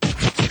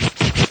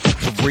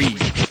Free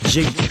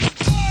G.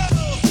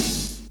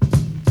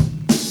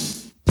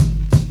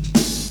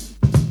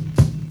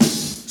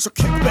 So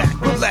kick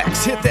back,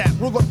 relax, hit that,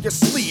 roll up your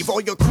sleeve.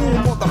 All your cool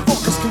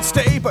motherfuckers can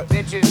stay, but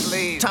bitches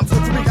leave. Time for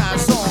three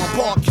guys on,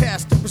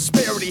 broadcast of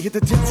prosperity. Hit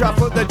the tip drop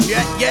of the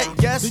jet, yeah,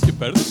 yes. Think you're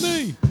better than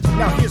me.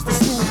 Now here's the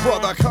smooth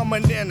brother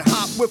coming in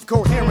hot with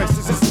coherence.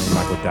 This is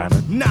Michael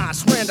Diamond.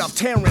 Nas, Randolph,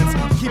 Terrence.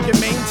 Keep you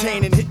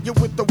maintaining, hit you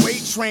with the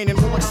weight training.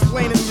 We'll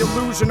explain the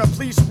illusion of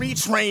police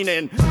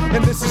retraining.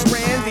 And this is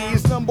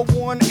Randy's number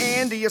one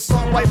Andy.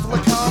 Assault rifle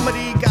of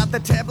comedy, got the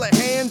tablet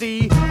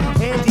handy.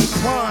 Andy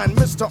Klein,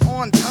 Mr.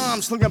 On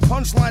Time, slinging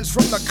punchlines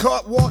from the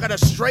cut, walking a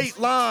straight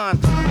line.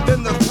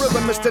 Then the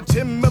thriller, Mr.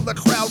 Tim Miller,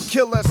 crowd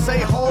killer. Say,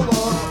 hold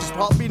on, he's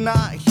probably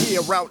not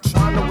here, out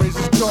trying to raise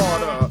his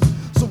daughter.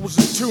 So we'll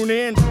just tune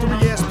in to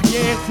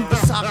 3SPN. The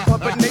sock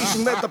puppet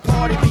nation, let the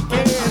party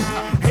begin.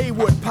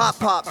 Haywood, Pop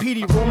Pop,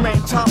 Petey,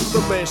 Romaine, top of the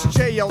list.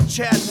 JL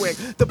Chadwick,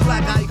 the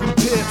black guy who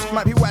tips.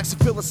 Might be waxing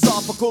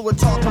philosophical and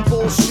talking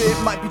bullshit.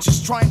 Might be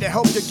just trying to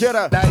help you get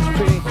a nice,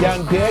 pretty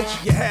young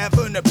bitch. You have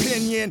an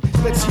opinion,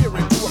 let's hear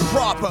it, do it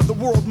proper. The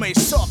world may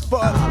suck,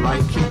 but I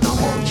like it, I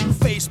want you.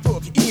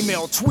 Facebook,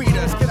 email, tweet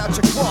us, get out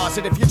your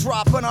closet if you're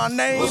dropping our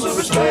names.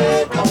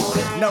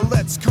 Now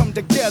let's come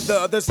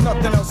together, there's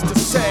nothing else to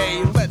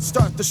say. Let's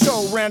start the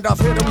show, Randolph,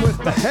 hit him with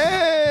the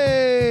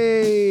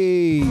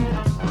Hey!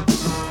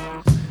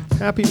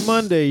 Happy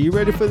Monday. You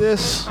ready for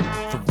this?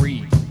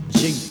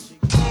 3G.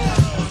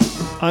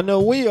 I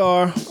know we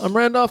are. I'm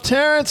Randolph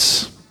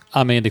Terrence.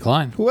 I'm Andy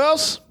Klein. Who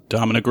else?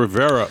 Dominic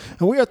Rivera.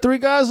 And we are three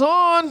guys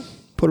on.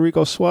 Puerto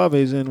Rico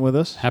Suave's in with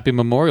us. Happy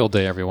Memorial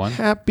Day, everyone.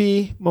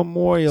 Happy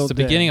Memorial It's the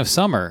Day. beginning of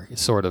summer,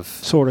 sort of.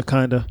 Sort of,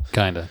 kind of.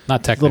 Kind of.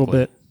 Not A technically. little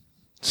bit.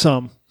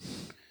 Some.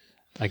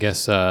 I guess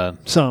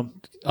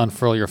Some.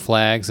 unfurl your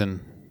flags and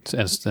turn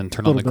on the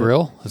Little bit.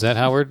 grill. Is that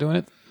how we're doing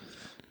it?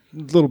 A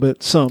little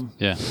bit. Some.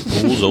 Yeah.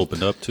 Pools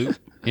opened up too.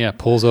 Yeah,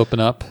 pools open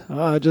up. We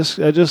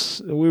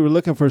were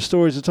looking for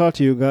stories to talk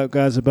to you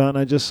guys about, and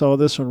I just saw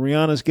this one.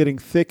 Rihanna's getting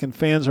thick and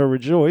fans are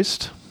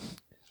rejoiced.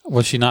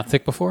 Was she not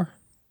thick before?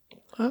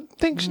 I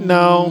think,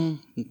 no.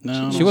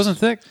 No. She wasn't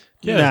thick?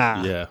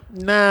 Nah. Yeah.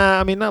 Nah,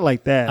 I mean, not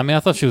like that. I mean, I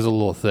thought she was a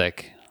little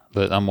thick,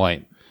 but I'm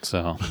white,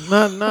 so.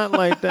 Not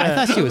like that.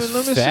 I thought she was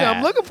Let me see. fat.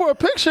 I'm looking for a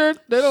picture.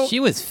 They don't. She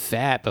was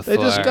fat before.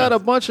 They just got a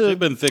bunch of. They've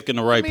been thick in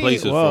the right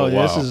places Well, for a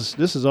while.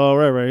 this is all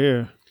right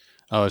here.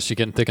 Oh, is she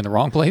getting thick in the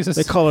wrong places?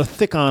 They call her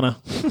Thick Anna.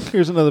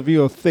 Here's another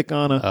view of Thick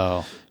Anna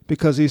Oh.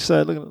 because he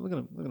said, look at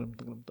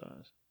him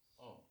thighs.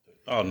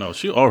 Oh no,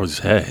 she always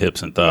had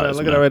hips and thighs.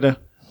 Look at man. that right there.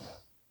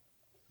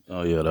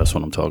 Oh yeah, that's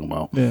what I'm talking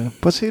about. Yeah,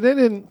 but see, they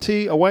didn't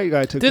see a white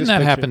guy took. Didn't this that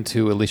picture. happen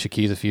to Alicia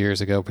Keys a few years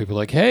ago? People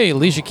were like, hey,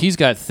 Alicia Keys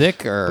got thick,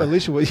 But or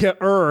Alicia was is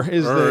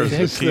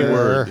Is the key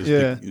word.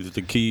 Yeah. Is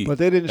the key. But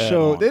they didn't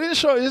show. They didn't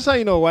show. This is how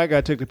you know a white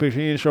guy took the picture.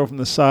 He didn't show from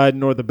the side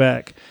nor the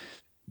back.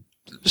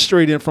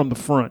 Straight in from the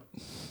front.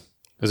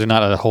 is there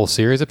not a whole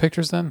series of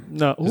pictures then?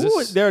 No. Is Ooh,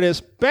 this- there it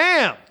is.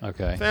 Bam!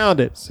 Okay. Found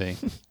it. See.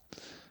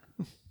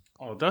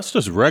 Oh, that's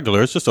just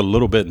regular. It's just a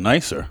little bit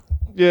nicer.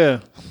 Yeah.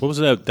 What was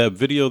that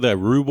video, that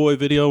Rude Boy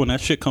video, when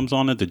that shit comes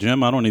on at the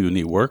gym? I don't even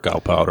need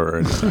workout powder or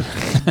anything.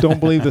 Don't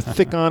believe the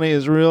Thick Anna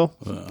is real.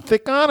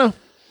 Thick Anna.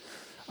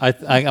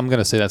 I'm going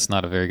to say that's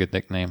not a very good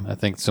nickname. I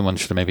think someone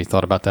should have maybe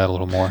thought about that a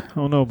little more. I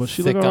don't know, but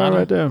she Thick looked all Anna?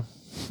 right there.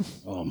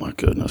 Oh my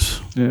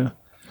goodness. Yeah.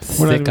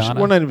 Thick Anna.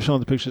 We're not even showing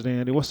the pictures to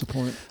Andy. What's the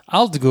point?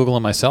 I'll Google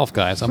them myself,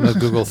 guys. I'm going to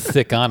Google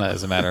Thick Anna,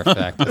 as a matter of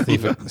fact. See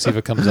if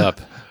it comes up.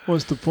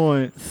 What's the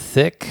point?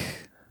 Thick.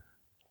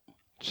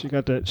 She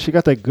got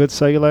that good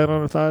cellulite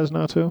on her thighs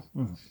now too.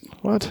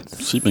 What?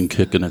 She's been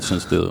kicking it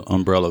since the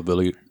umbrella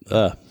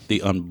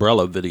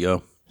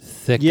video.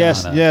 Thick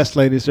Yes, Anna. yes,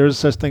 ladies. There's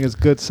such thing as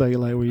good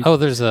cellulite. Where you, Oh,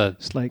 there's a...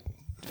 it's like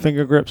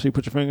finger grips. You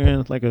put your finger in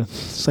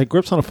it's like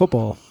grips on a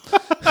football.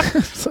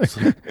 it's like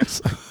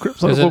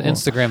grips on There's a an football.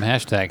 Instagram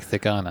hashtag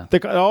Thick Anna.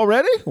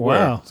 Already?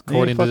 Wow.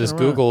 According to this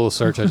Fucking around. Google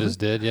search I just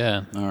did,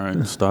 yeah. All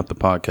right, stop the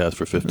podcast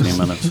for 15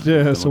 minutes.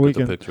 Yeah, Then so look we at the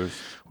can- pictures.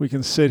 We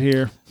can sit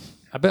here.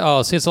 I bet.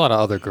 Oh, see, it's a lot of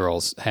other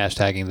girls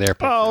hashtagging their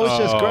pictures.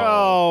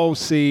 Oh, it's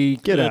just see,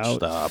 get Bitch, out.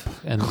 Stop.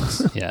 And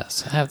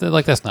yes,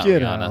 that's not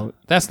Get Rihanna. out.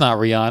 That's not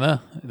Rihanna.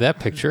 That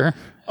picture.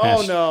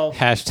 Oh, no.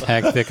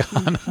 Hashtag Thick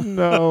Anna.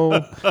 No.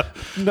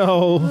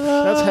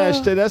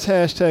 That's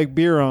hashtag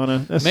beer Anna.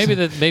 That's, Maybe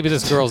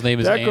this girl's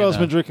name is that Anna. girl's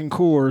been drinking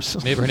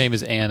Coors. Maybe her name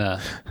is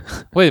Anna.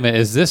 Wait a minute.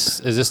 Is this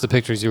the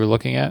pictures you were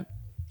looking at?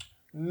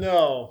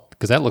 No.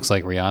 Because that looks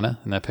like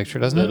Rihanna in that picture,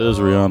 doesn't That it? is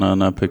Rihanna in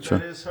that That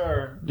picture. is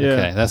her. Yeah.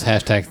 Okay, that's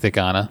hashtag Thick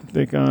Anna.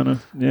 Thick Anna.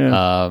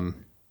 Yeah.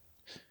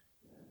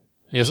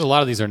 Yes, a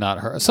lot of these are not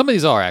her. Some of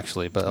these are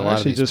actually, but a I lot of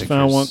actually these just pictures,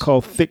 found one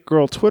called Thick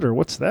Girl Twitter.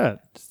 What's that?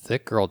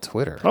 Thick Girl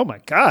Twitter. Oh my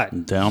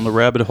God. Down the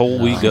rabbit hole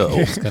we go.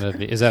 It's gonna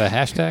be. Is that a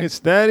hashtag? It's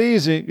that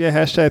easy. Yeah,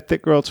 hashtag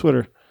Thick Girl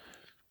Twitter.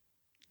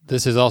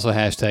 This is also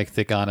hashtag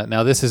Thick Anna.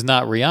 Now this is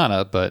not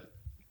Rihanna, but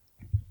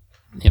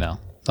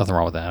nothing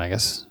wrong with that, I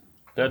guess.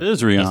 That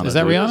is Rihanna. Is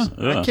that dude.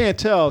 Rihanna? Yeah. I can't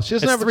tell. She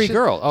doesn't It's have three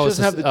girls. Oh, she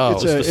doesn't have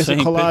it's the it's a same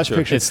collage picture.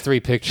 picture. It's 3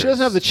 pictures. She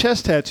doesn't have the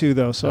chest tattoo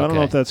though, so I don't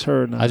know Okay. if that's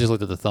her or not. I just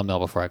looked at the thumbnail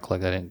before I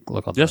clicked. I didn't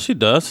look on. Yes, she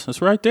does.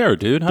 It's right there,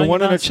 dude. How the you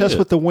one on not her see chest it?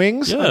 with the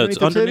wings. Yeah, it's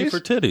the underneath titties? her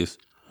titties.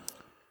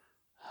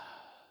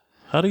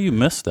 How do you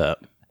miss that?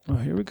 Oh,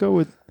 here we go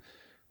with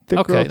Thick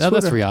Okay, Girl no,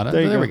 that's Twitter. Rihanna.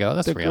 There you There go. we go.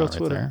 That's Thick Girl Rihanna right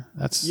Twitter. there.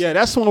 That's Yeah,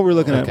 that's the one we're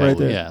looking at okay, right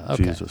there. Yeah,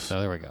 okay. Jesus.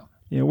 So there we go.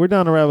 Yeah, we're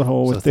down the rabbit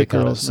hole So with Thick Thick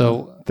Girl. Girls.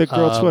 So, now. Thick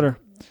Girl Twitter.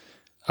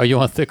 Are you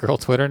on Thick Girl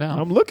Twitter now?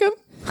 I'm looking.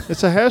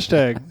 It's a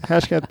hashtag.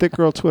 Hashtag Thick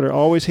Girl Twitter.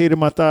 Always hated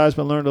my thighs,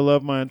 but learned to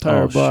love my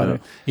entire Oh, body.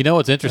 shit. You know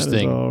what's That is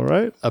interesting all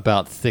right.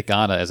 about Thick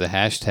Anna as a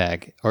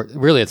hashtag, or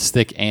really it's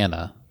Thick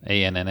Anna,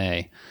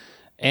 A-N-N-A.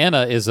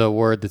 Anna is a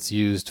word that's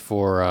used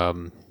for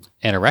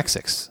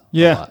anorexics. a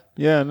Yeah. lot.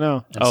 Yeah,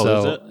 no. And Oh, so,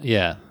 is it?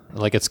 Yeah,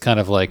 like it's kind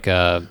of like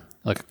a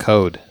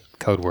code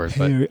word.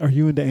 But Hey, are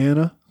you into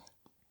Anna?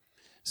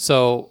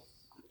 so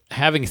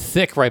having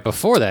thick right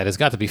before that has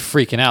got to be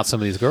freaking out some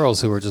of these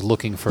girls who are just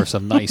looking for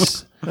some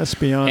nice Let's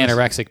be honest.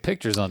 anorexic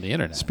pictures on the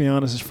internet. Let's be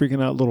honest. It's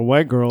freaking out little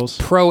white girls.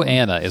 Pro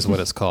Anna is what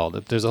it's called.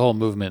 There's a whole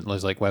movement.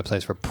 There's like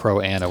websites for Pro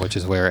Anna, which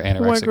is where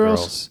anorexic girls.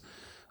 girls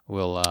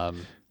will.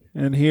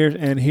 And here's the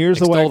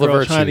Extol white the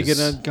girl trying to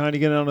virtues.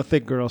 get on the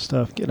thick girl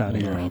stuff. Get out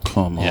of here. Oh,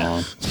 come Yeah.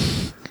 on.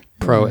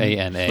 Pro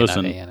ANA,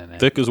 Listen, not ANNA.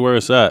 thick is where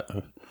it's at.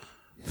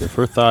 If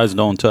her thighs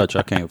don't touch,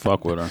 I can't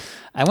fuck with her.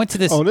 I went to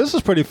this. Oh, this is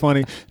pretty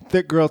funny.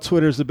 Thick Girl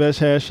Twitter is the best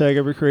hashtag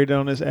ever created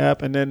on this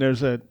app. And then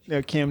there's a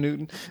Cam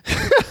Newton.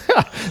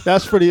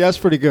 That's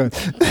pretty good.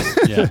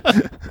 Yeah.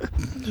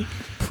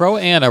 Pro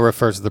Anna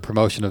refers to the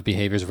promotion of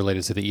behaviors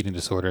related to the eating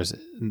disorders,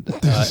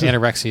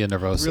 anorexia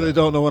nervosa. Really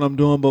don't know what I'm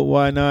doing, but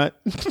why not?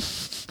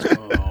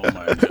 Oh my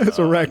God. It's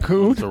a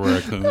raccoon. It's a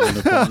raccoon in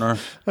the corner.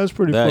 That's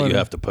pretty That funny. you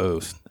have to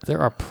post. There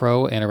are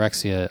pro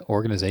anorexia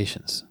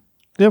organizations.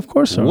 Yeah, of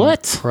course. So.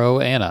 Pro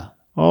Anna.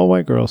 All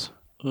white girls.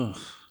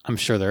 I'm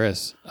sure there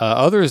is.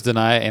 Others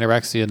deny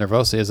anorexia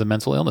nervosa is a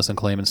mental illness and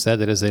claim instead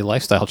that it is a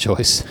lifestyle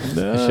choice.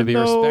 It should be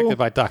no. respected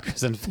by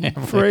doctors and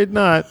family. Afraid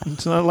not.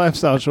 It's not a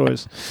lifestyle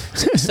choice.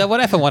 So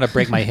what if I want to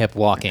break my hip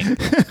walking?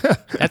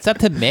 That's up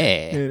to me.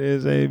 It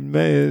is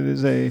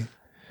a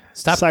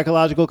Stop.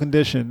 psychological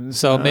condition. It's,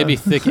 So maybe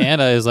Thick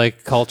Anna is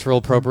like cultural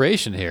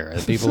appropriation here.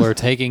 People are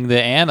taking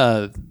the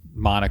Anna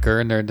moniker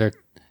and they're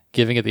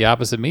giving it the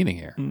opposite meaning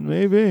here.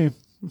 maybe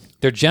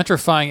They're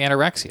gentrifying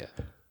anorexia.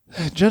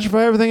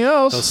 gentrify everything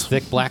else. Those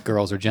thick black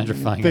girls are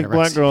gentrifying Thick anorexia.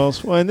 black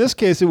girls. Well, in this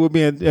case, it would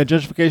be a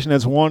gentrification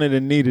that's wanted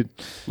and needed.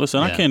 Listen,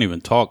 I Yeah. can't even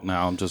talk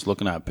now. I'm just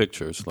looking at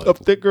pictures. Like, Of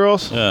thick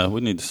girls. yeah,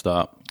 we need to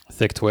stop.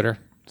 Thick Twitter.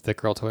 Thick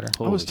girl Twitter.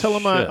 I was Holy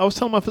telling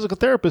shit. my physical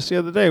therapist the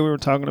other day. We were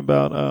talking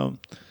about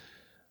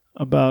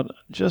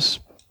just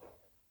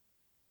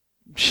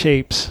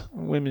shapes,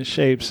 women's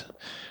shapes.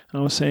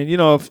 And I was saying,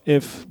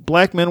 if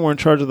black men were in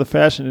charge of the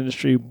fashion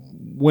industry,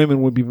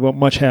 women would be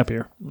much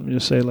happier. Let me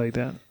just say it like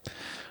that.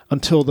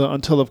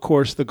 Until of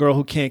course the girl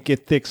who can't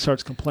get thick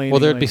starts complaining. Well,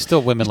 there'd like, be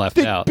still women left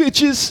thick out.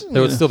 bitches.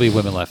 There would still be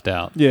women left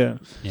out. Yeah.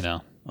 You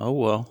know. Oh,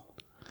 well.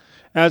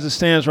 As it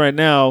stands right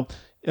now,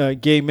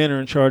 gay men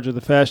are in charge of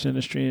the fashion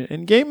industry,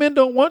 and gay men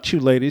don't want you,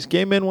 ladies.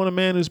 Gay men want a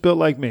man who's built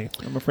like me.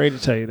 I'm afraid to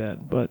tell you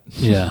that, but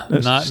Yeah.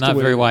 That's not just the not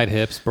way very it is. wide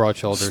hips, broad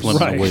shoulders. Slim in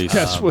the right, waist.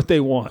 that's what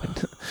they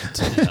want.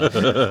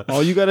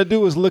 All you got to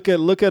do is look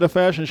at a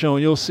fashion show,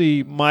 and you'll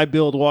see my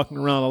build walking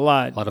around a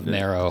lot. A lot of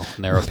narrow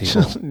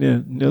people.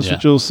 Yeah, that's Yeah.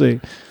 what you'll see.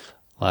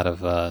 A lot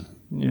of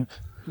Yeah,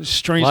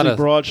 strangely Lot of-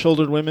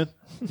 broad-shouldered women.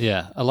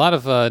 yeah. A lot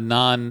of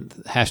non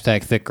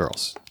hashtag thick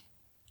girls.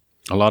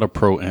 A lot of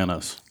pro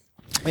Annas.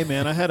 Hey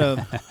man, I had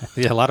a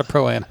Yeah, a lot of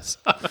pro Annas.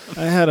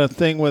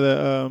 thing with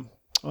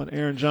on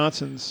Aaron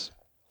Johnson's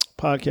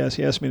podcast.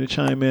 He asked me to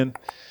chime in.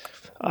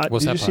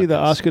 What's did that you see the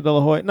podcast? Oscar De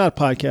La Hoya? Not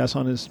podcast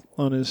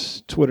on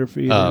his Twitter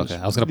feed. Oh, okay.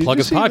 I was going to Did plug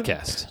you his see the-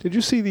 podcast. Did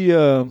you see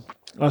the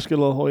Oscar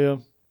De La Hoya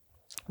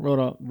wrote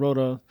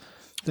a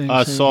thing?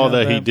 I saying saw how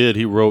that he bad- did.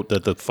 He wrote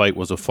that the fight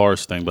was a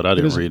farce thing, but I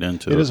didn't read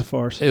into it. It is a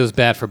farce. It was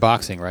bad for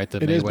boxing, right?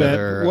 The It is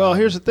Mayweather. bad. Well,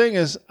 here's the thing: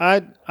 is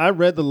I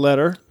read the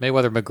letter.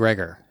 Mayweather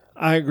McGregor.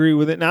 I agree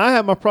with it. Now I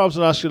have my problems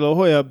with Oscar De La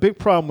Hoya. A big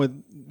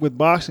problem with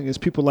boxing is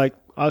people like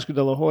Oscar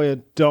De La Hoya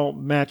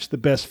don't match the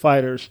best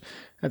fighters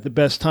at the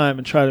best time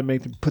and try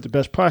to put the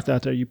best product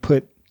out there. You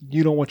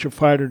don't want your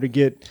fighter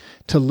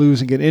to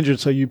lose and get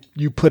injured, so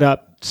you put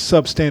out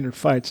substandard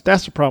fights.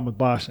 That's the problem with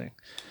boxing,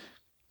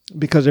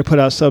 because they put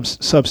out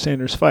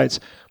substandard fights.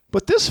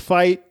 But this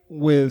fight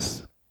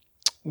with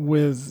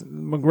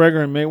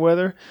McGregor and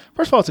Mayweather,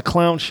 first of all, it's a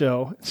clown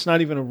show. It's not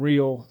even a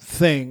real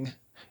thing.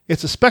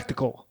 It's a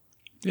spectacle.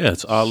 Yeah,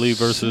 it's Ali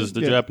versus the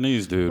Yeah.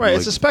 Japanese dude. Right,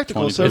 it's a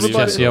spectacle, 20 so It's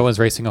everybody- Jesse Owens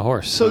racing a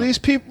horse. So these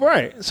people,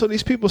 right? So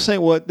these people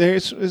saying, "Well,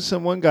 there's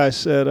some one guy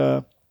said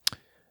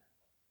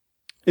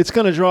it's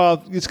going to draw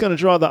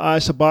the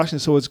eyes to boxing,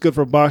 so it's good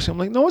for boxing." I'm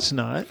like, no, it's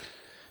not.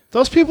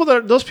 Those people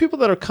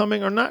that are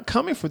coming are not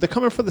coming for. They're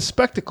coming for the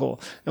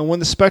spectacle, and when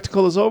the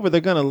spectacle is over,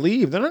 they're going to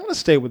leave. They're not going to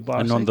stay with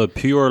boxing. And on the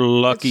pure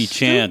lucky It's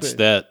chance stupid.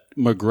 that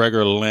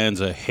McGregor lands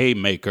a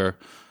haymaker,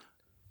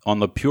 on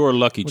the pure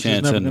lucky Which is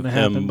chance never and, gonna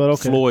happen, but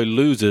okay. Floyd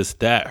loses,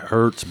 that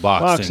hurts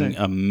boxing,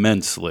 Boxing.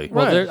 immensely.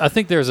 Well, Right. I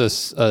think there's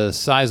a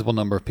sizable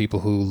number of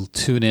people who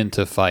tune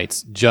into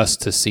fights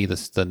just to see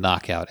the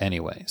knockout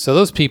anyway. So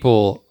those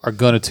people are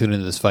going to tune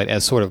into this fight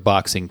as sort of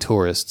boxing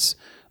tourists.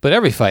 But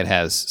every fight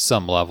has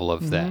some level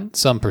of that,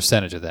 some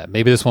percentage of that.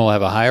 Maybe this one will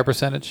have a higher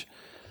percentage.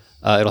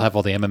 It'll have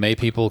all the MMA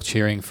people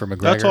cheering for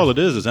McGregor. That's all it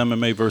is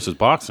MMA versus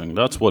boxing.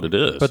 That's what it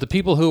is. But the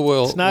people who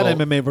will It's not will-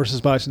 MMA versus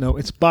boxing. No,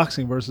 it's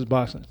boxing versus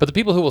boxing. But the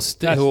people who will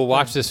That's who will the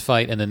watch this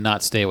fight and then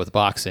not stay with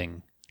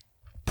boxing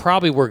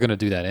probably were going to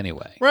do that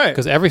anyway, Right.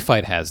 Because every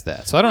fight has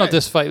that. So I don't know if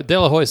this fight. De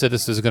La Hoya said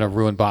this is going to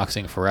ruin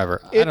boxing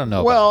forever. I don't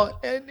know. Well,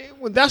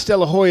 that's De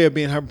La Hoya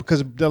being her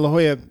because De La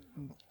Hoya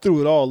through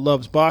it all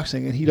loves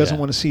boxing and he doesn't Yeah.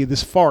 want to see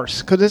this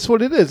farce because that's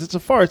what it is. It's a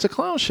farce. It's a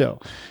clown show.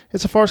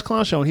 It's a farce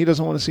clown show and he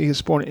doesn't want to see his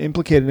sport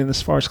implicated in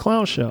this farce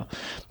clown show.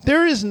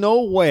 There is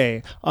no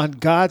way on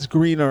God's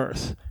green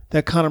earth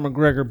that Conor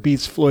McGregor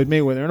beats Floyd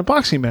Mayweather in a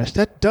boxing match.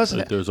 That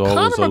doesn't. There's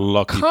always a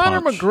lucky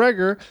Conor punch.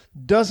 McGregor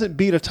doesn't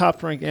beat a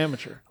top-ranked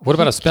amateur. What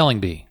about a spelling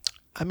bee?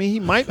 I mean, he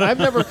might. I've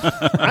never.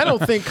 I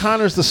don't think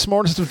Connor's the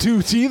smartest of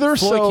dudes either.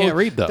 Floyd so can't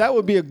read, though. That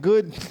would be a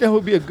good. That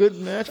would be a good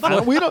match. We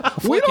don't.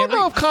 We don't can't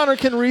know read. if Connor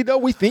can read though.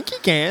 We think he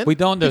can. We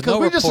don't- there's because no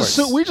we just reports.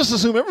 assume. We just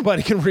assume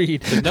everybody can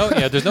read.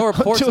 There's no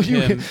reports of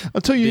him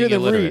until you hear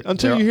being them read. illiterate.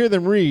 Until you hear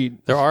them read.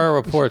 There are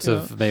reports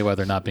of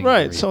Mayweather not being able to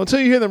Right. read. So until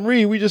you hear them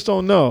read, we just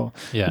don't know.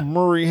 Yeah.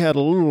 Murray had a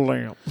little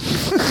lamp.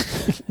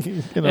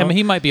 You know? I mean,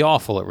 he might be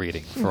awful at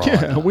reading. For all I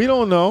Yeah, know. we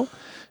don't know.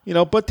 You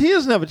know, but he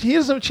doesn't have a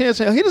chance.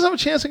 He doesn't have a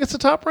chance against a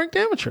top-ranked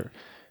amateur.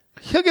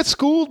 He'll get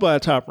schooled by a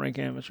top-ranked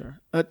amateur,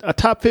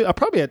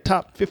 probably a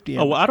top 50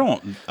 amateur. Oh, well, I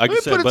don't. Like I Let me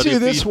said, put it but to you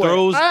if he this way: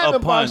 throws a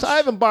punch, I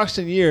haven't boxed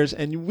in years,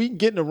 and we can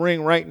get in the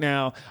ring right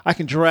now. I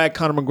can drag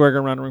Conor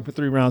McGregor around the ring for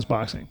 3 rounds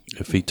boxing.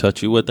 if he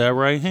touch you with that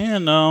right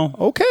hand, no.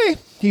 Okay,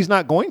 he's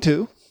not going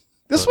to.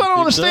 This is what I don't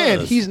he understand.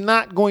 does. He's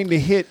not going to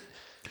hit.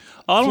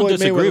 I don't Floyd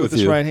disagree Mayweather with with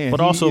his you. right hand. But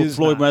He also, is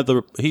Floyd not.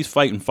 Mayweather, he's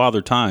fighting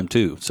Father Time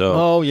too. So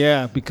Oh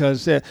yeah,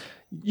 because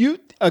you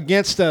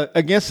against a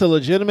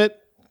legitimate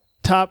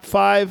top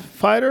 5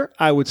 fighter,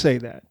 I would say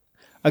that.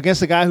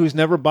 Against a guy who's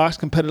never boxed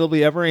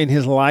competitively ever in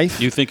his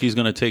life. you think he's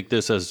going to take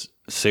this as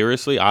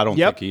seriously? I don't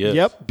think he is.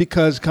 Yep,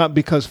 because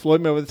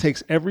Floyd Mayweather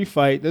takes every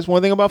fight. There's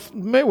one thing about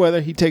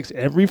Mayweather. He takes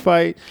every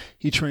fight.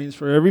 He trains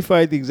for every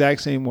fight the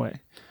exact same way.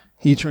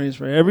 He trains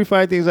for every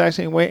fight the exact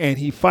same way, and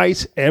he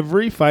fights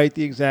every fight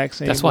the exact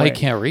same way. That's why he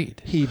can't read.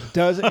 He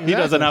doesn't. He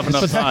doesn't have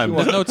enough time.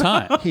 There's no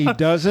time. He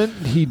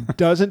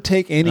doesn't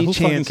take any Who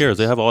fucking chances. cares?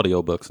 They have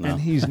audiobooks now.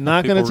 And he's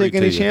not going to People take read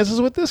any to you. chances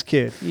with this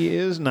kid. He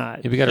is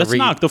not. We got to It's read.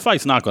 not. The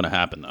fight's not going to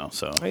happen though.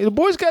 So The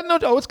boy's got no.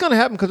 Oh, it's going to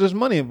happen because there's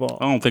money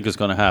involved. I don't think it's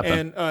going to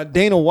happen. And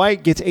Dana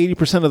White gets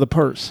 80% of the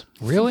purse.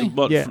 Really?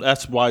 But Yeah.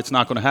 that's why it's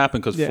not going to happen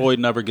because Yeah. Floyd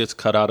never gets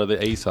cut out of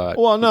the A side.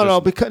 Well,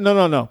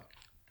 no.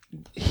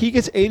 He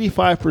gets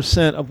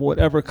 85% of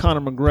whatever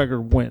Conor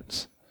McGregor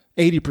wins.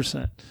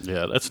 80%.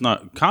 Yeah, that's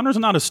not. Connor's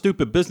not a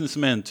stupid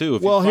businessman too.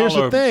 If Well, you here's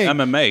follow the thing.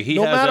 MMA, he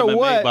No has matter MMA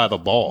what, by the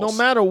balls. No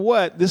matter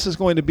what, this is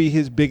going to be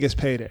his biggest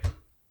payday.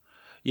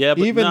 yeah,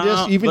 but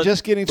Even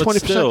just getting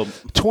 20%,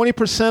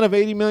 20% of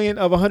 $80 million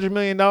of $100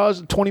 million,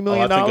 $20 I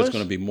million. think it's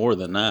going to be more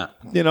than that.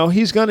 You know,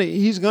 he's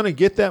gonna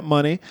get that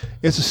money.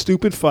 It's a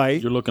stupid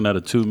fight. You're looking at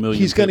a $2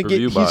 million. He's gonna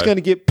pay-per-view get buy.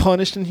 get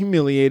punished and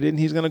humiliated, and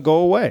he's gonna go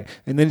away,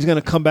 and then he's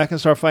gonna come back and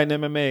start fighting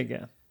MMA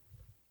again.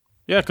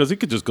 Yeah, because he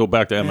could just go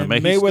back to And MMA.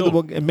 He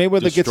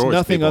Mayweather gets destroys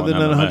nothing people other in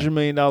than a MMA. $100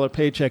 million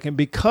paycheck, and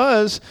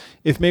because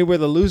if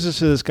Mayweather loses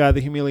to this guy,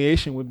 the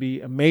humiliation would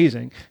be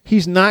amazing.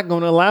 He's not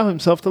going to allow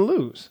himself to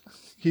lose.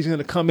 He's going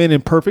to come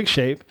in perfect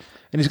shape,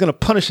 and he's going to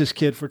punish this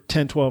kid for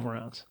 10, 12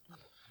 rounds.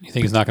 You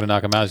think he's not going to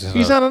knock him out? He's, just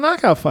He's gonna not a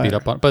knockout beat fighter.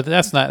 up on. But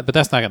that's not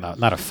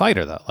a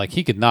fighter though. Like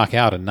he could knock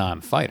out a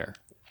non-fighter,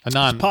 a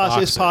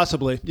non-boxer. It's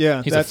possibly,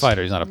 yeah. He's a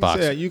fighter. He's not a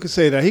boxer. Yeah, you could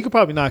say that. He could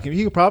probably knock him.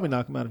 He could probably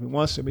knock him out if he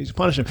wants to, but he's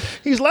punishing him.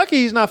 He's lucky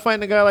he's not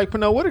fighting a guy like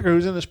Pernell Whitaker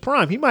who's in his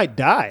prime. He might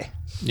die.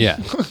 Yeah.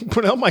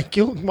 Pernell might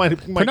kill. Might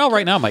Pernell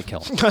right now might kill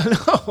him. I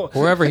know.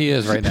 Wherever he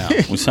is right now.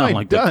 We sound might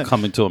like die. the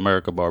Coming to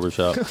America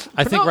barbershop.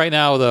 I think right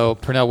now though,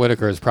 Pernell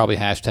Whitaker is probably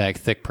hashtag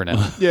thick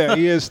Pernell. Yeah,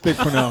 he is thick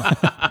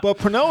Pernell. But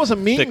Pernell was a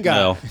mean Thick guy.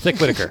 Mel. Thick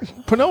Whitaker.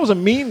 Pernell was a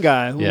mean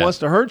guy who Yeah. wants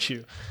to hurt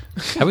you.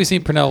 Have we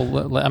seen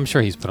Pernell? I'm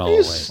sure he's been all the way.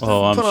 He's-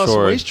 Oh, I'm Put on some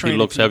sure waist he training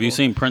looks. Have you people.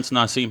 seen Prince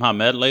Nassim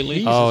Hamed lately?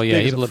 He's Oh, as yeah,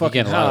 big he's as a looking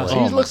fucking a lot of house. weight.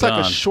 He Oh, my looks like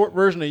a God. short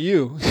version of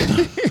you.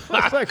 He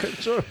looks like a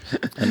short.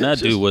 And that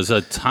dude was a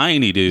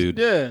tiny dude.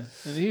 Yeah,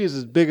 and he's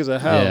as big as a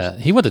house. Yeah,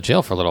 he went to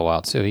jail for a little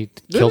while too. He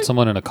killed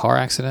someone in a car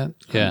accident.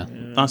 Yeah,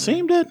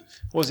 Nassim did.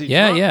 Was he?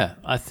 yeah, drunk? yeah.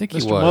 I think he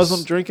Mr. was.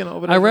 Muslim drinking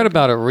over there. I read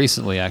about it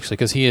recently actually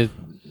because he had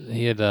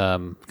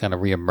kind of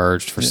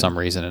reemerged for some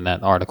reason, and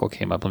that article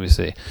came up. Let me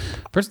see.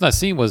 Prince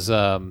Nassim was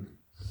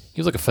He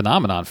was like a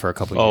phenomenon for a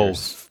couple Oh,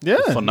 years. Yeah,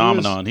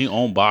 phenomenon. He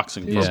owned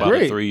boxing for about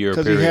a 3-year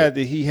because period.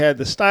 he had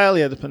the style,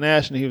 he had the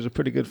panache, and he was a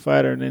pretty good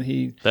fighter. And then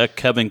he That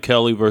Kevin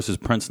Kelly versus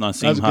Prince That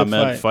was Nassim a good Hamed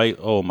fight. fight.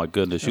 Oh my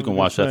goodness, you was can a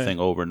watch good that fight. thing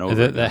over and over.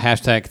 The again.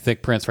 hashtag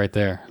Thick Prince right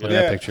there. Look Yeah.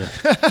 at that picture.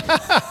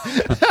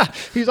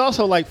 he's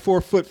also like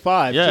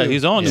 4'5". Yeah, too.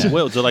 he's on Yeah. his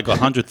way to like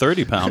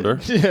 130 pounder.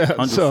 Yeah,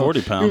 140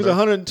 so pounder. He was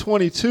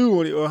 122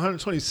 or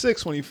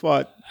 126 when he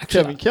fought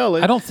Kevin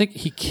Kelly. I don't think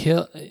he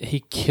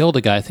killed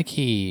a guy. I think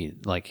he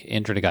like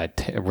injured a guy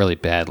really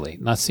badly.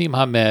 Nassim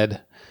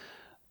Hamed,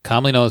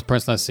 commonly known as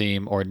Prince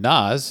Nassim or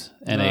Nas,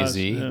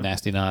 N-A-Z, yeah.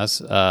 Nasty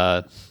Nas,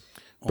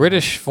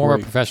 British former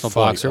great professional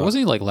fight, boxer. Wasn't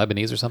he like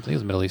Lebanese or something? He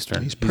was Middle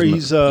Eastern.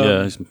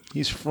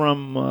 He's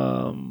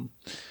from.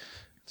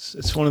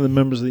 It's one of the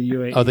members of the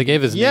UAE. Oh, they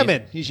gave his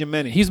Yemen. name. He's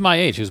Yemeni. He's my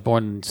age. He was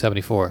born in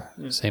 74.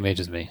 Same age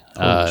as me.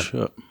 Oh,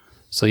 shit.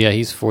 So yeah,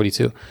 he's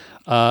 42.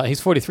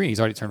 He's 43. He's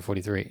already turned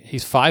 43.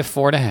 He's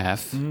 5'4.5".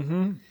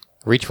 Mm-hmm.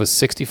 Reach was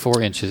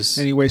 64 inches.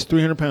 and he weighs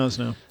 300 pounds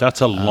now.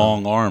 That's a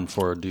long arm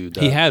for a dude.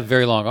 He had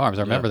very long arms.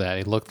 I remember that.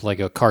 He looked like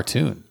a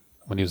cartoon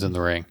when he was in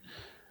the ring.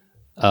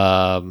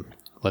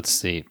 Let's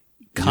see.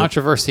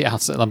 Controversy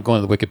outside. I'm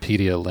going to the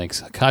Wikipedia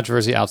links.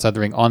 Controversy outside the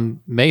ring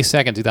on May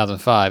 2nd,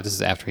 2005. This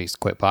is after he's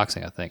quit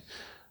boxing, I think.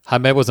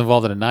 Hamed was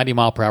involved in a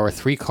 90-mile-per-hour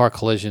 3-car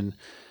collision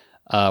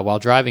while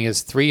driving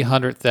his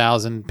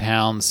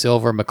 300,000-pound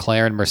silver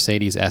McLaren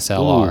Mercedes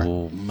SLR.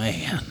 Oh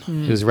man,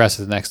 He was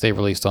arrested the next day,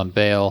 released on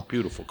bail.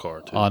 beautiful car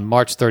too. On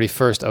March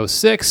 31st,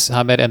 06,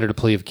 Hamed entered a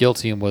plea of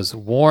guilty and was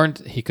warned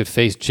he could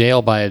face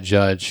jail by a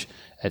judge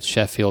at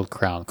Sheffield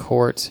Crown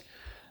Court.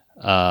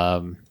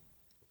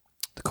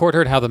 The court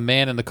heard how the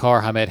man in the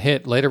car Hamed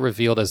hit, later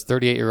revealed as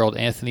 38-year-old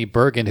Anthony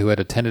Bergen, who had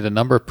attended a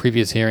number of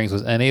previous hearings,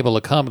 was unable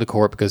to come to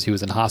court because he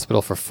was in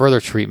hospital for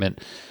further treatment.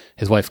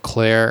 His wife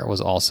Claire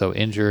was also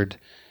injured.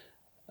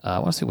 I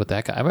want to see what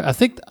that guy... I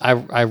think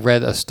I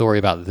read a story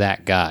about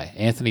that guy,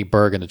 Anthony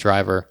Bergen, the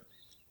driver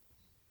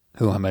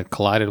who Hamed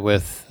collided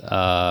with.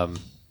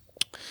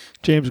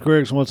 James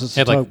Griggs wants us to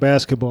Had, like- talk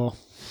basketball.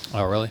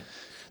 Oh, really?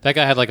 That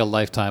guy had like a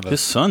lifetime of...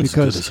 His son's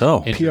Because good as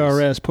hell. Injuries.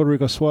 PRS, Puerto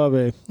Rico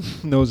Suave,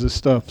 knows his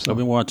stuff. So. I've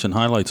been watching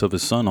highlights of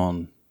his son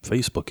on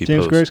Facebook. He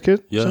James posts. Griggs'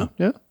 kid? Yeah, Son?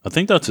 Yeah? I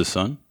think that's his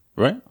son,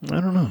 right?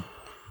 I don't know.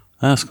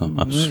 Ask him.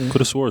 I could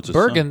have swore it's his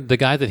Bergen, the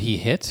guy that he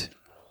hit,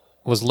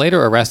 was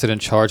later arrested and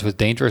charged with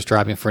dangerous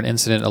driving for an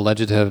incident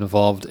alleged to have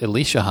involved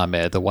Elisha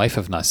Hamed, the wife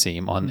of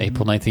Nassim, on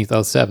April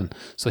 19th, 07.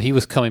 So he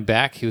was coming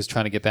back. He was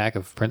trying to get back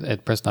at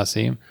Prince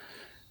Nassim.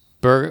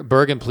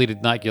 Bergen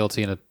pleaded not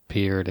guilty and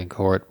appeared in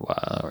court.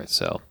 Wow, all right,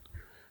 so...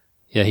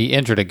 Yeah, he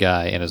injured a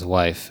guy and his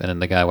wife, and then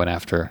the guy went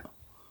after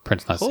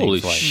Prince Nassim's Holy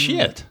wife.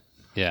 shit!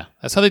 Yeah,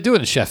 that's how they do it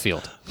in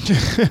Sheffield.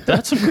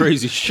 That's some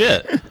crazy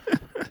shit.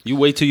 You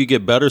wait till you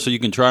get better so you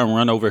can try and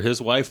run over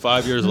his wife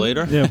 5 years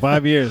later. Yeah,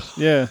 5 years.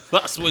 Yeah.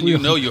 That's when you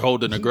know you're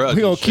holding a grudge.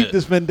 We're going and to keep shit.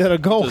 this vendetta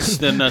going. Just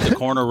standing at the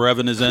corner,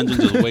 revving his engine,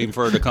 just waiting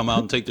for her to come out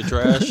and take the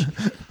trash.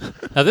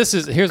 Now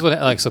here's what,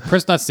 like, so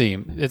Prince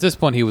Nassim, at this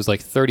point he was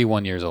like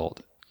 31 years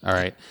old. All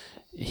right.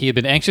 He had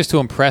been anxious to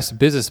impress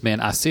businessman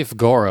Asif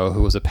Goro,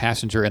 who was a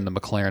passenger in the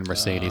McLaren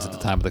Mercedes at the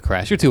time of the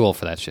crash. You're too old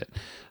for that shit.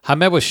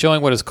 Hamed was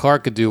showing what his car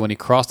could do when he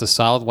crossed a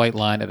solid white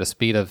line at a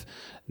speed of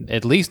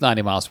at least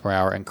 90 miles per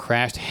hour and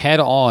crashed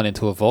head-on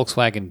into a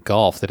Volkswagen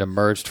Golf that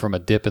emerged from a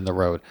dip in the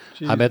road.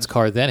 Hamed's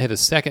car then hit a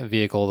second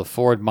vehicle, the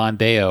Ford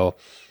Mondeo,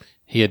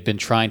 he had been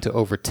trying to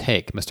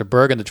overtake. Mr.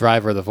 Bergen, the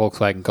driver of the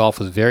Volkswagen Golf,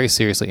 was very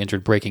seriously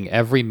injured, breaking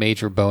every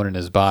major bone in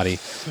his body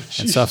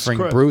and suffering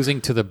Christ.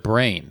 bruising to the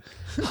brain.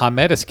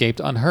 Hamed escaped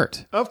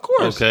unhurt. Of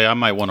course. Okay, I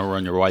might want to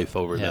run your wife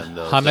over then,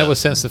 though. Hamed was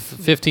sentenced to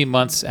 15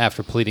 months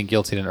after pleading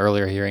guilty in an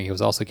earlier hearing. He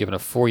was also given a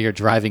 4-year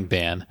driving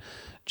ban.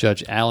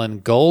 Judge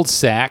Alan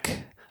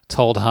Goldsack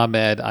told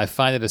Hamed, "I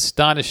find it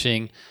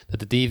astonishing that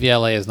the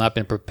DVLA has not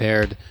been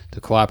prepared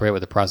to cooperate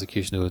with the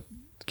prosecution to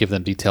give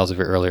them details of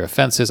your earlier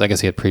offenses." I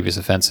guess he had previous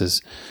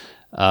offenses.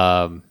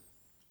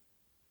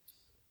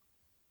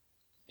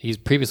 He's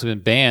previously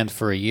been banned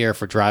for a year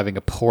for driving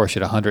a Porsche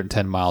at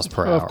 110 miles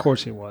per hour. Of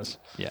course he was.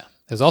 Yeah.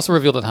 It was also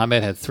revealed that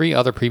Hamed had 3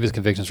 other previous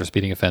convictions for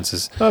speeding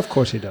offenses. Of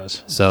course he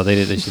does. So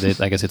they I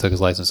guess they took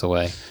his license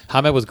away.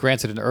 Hamed was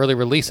granted an early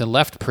release and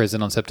left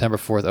prison on September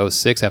 4th,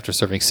 06 after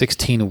serving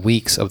 16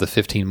 weeks of the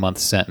 15-month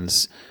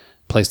sentence.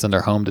 Placed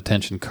under home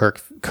detention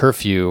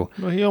curfew.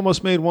 Well, he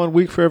almost made 1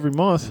 week for every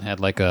month. Had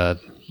like an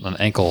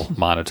ankle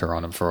monitor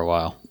on him for a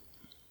while.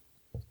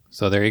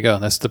 So there you go.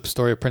 That's the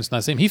story of Prince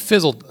Nassim. He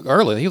fizzled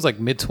early. He was like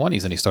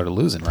mid-20s and he started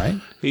losing, right?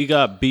 He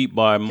got beat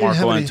by Marco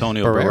have any-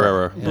 Antonio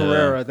Barrera. Barrera.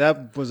 Barrera,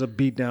 that was a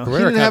beatdown.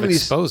 Barrera kind of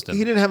exposed him.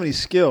 He didn't have any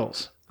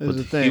skills. Is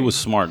the thing. He was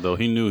smart, though.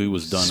 He knew he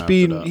was done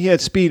speed. after that. He had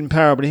speed and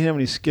power, but he didn't have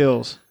any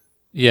skills.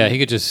 Yeah, he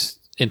could just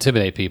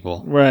intimidate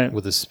people Right.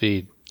 with his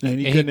speed. And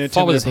he And couldn't he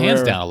fought with his intimidate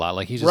hands Barrera. down a lot.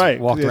 Like he just Right,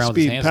 walked he had around with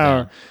his speed hands and power.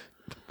 down.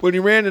 When he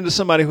ran into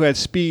somebody who had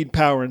speed,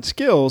 power, and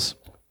skills,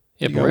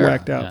 Yeah, he got Barrera,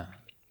 whacked out. yeah.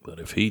 But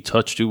if he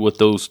touched you with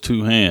those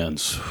 2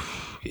 hands,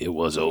 it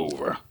was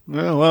over.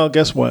 Well,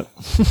 guess what?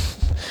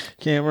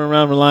 Can't run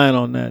around relying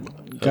on that.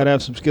 Got to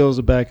have some skills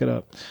to back it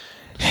up.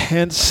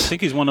 Hence, I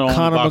think he's one of the only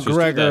Conor boxers too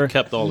McGregor that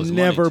kept all his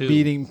never money too.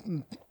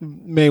 beating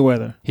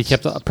Mayweather. He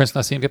kept Prince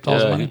Nassim kept all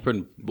his Yeah, money.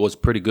 he was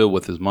pretty good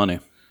with his money.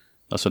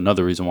 That's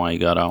another reason why he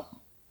got out.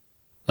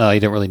 He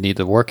didn't really need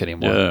to work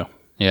anymore. Yeah.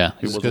 Yeah,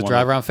 he was was going to one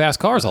drive of- around fast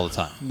cars all the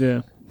time.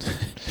 Yeah.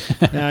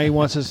 Now he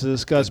wants us to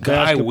discuss Guy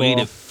basketball.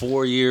 waited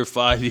 4 years,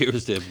 5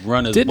 years to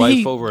run his Didn't wife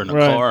he- over in a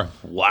Right. car.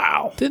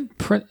 Wow.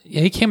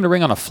 He came to the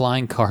ring on a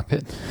flying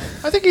carpet.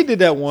 I think he did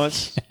that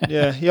once.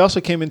 Yeah. He also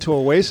came into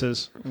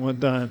Oasis one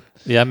time.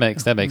 Yeah,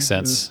 that makes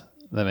sense.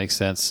 That makes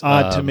sense.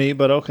 Odd to me,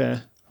 but okay.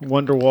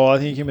 Wonderwall. I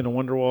think he came into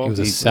Wonderwall. He was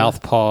a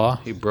southpaw.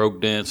 He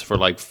broke dance for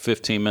like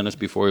 15 minutes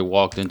before he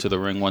walked into the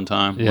ring one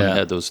time when Yeah. he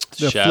had those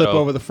the shadow. flip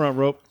over the front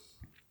rope.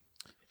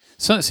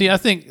 So see, I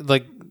think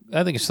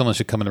someone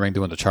should come in the ring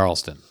doing the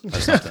Charleston or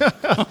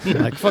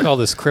something. Like fuck all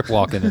this crip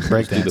walking and Do the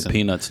breakdancing.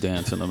 peanuts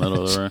dance in the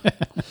middle of the ring.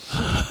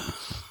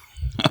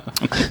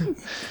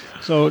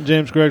 So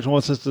James Greggs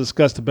wants us to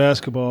discuss the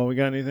basketball. We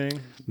got anything?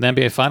 The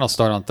NBA Finals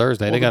start on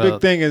Thursday. Well, They the got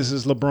big thing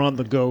is LeBron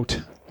the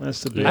GOAT.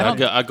 That's the big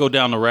Yeah, I go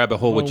down the rabbit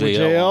hole with with JL.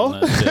 JL?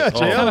 on that shit. I Oh,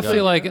 kind my of God.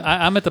 feel like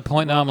I'm at the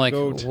point now. I'm like,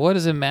 Goat. what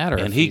does it matter?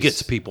 And if he he's-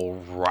 gets people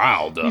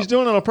riled up. He's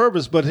doing it on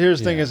purpose, but here's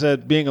the thing is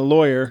that being a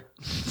lawyer,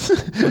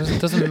 It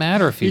doesn't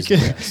matter if he he's. can,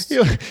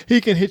 the best. he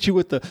can hit you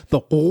with the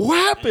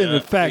weapon. Yeah,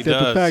 in fact, he at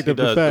the does, fact he of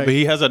the does. fact. But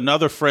he has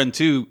another friend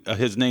too.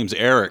 His name's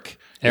Eric.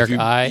 Eric If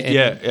you- I.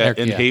 yeah, Yeah.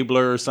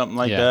 Habler or something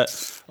like Yeah.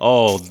 that.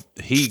 Oh,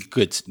 he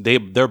could.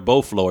 They're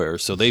both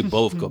lawyers, so they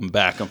both go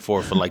back and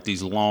forth for like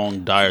these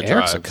long Eric's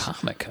diatribes. a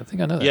comic. I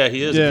think I know that. Yeah,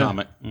 he is Yeah. a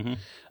comic.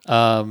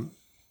 hmm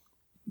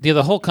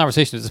The whole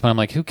conversation at this point, I'm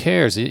like, who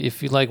cares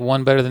if you like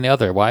one better than the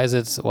other? Why is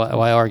it?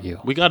 Why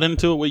argue? We got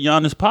into it with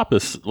Giannis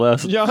Pappas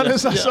last.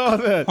 Giannis, I saw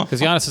that. Because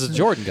Giannis is a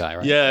Jordan guy,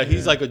 right? Yeah,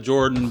 he's like a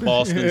Jordan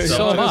Boston.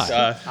 So am Celtics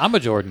guy. I. I'm a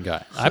Jordan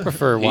guy. I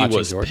prefer He watching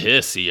was Jordan.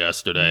 pissy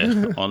yesterday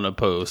on the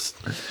post.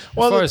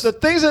 Well, far the, as- the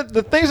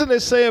things that they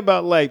say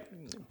about like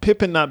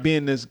Pippen not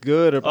being as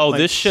good. Or, Oh, like,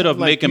 this shit of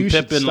like, making you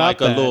should Pippen stop like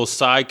that. a little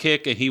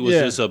sidekick, and he was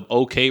Yeah. just a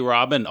okay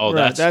Robin. Oh,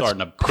 Right, that's starting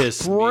to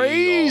piss me off.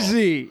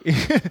 crazy.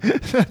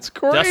 That's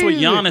crazy. That's what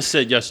Giannis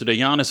said yesterday.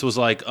 Giannis was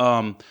like,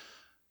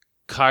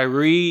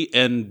 Kyrie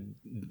and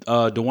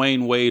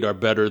Dwayne Wade are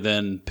better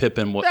than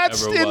Pippen ever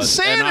That's was. And I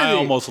insanity.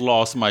 almost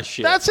lost my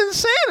shit. That's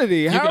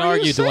insanity. You How can are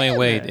argue saying Dwayne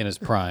Wade that? in his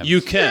prime.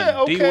 you can.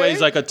 Yeah, okay.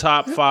 D-Wade's like a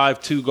top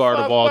 5 two-guard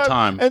of all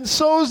time. And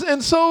so's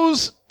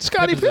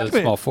Scottie Pippen's a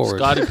Pippen. small forward.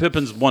 Scottie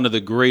Pippen's one of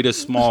the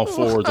greatest small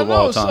forwards I of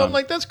all know, so time. I'm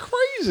like, that's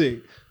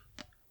crazy.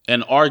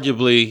 and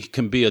arguably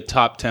can be a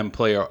top 10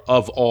 player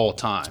of all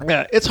time.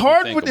 Yeah, it's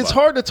hard. think It's about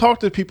hard to talk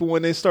to people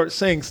when they start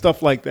saying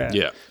stuff like that.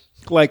 Yeah.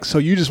 Like, so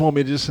you just want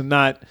me to just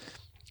not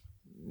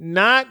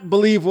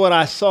believe what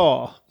I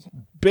saw,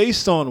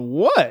 based on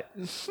what?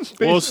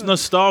 Well, it's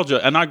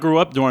nostalgia. And I grew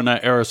up during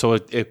that era, so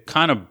it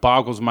kind of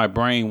boggles my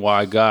brain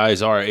why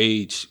guys our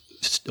age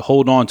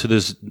hold on to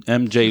this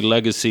MJ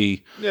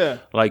legacy Yeah.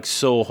 like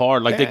so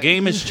hard. Like the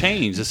game has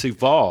changed. It's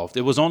evolved.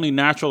 It was only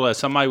natural that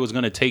somebody was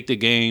going to take the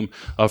game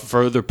a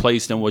further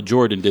place than what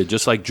Jordan did.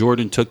 Just like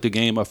Jordan took the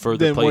game a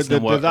further Than place what the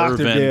than what Doctor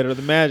Irvin did or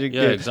the Magic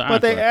Yeah, did. exactly.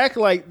 But they act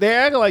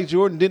like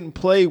Jordan didn't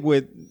play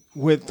with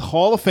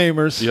Hall of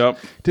Famers. Yep.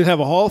 Didn't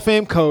have a Hall of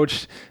Fame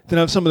coach. Didn't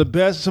have some of the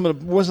best.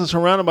 Wasn't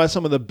surrounded by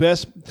some of the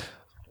best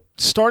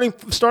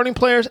starting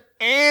players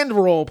and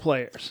role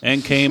players.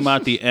 and came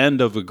at the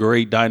end of a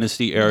great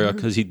dynasty era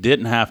because he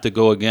didn't have to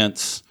go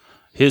against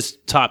his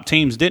top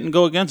teams. Didn't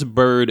go against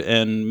Bird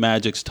and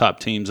Magic's top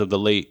teams of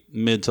the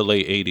mid to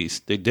late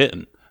 80s. They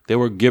didn't. They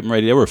were getting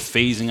ready. They were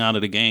phasing out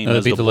of the game. They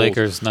as beat the Bulls.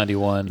 Lakers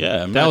 91.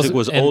 Yeah, Magic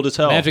was and old as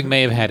hell. Magic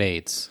may have had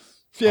AIDS.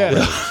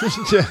 Yeah.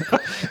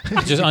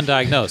 Just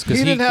undiagnosed because He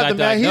he, didn't have got he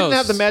diagnosed. didn't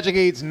have the Magic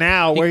AIDS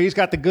now, where he's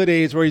got the good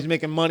AIDS, where he's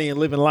making money and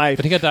living life.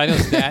 But he got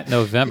diagnosed that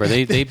November.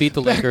 They beat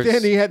the Back Lakers.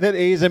 then, he had that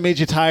AIDS that made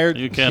you tired.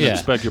 You can't Yeah.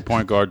 expect your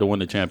point guard to win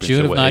the championship.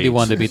 June of with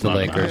 '91 AIDS. they beat It's the not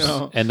Lakers,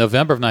 nice. and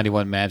November of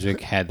 '91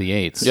 Magic had the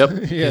AIDS. Yep.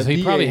 Yeah, he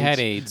the probably AIDS. had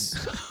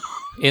AIDS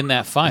in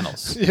that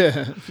finals.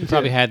 Yeah. He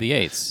probably had the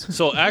AIDS.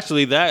 So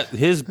actually,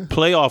 his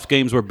playoff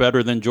games were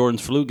better than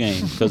Jordan's flu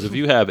game because if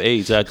you have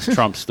AIDS, that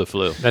trumps the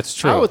flu. That's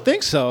true. I would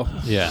think so.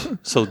 yeah,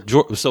 So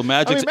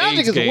Magic's Magic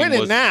AIDS is game winning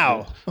was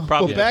now.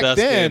 probably But back the best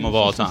then- game of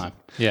all time.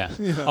 yeah.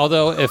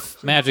 Although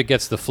if Magic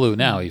gets the flu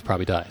now, he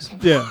probably dies.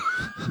 Yeah.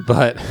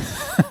 But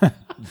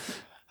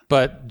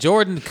but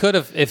Jordan could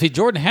have if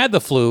Jordan had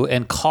the flu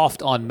and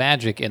coughed on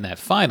Magic in that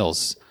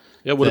finals.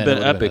 It would have Then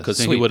been it would've epic been because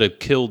then he sweet. would have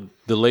killed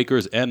the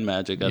Lakers and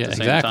Magic at Yeah, the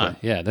same exactly. time.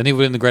 Yeah, then he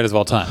would have been the greatest of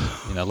all time.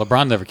 You know,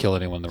 LeBron never killed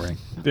anyone in the ring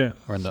Yeah.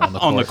 or on the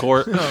On the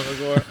court.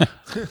 court.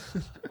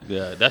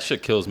 Yeah, that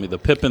shit kills me. The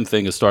Pippen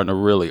thing is starting to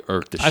really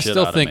irk the I shit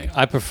still out think of me.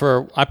 I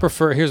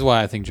prefer. Here's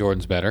why I think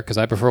Jordan's better because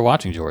I prefer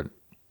watching Jordan.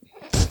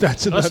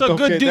 That's a That's a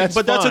good dude, That's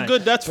but that's a fine.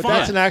 good- that's But fine.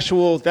 That's an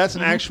actual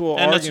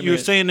And that's, argument. you're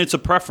saying it's a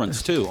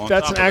preference too. on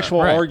That's top an of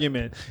actual Right.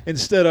 argument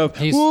instead of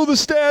He's- the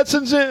stats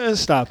and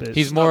stop it.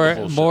 He's not the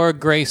bullshit. more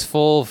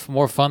graceful,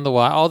 more fun to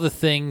watch. All the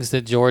things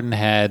that Jordan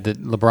had,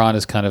 that LeBron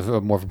is kind of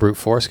a more of a brute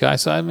force guy.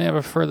 So I may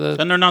prefer the.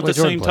 And they're not way the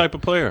Jordan same played. type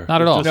of player.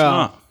 Not at They're all. just No.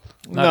 not.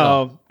 Not at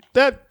all. no,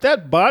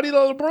 that body that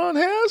LeBron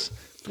has.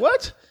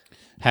 What?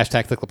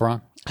 Hashtag thick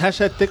LeBron.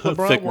 Hashtag thick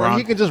LeBron, Thick where Bron.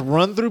 he can just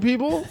run through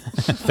people.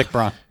 Thick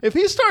Bron. If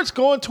he starts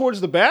going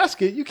towards the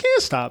basket, you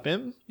can't stop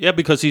him. Yeah,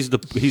 because he's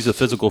a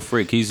physical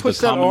freak. He's Puts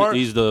the that arm,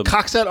 he's the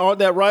cocks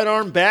that right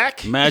arm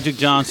back. Magic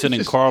Johnson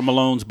and Karl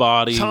Malone's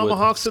body with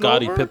tomahawks it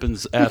Scottie over.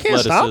 Pippen's You can't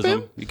stop athleticism.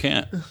 him. You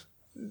can't.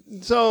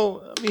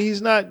 So I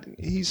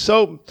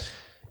mean,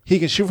 he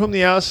can shoot from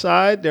the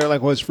outside. They're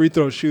like, well, his free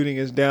throw shooting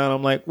is down.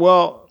 I'm like,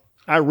 well,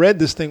 I read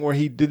this thing where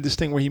he did this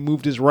thing where he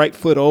moved his right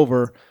foot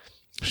over,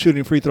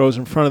 shooting free throws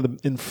in front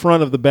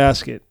of the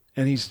basket,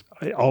 and he's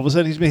all of a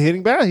sudden he's been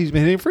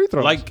hitting free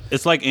throws. Like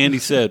it's like Andy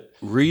said,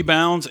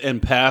 rebounds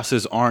and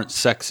passes aren't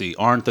sexy,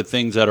 aren't the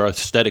things that are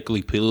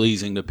aesthetically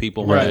pleasing to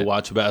people when they Right.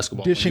 watch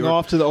basketball. Dishing When you're-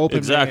 off to the open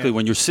exactly man.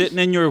 when you're sitting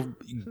in your.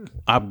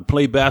 I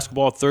played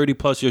basketball 30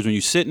 plus years. When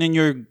you're sitting in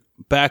your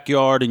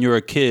backyard and you're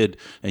a kid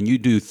and you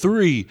do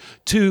 3,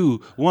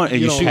 2, 1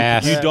 and you don't shoot,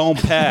 pass. you don't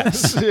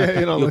pass. Yeah,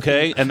 you don't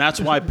Okay, and that's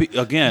why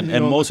again, and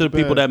don't most look of the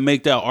people bad. that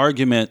make that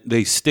argument,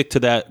 they stick to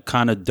that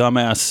kind of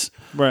dumbass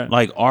Right.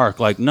 like arc.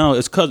 Like, no,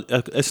 it's because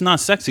it's not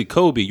sexy.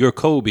 Kobe, you're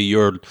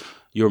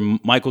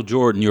Michael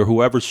Jordan, you're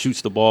whoever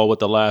shoots the ball with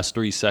the last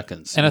 3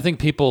 seconds. And I think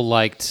people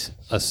liked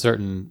a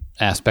certain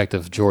aspect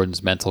of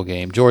Jordan's mental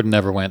game. Jordan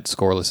never went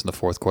scoreless in the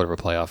fourth quarter of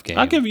a playoff game.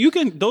 I give you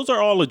can; those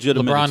are all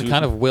legitimate. LeBron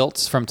kind of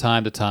wilts from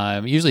time to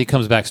time. Usually he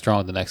comes back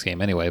strong the next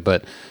game anyway.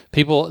 But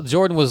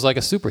Jordan was like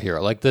a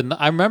superhero. Like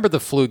I remember the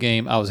flu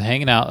game. I was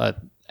hanging out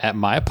at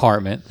my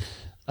apartment.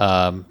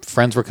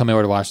 Friends were coming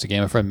over to watch the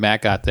game. My friend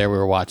Matt got there. We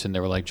were watching. They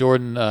were like,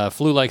 Jordan,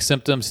 flu-like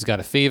symptoms. He's got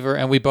a fever.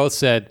 And we both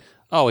said,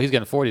 oh, he's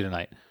getting 40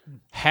 tonight.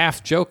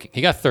 Half joking. He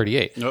got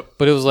 38. Yep.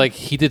 But it was like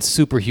he did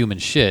superhuman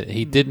shit.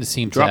 He didn't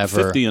seem to dropped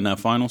ever. 50 in that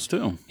finals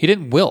too. He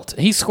didn't wilt.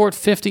 He scored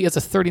 50 as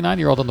a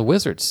 39-year-old on the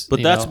Wizards. But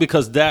you that's know?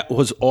 because that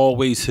was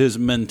always his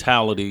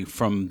mentality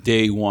from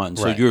day one.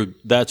 So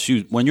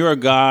Right. when you're a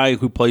guy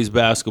who plays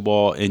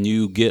basketball and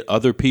you get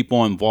other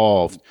people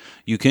involved,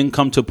 you can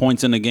come to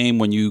points in the game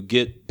when you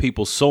get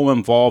people so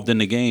involved in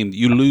the game,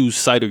 you lose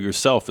sight of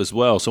yourself as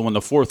well. So when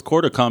the fourth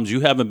quarter comes,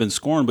 you haven't been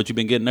scoring, but you've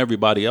been getting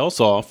everybody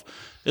else off.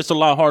 It's a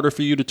lot harder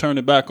for you to turn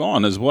it back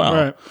on as well.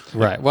 right.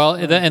 Right. Well,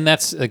 and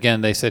that's,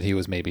 again, they said he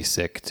was maybe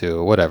sick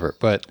too, whatever.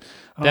 But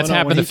that's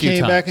happened a few He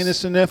came times.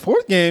 back in that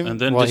fourth game. And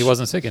then Well, he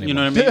wasn't sick You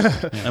know what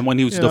I mean? And when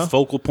he was You the know.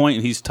 focal point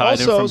and he's tied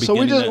in also, from so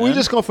beginning to we end.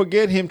 just gonna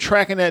forget him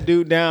tracking that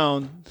dude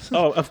down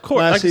Oh, of course.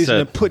 last Like I season said,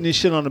 and putting his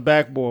shit on the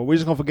backboard. We're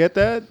just gonna forget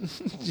that.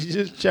 You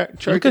just track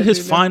look that at his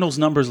dude down? finals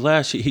numbers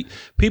last year.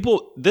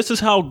 This is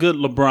how good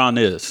LeBron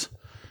is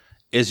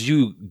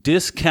you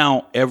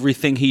discount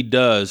everything he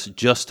does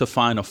just to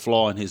find a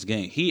flaw in his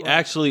game. He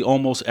actually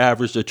almost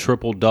averaged a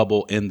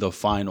triple-double in the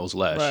finals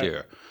last Right.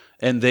 year.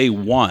 And they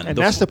won. And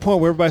that's the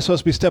point where everybody's supposed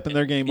to be stepping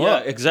their game Yeah,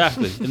 up.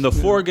 exactly. In the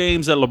 4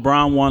 games that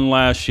LeBron won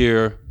last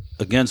year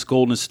against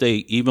Golden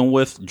State, even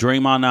with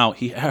Draymond out,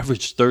 he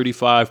averaged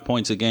 35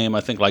 points a game,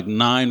 I think like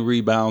 9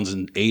 rebounds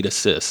and 8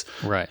 assists.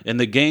 Right. In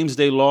the games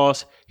they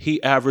lost,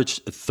 he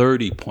averaged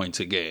 30 points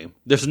a game.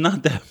 There's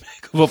not that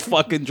big of a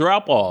fucking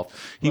drop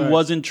off. He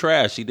wasn't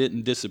trash. He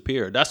didn't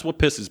disappear. That's what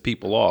pisses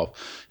people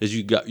off. Is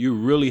you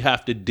really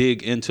have to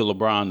dig into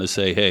LeBron to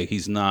say, hey,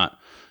 he's not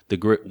the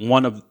great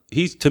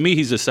to me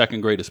he's the second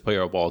greatest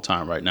player of all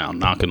time right now,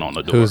 knocking on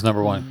the door. Who's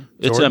number one?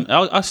 It's Jordan?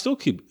 I still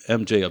keep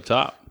MJ up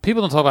top.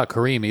 People don't talk about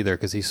Kareem either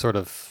because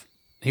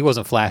he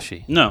wasn't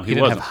flashy. No, he he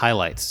didn't wasn't. have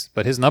highlights,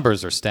 but his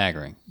numbers are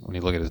staggering when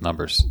you look at his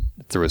numbers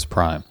through his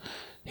prime.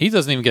 He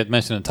doesn't even get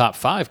mentioned in top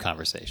 5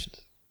 conversations.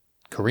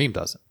 Kareem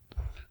doesn't.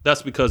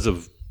 That's because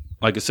of,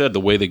 like I said, the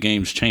way the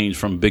game's changed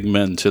from big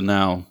men to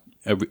now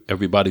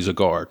everybody's a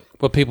guard.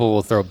 But people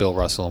will throw Bill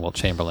Russell and Will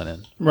Chamberlain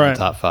in Right. the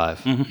top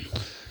 5,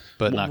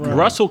 but not Kareem.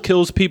 Russell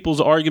kills people's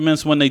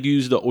arguments when they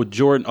use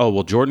Jordan. Oh,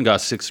 well, Jordan got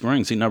 6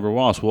 rings. He never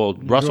lost. Well,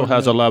 Russell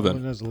has 11,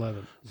 Jordan has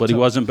 11. but he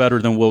wasn't better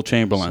than Will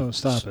Chamberlain.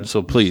 So stop it.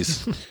 So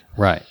please.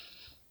 Right.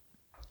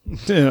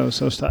 So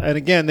stop. And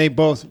again, they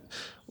both.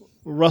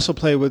 Russell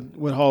played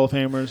with Hall of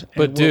Famers. And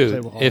But Will played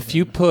dude, with Hall if of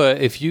you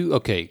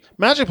Famers. put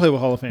Magic played with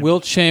Hall of Famers.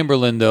 Will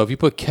Chamberlain though, if you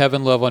put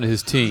Kevin Love on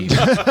his team,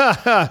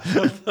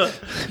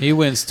 he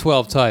wins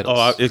 12 titles.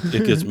 Oh, it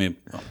gets me.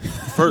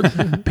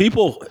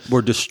 People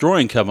were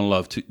destroying Kevin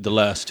Love the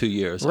last 2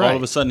 years. All Right.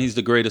 of a sudden, he's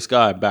the greatest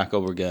guy back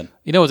over again.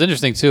 You know what's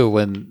interesting too?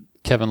 When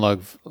Kevin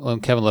Love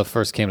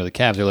first came to the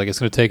Cavs, they're like, it's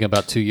going to take him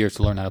about 2 years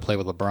to learn how to play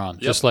with LeBron,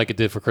 just like it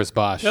did for Chris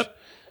Bosh. Yep.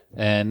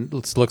 And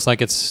it looks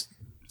like it's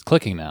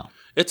clicking now.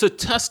 It's a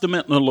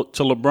testament to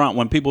LeBron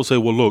when people say,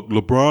 well, look,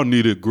 LeBron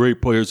needed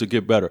great players to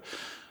get better.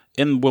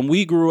 And when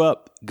we grew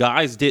up,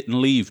 guys didn't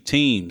leave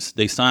teams.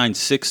 They signed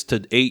 6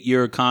 to 8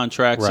 year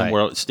contracts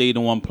and stayed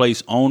in one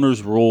place.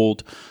 Owners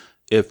ruled.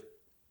 If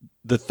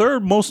the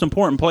third most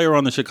important player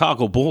on the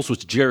Chicago Bulls was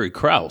Jerry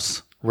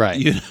Krause. Right.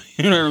 You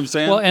know what I'm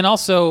saying? Well, and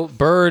also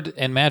Bird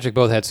and Magic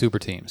both had super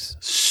teams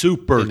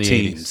Super in the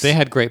teams. 80s. They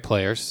had great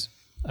players.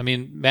 I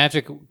mean,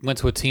 Magic went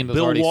to a team that was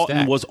Bill already Walton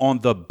stacked. was on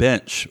the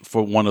bench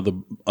for one of the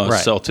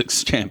Right.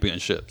 Celtics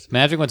championships.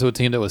 Magic went to a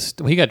team that was.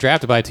 He got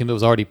drafted by a team that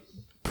was already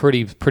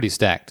pretty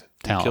stacked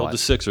talent. Killed the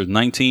Sixers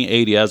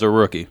 1980 as a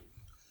rookie. Won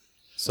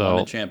So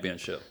the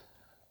championship.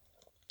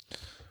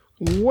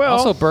 Well,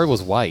 Also, Bird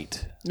was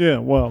white. yeah,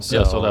 well,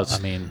 Yeah, so that's-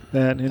 I mean,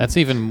 that, and that's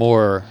even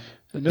more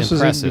this impressive.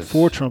 was even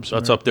before Trump's.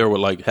 That's up there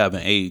with like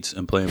having AIDS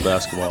and playing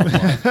basketball.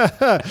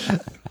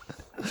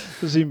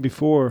 This was even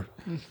before.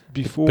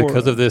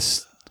 Because of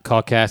this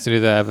caucasity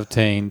that I've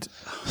obtained,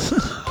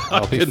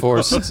 I'll be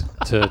forced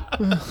to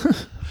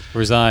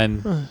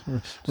resign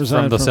from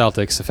the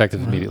Celtics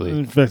effective immediately.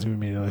 Effective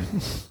immediately.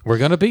 We're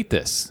going to beat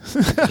this.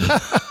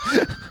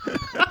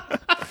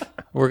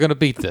 We're going to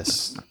beat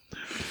this.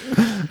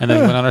 And then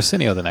we went on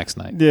Arsenio the next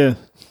night. Yeah,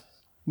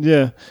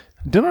 yeah.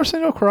 Didn't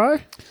Arsenio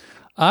cry?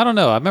 I don't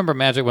know. I remember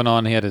Magic went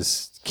on. He had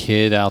his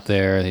kid out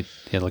there. He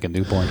had like a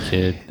newborn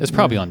kid. It's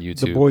probably on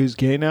YouTube. The boy who's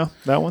gay now.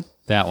 That one.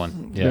 That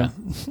one. Yeah.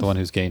 The one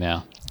who's gay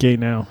now. Gay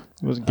now.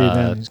 He wasn't gay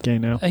then. He's gay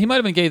now. He might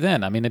have been gay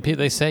then. I mean,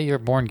 they say you're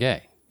born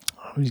gay.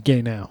 He's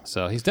gay now.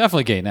 So he's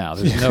definitely gay now.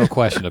 There's no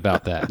question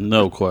about that.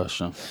 No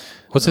question.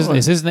 What's his?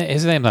 Is his name?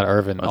 His name not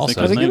Irvin?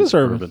 Also, I think it name's is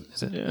Irvin.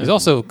 Is it? He's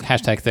also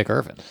hashtag Thick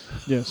Irvin.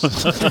 Yes.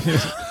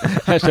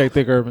 Hashtag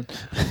Thick Urban.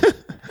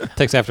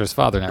 Takes after his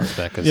father in that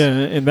respect. 'Cause, Yeah,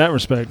 in that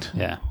respect.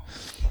 Yeah.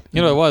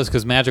 You know what it was?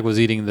 Because Magic was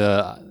eating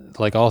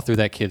like all through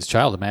that kid's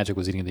childhood, Magic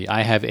was eating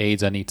I have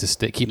AIDS, I need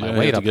to keep my Yeah,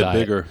 weight had to up get diet.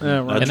 bigger. Yeah,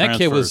 right. And that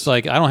kid was transfers.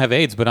 like, I don't have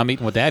AIDS, but I'm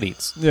eating what dad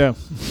eats. Yeah.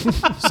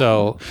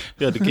 So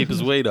He had to keep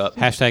his weight up.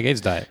 hashtag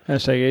AIDS diet.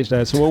 Hashtag age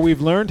diet. So what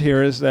we've learned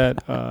here is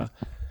that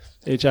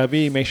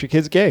HIV makes your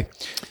kids gay.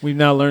 We've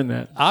now learned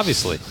that.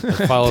 Obviously.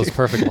 It follows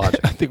perfect logic.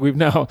 I think we've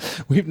now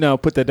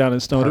put that down in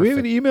stone. Do we have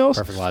any emails?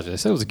 Perfect logic. They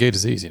said it was a gay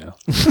disease, you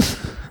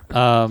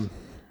know.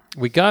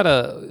 We got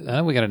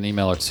an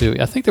email or two.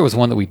 I think there was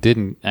one that we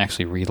didn't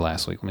actually read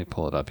last week. Let me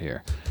pull it up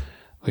here.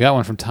 We got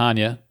one from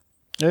Tanya.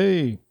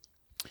 Hey.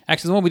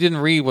 Actually, the one we didn't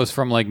read was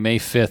from like May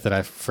 5th that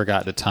I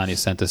forgot that Tanya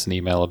sent us an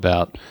email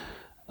about.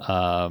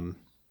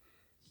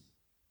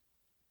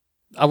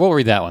 I will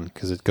read that one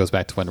because it goes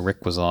back to when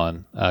Rick was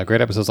on.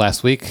 Great episodes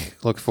last week.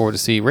 Look forward to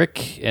see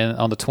Rick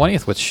on the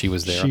 20th, which she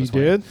was there. She on the 20th.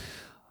 did.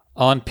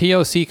 On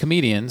POC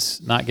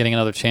Comedians, not getting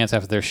another chance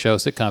after their show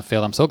sitcom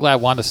failed. I'm so glad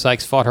Wanda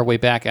Sykes fought her way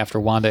back after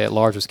Wanda at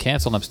Large was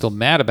canceled. I'm still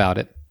mad about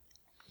it.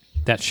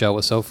 That show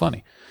was so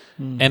funny.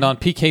 And on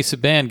PK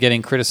Subban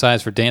getting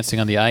criticized for dancing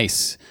on the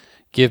ice.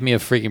 Give me a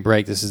freaking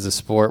break. This is a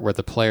sport where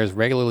the players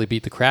regularly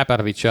beat the crap out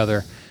of each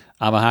other.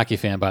 I'm a hockey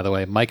fan, by the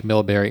way. Mike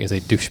Milbury is a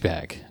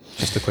douchebag.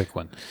 Just a quick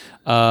one.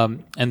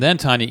 And then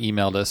Tanya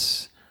emailed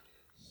us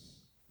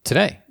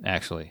today,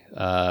 actually.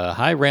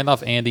 Hi,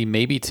 Randolph, Andy,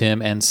 maybe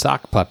Tim, and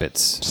Sock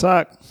Puppets.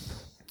 Sock.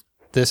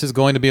 This is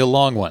going to be a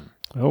long one.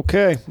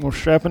 Okay. We're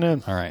strapping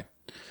in. All right.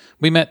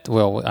 I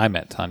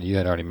met Tanya. You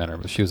had already met her,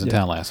 but she was in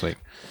town last week.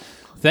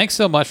 Thanks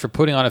so much for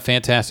putting on a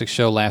fantastic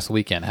show last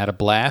weekend. Had a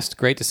blast.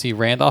 Great to see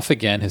Randolph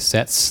again. His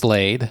set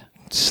slayed.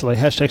 Slay.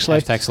 Hashtag slay.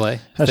 Hashtag slay.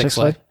 Hashtag Thick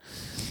slay.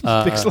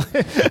 Thick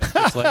slay.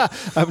 Thick slay.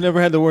 I've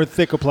never had the word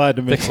thick applied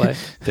to me. Thick slay.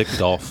 Thick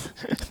Dolph.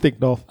 Thick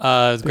Dolph.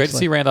 It's great to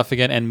see Randolph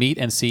again and meet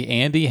and see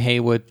Andy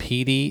Haywood,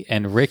 Petey,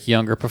 and Rick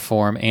Younger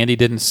perform. Andy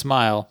didn't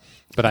smile,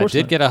 but I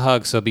did not. get a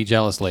hug, so be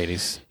jealous,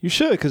 ladies. You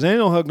should, because they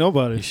don't hug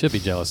nobody. You should be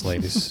jealous,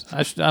 ladies.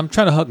 I'm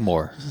trying to hug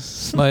more.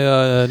 It's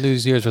my New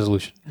Year's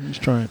resolution.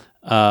 Just trying.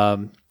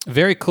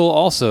 Very cool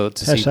also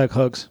to Hashtag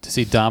hugs.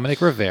 see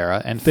Dominic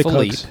Rivera and Thick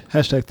Philippe. hugs.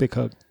 Hashtag thick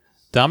hug.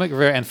 Dominic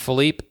Rivera and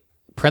Philippe,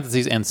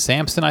 parentheses, and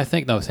Samson, I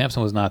think. No,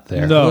 Samson was not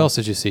there. No. Who else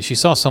did you see? She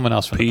saw someone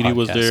else from the Petey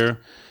was podcast. there.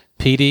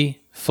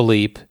 Petey,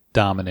 Philippe,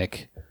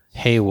 Dominic,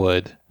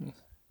 Haywood,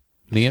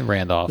 me and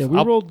Randolph. Yeah,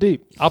 we rolled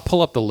deep. I'll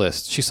pull up the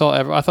list.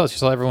 I thought she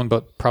saw everyone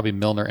but probably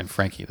Milner and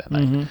Frankie that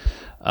night.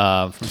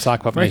 From Sock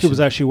Puppet Frankie Nation. was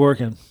actually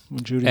working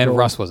when Judy And rolled.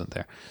 Russ wasn't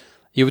there.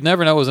 You would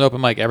never know it was an open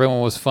mic.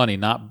 Everyone was funny.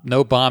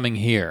 No bombing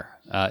here.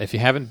 If you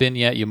haven't been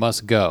yet, you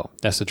must go.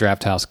 That's the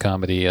Draft House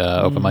Comedy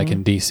open mic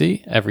in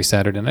D.C. every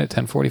Saturday night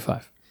at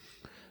 10:45.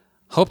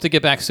 Hope to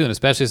get back soon,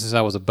 especially since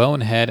I was a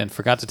bonehead and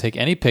forgot to take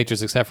any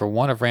pictures except for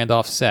one of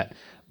Randolph's set.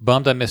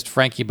 Bummed I missed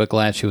Frankie, but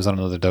glad she was on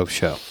another dope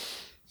show.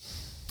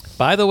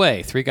 By the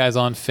way, Three Guys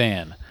on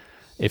fan.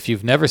 If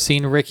you've never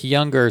seen Rick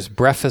Younger's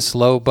breakfast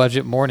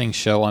low-budget morning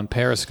show on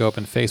Periscope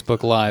and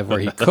Facebook Live where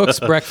he cooks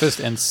breakfast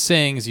and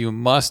sings, you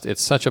must.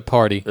 It's such a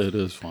party. It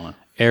is funny.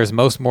 Airs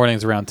most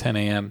mornings around 10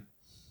 a.m.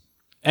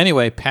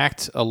 Anyway,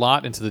 packed a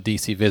lot into the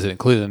D.C. visit,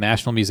 including the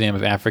National Museum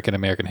of African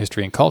American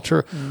History and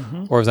Culture,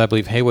 or as I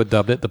believe Haywood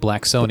dubbed it, the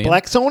Blacksonian,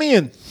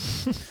 Blacksonian.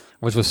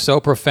 which was so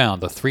profound.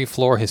 The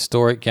 3-floor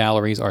historic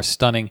galleries are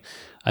stunning.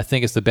 I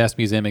think it's the best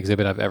museum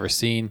exhibit I've ever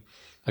seen.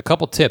 A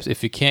couple tips.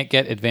 If you can't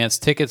get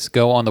advanced tickets,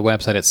 go on the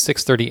website at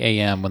 6:30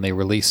 a.m. when they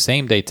release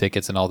same-day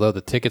tickets, and although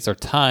the tickets are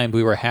timed,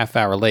 we were a half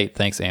hour late,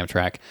 thanks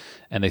Amtrak,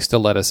 and they still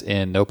let us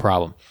in, no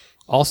problem.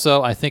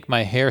 Also, I think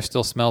my hair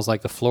still smells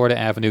like the Florida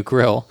Avenue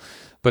Grill,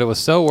 but it was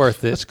so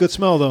worth it. That's a good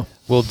smell, though.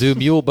 We'll do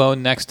mule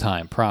bone next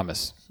time,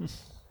 promise.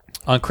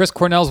 On Chris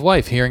Cornell's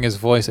wife, hearing his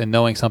voice and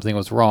knowing something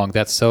was wrong,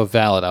 that's so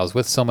valid. I was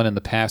with someone in the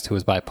past who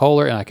was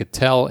bipolar, and I could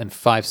tell in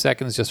 5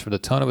 seconds just from the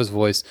tone of his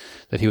voice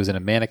that he was in a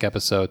manic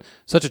episode.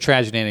 Such a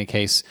tragedy in any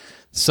case.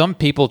 Some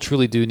people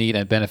truly do need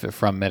and benefit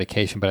from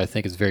medication, but I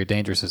think it's very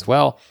dangerous as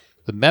well.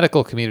 The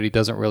medical community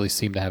doesn't really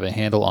seem to have a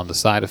handle on the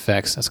side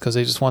effects. That's because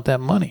they just want that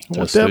money. Want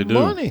Yes, they that do.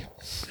 money?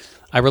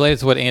 I related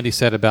to what Andy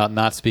said about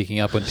not speaking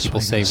up when people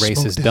say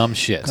racist dumb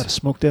shit. Gotta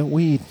smoke that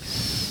weed.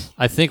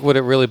 I think what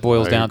it really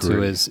boils I down to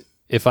agree. is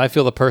if I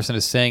feel the person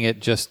is saying it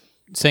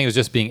was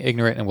just being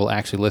ignorant and will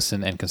actually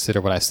listen and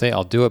consider what I say,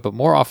 I'll do it. But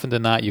more often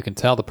than not, you can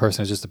tell the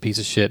person is just a piece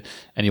of shit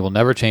and you will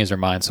never change their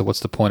mind. So what's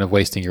the point of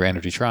wasting your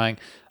energy trying?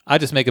 I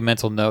just make a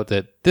mental note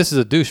that this is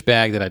a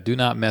douchebag that I do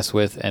not mess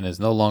with and is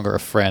no longer a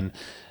friend,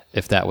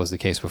 if that was the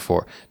case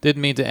before.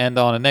 Didn't mean to end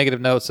on a negative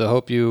note, so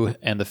hope you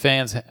and the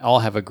fans all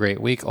have a great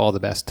week. All the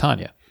best,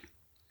 Tanya.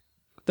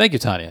 Thank you,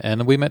 Tanya.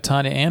 And we met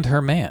Tanya and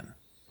her man.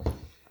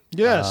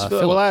 Yes.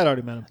 Philip. Well, I had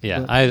already met him. Yeah,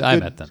 But I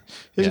good- met them.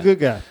 He's Yeah. a good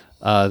guy.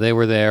 They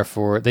were there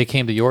they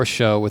came to your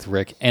show with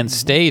Rick and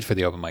stayed for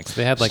the open mic. So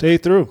they had like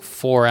Stayed through.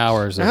 4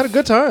 hours. I had a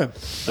good time.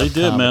 They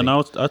did, man.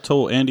 I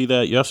told Andy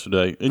that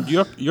yesterday. And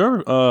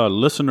your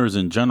listeners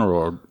in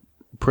general are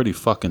pretty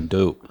fucking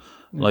dope.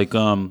 Like,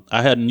 I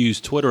hadn't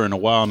used Twitter in a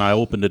while, and I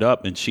opened it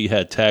up, and she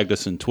had tagged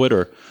us in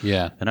Twitter.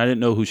 Yeah. And I didn't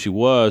know who she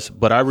was,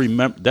 but I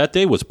remember that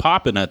day was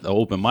popping at the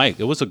open mic.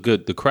 It was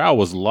the crowd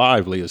was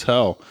lively as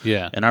hell.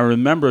 Yeah. And I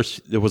remember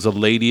there was a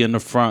lady in the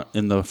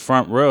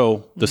front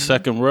row, the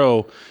second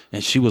row,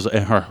 and she was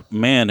and her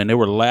man, and they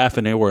were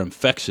laughing. They were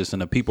infectious,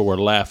 and the people were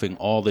laughing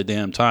all the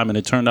damn time. And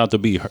it turned out to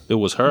be it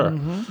was her.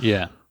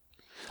 Yeah.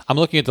 I'm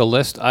looking at the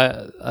list.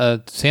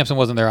 Samson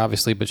wasn't there,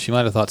 obviously, but she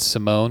might have thought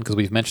Simone, because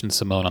we've mentioned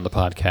Simone on the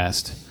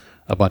podcast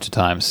a bunch of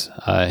times.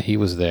 He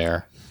was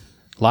there.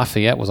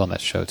 Lafayette was on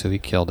that show, too. He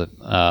killed it.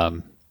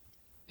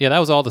 Yeah, that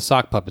was all the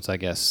sock puppets, I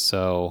guess.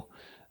 So,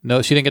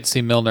 no, she didn't get to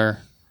see Milner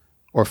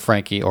or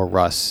Frankie or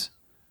Russ.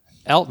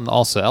 Elton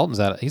also.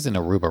 Elton's he's in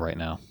Aruba right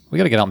now. We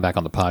got to get Elton back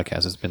on the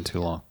podcast. It's been too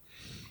long.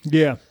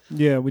 Yeah.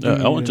 Yeah. We do.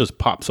 Elton just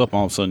pops up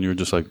all of a sudden. You're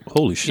just like,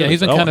 holy shit. Yeah,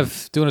 he's been Elton. kind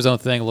of doing his own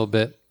thing a little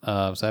bit. So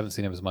I haven't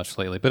seen him as much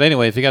lately. But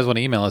anyway, if you guys want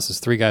to email us,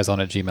 it's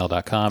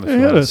 3guyson@gmail.com. If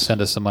you want to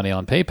send us some money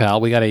on PayPal,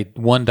 we got a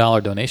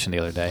 $1 donation the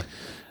other day.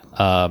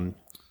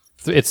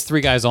 It's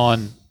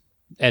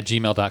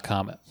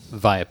 3guyson@gmail.com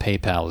via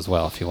PayPal as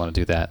well, if you want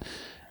to do that.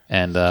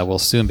 And we'll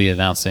soon be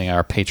announcing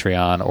our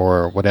Patreon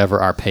or whatever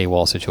our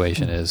paywall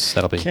situation is.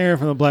 That'll be Karen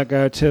from the Black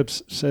Guy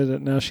Tips said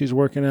that now she's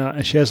working out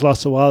and she has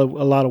lost a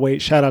lot of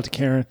weight. Shout out to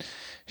Karen.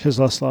 She has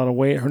lost a lot of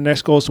weight. Her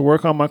next goal is to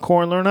work on my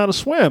core and learn how to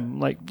swim. I'm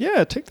like,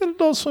 yeah, take that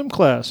adult swim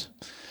class.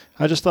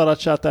 I just thought I'd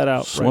shout that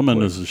out. Swimming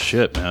right is the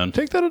shit, man.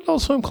 Take that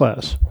adult swim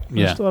class. I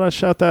Yeah. just thought I'd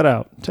shout that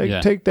out.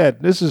 Yeah. Take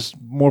that. This is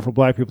more for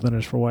black people than it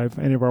is for white.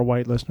 Any of our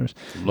white listeners.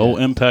 Low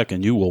impact,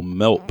 and you will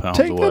melt pounds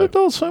Take away. that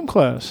adult swim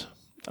class.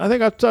 I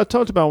think I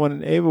talked about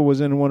when Ava was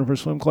in one of her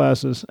swim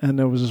classes, and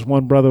there was this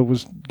one brother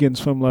was getting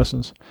swim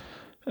lessons,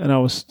 and I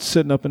was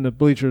sitting up in the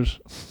bleachers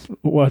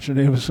watching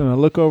Ava swim. I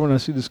look over and I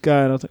see this guy,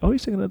 and I was like, "Oh,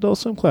 he's taking an adult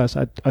swim class."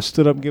 I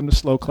stood up and gave him the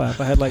slow clap.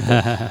 I had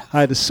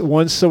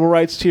one civil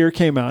rights tear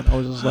came out. I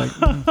was just like,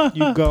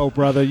 "You go,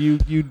 brother. You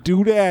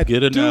do that.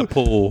 Get in that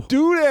pool.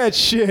 Do that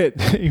shit."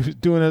 He was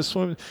doing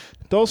that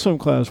adult swim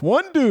class.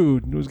 One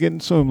dude was getting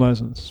swim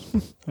lessons.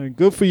 Like,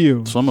 good for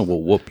you. Swimming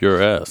will whoop your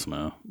ass,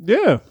 man.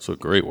 Yeah. It's a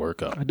great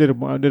workout. I did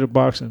a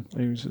boxing.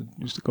 I used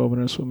to go over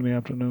there and swim in the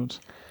afternoons.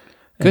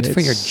 good And for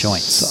it your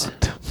joints.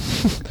 sucked.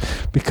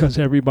 Because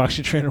every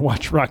boxing trainer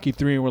watched Rocky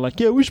 3 and we're like,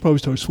 yeah, we should probably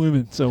start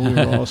swimming. So we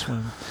were all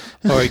swimming.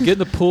 All right, get in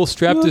the pool,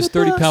 strap this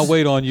 30-pound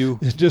weight on you.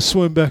 Just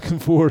swim back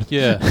and forth.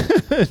 Yeah.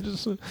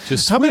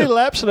 Just how many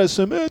laps did I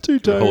swim? Too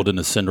tired. Holding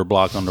the cinder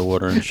block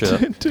underwater and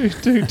shit.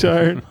 too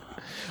tired.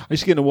 I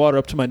used to get in the water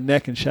up to my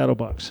neck and shadow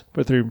box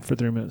for 3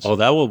 minutes. Oh,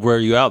 that will wear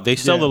you out. They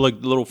sell Yeah. the like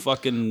little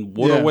fucking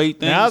water Yeah. weight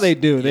things. Now they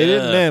do. They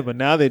didn't Yeah. then, but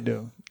now they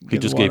do. He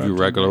Get just the gave water you up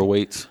to regular my-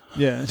 weights.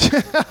 Yeah.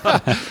 Here,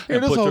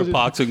 And this put your hold you-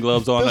 boxing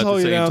gloves on this at the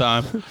hold you same down.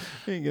 time.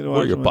 You can get the Wear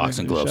water your to my neck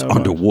boxing and gloves shadow box.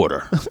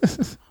 underwater.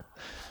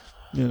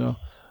 You know.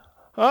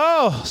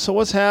 Oh, so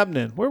what's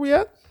happening? Where we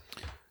at?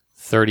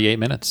 38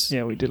 minutes.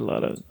 Yeah, we did a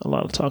lot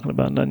of talking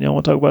about nothing. Y'all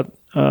want to talk about?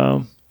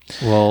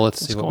 Well,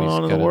 let's see what we going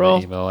on got in the in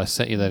world? the email. I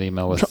sent you that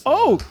email with.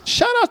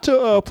 Shout out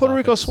to Puerto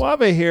Rico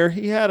Suave here.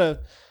 He had a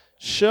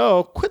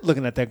show. Quit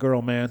looking at that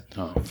girl, man.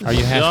 Are you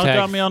Y'all got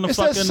hashtag me on the It's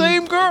fucking. that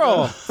same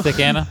girl. Thick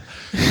Anna?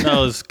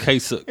 No, it's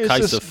Kaisa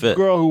It's this Fit.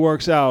 girl who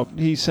works out.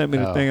 He sent me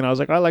the thing, and I was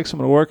like, I like some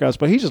of the workouts,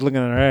 but he's just looking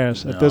at her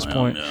ass at this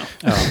point. Yeah.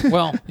 Oh,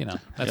 well, you know,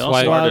 that's Y'all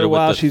why. started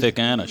While with the she's- thick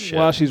Anna shit.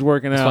 While she's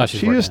working why out, she's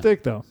she working is out.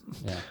 thick though.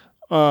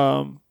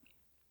 Yeah.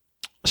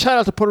 Shout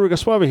out to Puerto Rico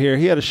Suave here.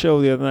 He had a show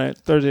the other night,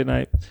 Thursday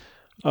night.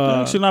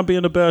 Actually, not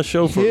being a bad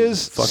show for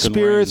His fucking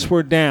spirits rain.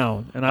 were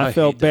down, and I I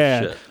felt hate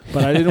that bad. shit.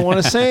 But I didn't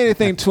want to say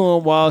anything to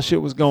him while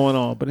shit was going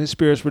on. But his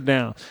spirits were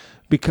down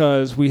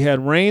because we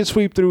had rain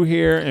sweep through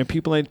here, and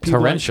people ain't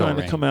Torrential trying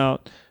rain. to come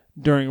out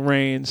during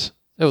rains.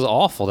 It was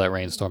awful, that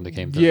rainstorm that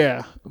came through.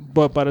 Yeah,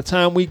 but by the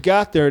time we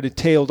got there, it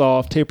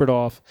tapered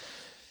off.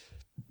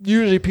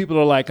 Usually people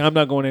are like, I'm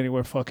not going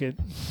anywhere, fuck it.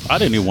 I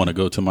didn't even want to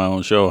go to my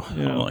own show.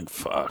 Yeah. I'm like,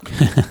 fuck.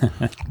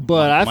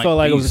 But I Mike felt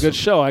like it was a Peace. good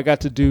show. I got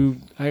to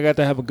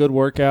have a good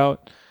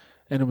workout,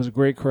 and it was a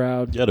great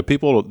crowd. Yeah, the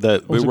people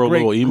that we was a wrote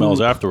great little emails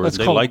group. afterwards, Let's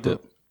they call it liked a it.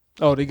 group.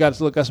 Oh, they got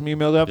some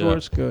emails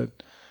afterwards? Good.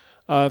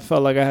 I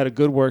felt like I had a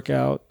good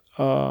workout.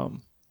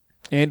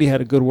 Andy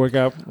had a good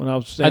workout when I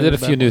was. I did a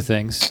few new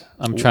things.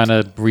 I'm trying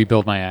to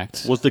rebuild my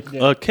act. Was the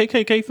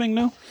KKK thing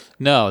new?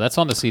 No, that's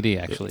on the CD,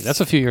 actually.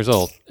 That's a few years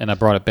old, and I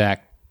brought it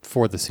back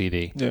for the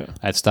CD. Yeah.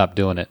 I had stopped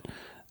doing it.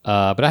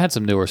 But I had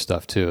some newer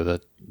stuff, too.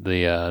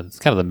 It's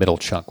kind of the middle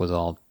chunk was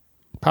all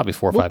probably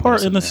 4 or 5 What minutes.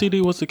 part in the there.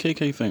 CD was the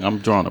KK thing? I'm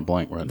drawing a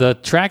blank right now. The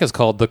track is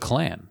called The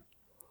Clan.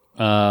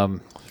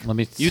 Let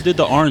me. You did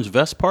the orange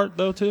vest part,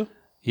 though, too?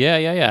 Yeah.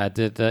 I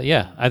did.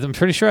 I'm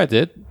pretty sure I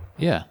did.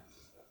 Yeah.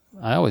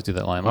 I always do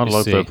that line. Let I me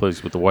love see. that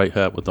place with the white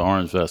hat with the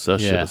orange vest.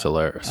 That shit is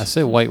hilarious. I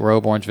say white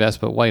robe, orange vest,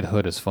 but white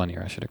hood is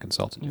funnier. I should have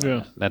consulted you.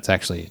 Yeah. That's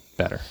actually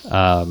better.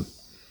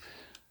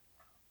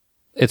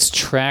 It's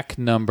track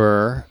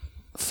number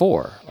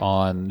 4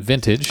 on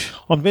Vintage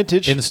on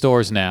Vintage. in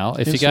stores now.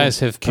 If you guys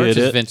have Get purchased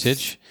it.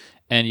 Vintage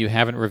and you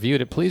haven't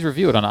reviewed it, please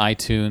review it on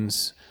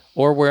iTunes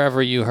or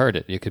wherever you heard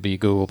it. It could be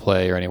Google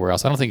Play or anywhere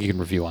else. I don't think you can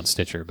review on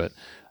Stitcher, but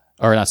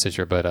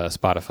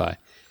Spotify.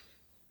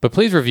 But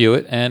please review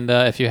it, and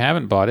if you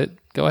haven't bought it,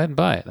 go ahead and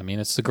buy it. I mean,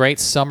 it's a great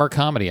summer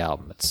comedy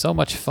album. It's so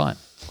much fun.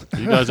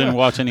 You guys didn't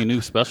watch any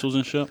new specials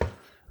and shit?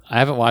 I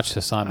haven't watched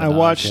Hassan I Minaj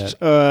watched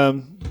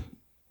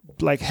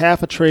yet. like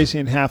half of Tracy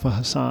and half of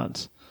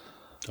Hassan's.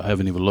 I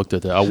haven't even looked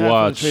at that. I Half of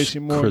watched Tracy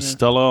Morgan.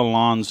 Cristela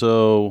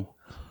Alonso,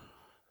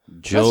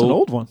 Joe. That's an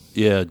old one.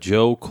 Yeah,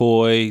 Joe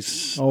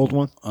Coy's Old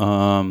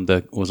one.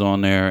 that was on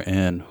there,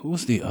 and who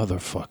was the other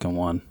fucking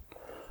one?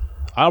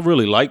 I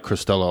really like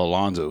Cristela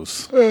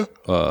Alonso's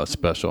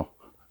special.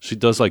 She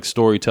does like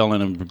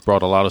storytelling and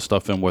brought a lot of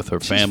stuff in with her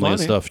family and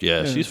funny. stuff.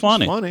 Yeah, Yeah, she's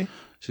funny. she's funny.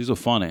 She's a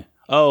funny.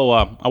 Oh,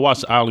 I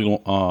watched Ali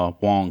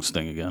Wong's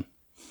thing again.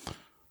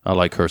 I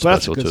like her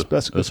special too.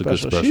 That's a good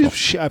special.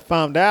 special. I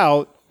found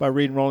out by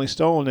reading Rolling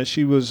Stone that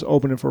she was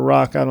opening for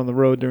Rock out on the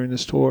road during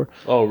this tour.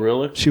 Oh,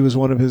 really? She was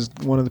one of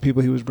the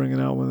people he was bringing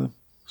out with him.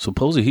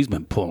 Supposedly he's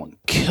been pulling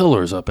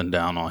killers up and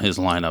down on his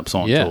lineups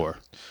on Yeah. tour.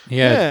 He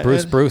had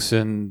Yeah, Bruce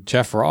and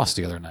Jeff Ross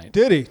the other night.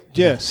 Did he?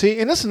 Yeah. See,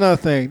 and that's another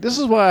thing. This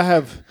is why I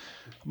have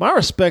my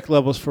respect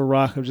levels for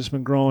Rock have just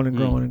been growing and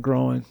growing and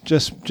growing,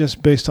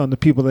 just based on the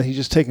people that he's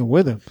just taking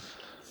with him.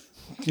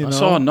 You I know?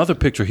 saw another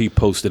picture he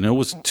posted, and there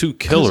was 2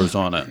 killers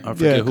on it. I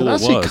forget who it I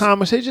was. see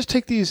comments. They just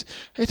take these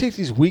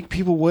weak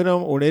people with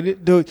them, or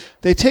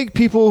they take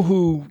people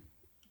who.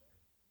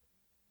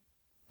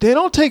 They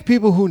don't take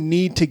people who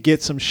need to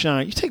get some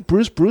shine. You take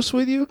Bruce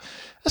with you.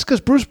 That's because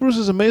Bruce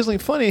is amazingly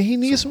funny and he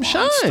needs some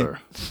shine.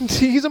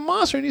 He's a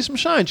monster. He needs some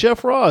shine.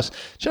 Jeff Ross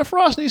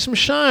needs some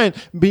shine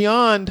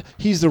beyond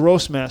he's the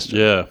roast master.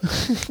 Yeah,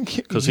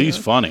 because he's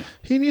funny.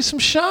 He needs some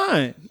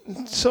shine.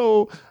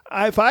 So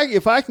if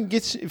I can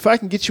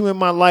get you in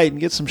my light and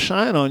get some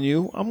shine on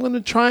you, I'm going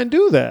to try and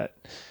do that.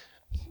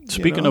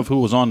 Speaking of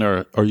who was on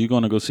there, are you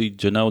going to go see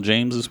Janelle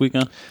James this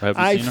weekend? Have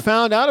you I seen her?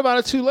 found out about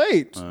it too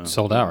late.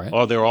 Sold out, right?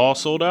 Oh, they're all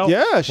sold out?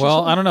 Yeah.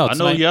 Well, I don't know. I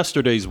know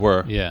yesterday's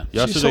were. Yeah. She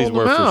Yesterday's sold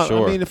were them for out.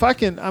 sure. I mean, if I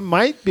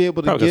might be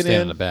able to Probably get stand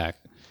in in the back.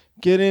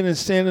 get in and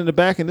stand in the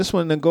back in this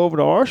one and then go over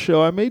to our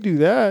show. I may do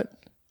that.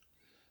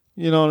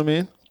 You know what I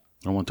mean?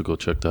 I want to go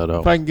check that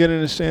out. If I can get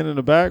in and stand in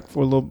the back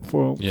for a minute,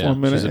 she's a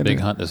and big then,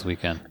 hunt this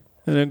weekend.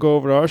 and then go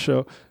over to our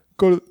show.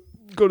 Go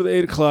to the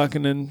 8 o'clock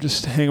and then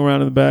just hang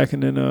around in the back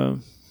and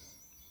then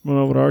run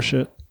over to our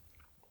shit.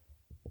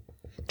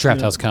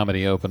 Draft House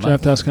Comedy Open.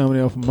 Draft House Comedy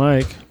open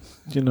mic.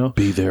 You know.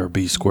 Be there,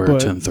 be square,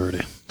 But-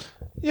 10:30.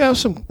 Yeah,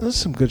 there's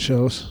some good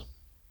shows.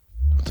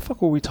 What the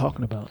fuck were we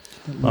talking about?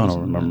 I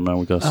don't remember, man.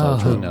 We got Oh,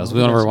 sidetracked. who knows? We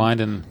want to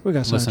rewind and We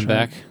got listen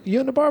back. sidetracked. You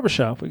in the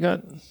barbershop. We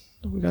got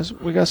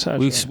sidetracked.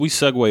 We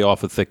segue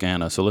off of Thick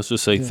Anna, so let's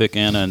just say Thick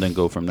Anna and then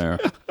go from there.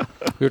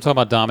 We were talking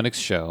about Dominic's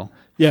show,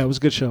 Yeah, it was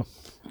a good show.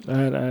 I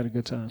had a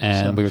good time.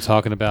 and we were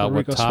talking about what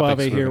Rico topics Suave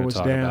we were here going was to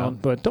talk down,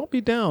 about. but don't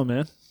be down,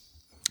 man.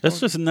 That's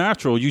just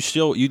natural.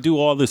 You do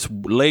all this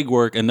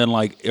legwork, and then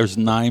like there's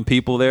 9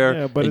 people there,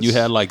 Yeah, but and you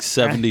it's- had like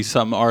 70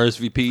 something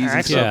RSVPs and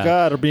Acts stuff. of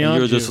God are And beyond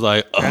you're you. just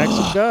like, Acts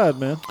of God,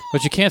 man.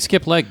 But you can't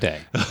skip leg day,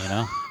 you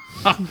know?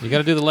 You got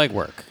to do the leg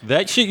work.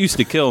 that shit used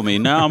to kill me.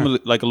 Now I'm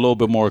like a little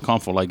bit more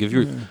comfortable. Like if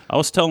you're, I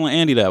was telling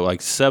Andy that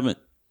like 7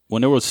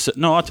 when there was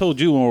no, I told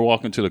you when we were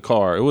walking to the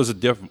car, it was a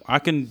different. I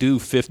can do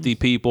 50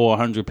 people,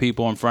 100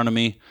 people in front of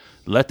me.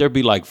 Let there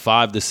be like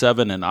 5 to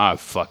 7, and I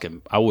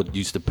would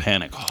used to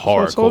panic I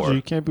told you, hardcore.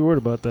 you can't be worried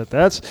about that.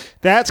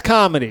 That's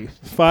comedy.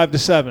 5 to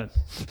 7.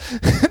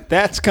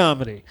 That's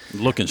comedy.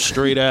 Looking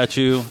straight at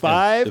you.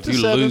 5 if to you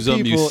 7 lose them,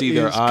 you people see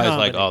their is eyes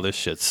like, comedy. oh, this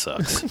shit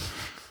sucks.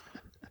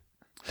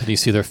 Do you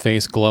see their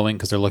face glowing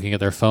because they're looking at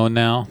their phone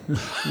now?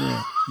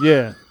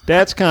 Yeah,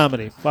 that's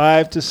comedy.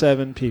 5 to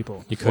 7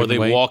 people. You Or couldn't they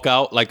wait? walk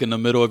out like in the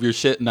middle of your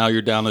shit, and now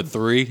you're down to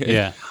 3.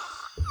 Yeah.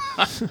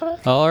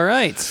 All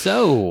right.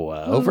 So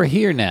over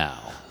here now.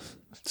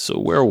 So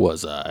where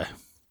was I?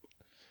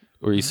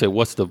 Or you say,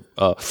 what's the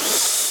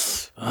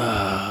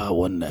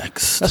what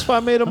next? That's why I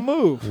made a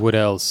move. What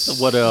else?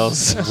 What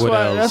else? That's What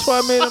why, else?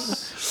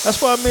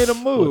 That's why I made a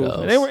move.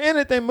 else? And they were in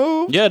it. They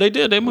moved. Yeah, they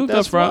did. They moved up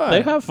That's front. why.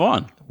 They have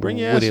fun. Bring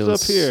your Woody asses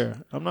was- up here.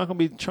 I'm not going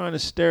to be trying to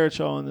stare at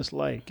y'all in this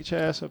light. Get your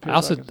ass up here. I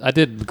also so I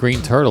did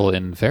Green Turtle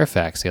in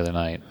Fairfax the other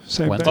night.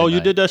 Same Wednesday thing. Oh, you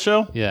night. did that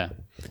show? Yeah,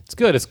 it's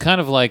good. It's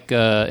kind of like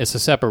it's a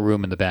separate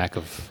room in the back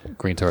of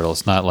Green Turtle.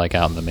 It's not like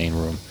out in the main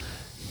room.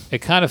 It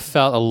kind of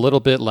felt a little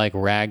bit like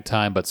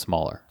Ragtime, but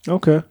smaller.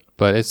 Okay.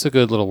 But it's a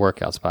good little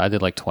workout spot. I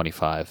did like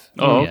 25.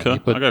 Oh, Yeah, okay. you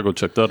put- I gotta go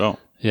check that out.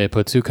 Yeah, he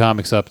put 2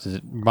 comics up.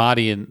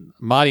 Marty and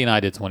I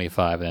did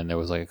 25, and then there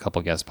was like a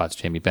couple guest spots.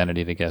 Jamie Bennett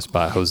did a guest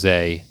spot.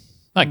 Jose,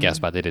 not guest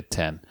spot, they did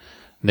 10.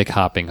 Nick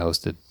Hopping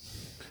hosted.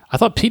 I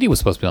thought Petey was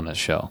supposed to be on this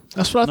show.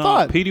 That's what I No,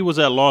 thought. Petey was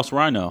at Lost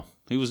Rhino.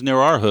 He was near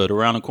our hood,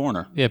 around the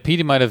corner. Yeah,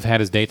 Petey might have had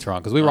his dates wrong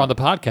because we were on the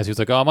podcast. He was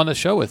like, "Oh, I'm on the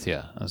show with you."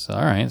 I said,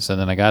 "All right." So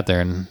then I got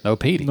there and no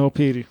Petey, No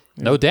Petey.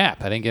 no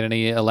DAP. I didn't get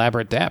any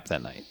elaborate DAP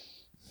that night.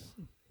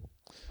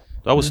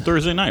 That was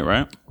Thursday night,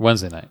 right?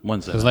 Wednesday night.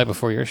 Wednesday It was the night. night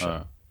before your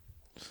show.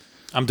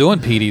 I'm doing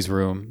Petey's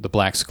room, the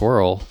Black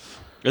Squirrel.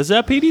 Is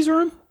that Petey's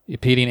room?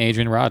 Petey and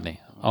Adrian Rodney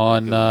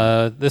on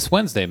this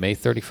Wednesday, May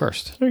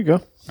 31st. There you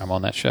go. I'm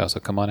on that show, so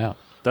come on out.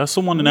 That's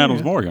the one in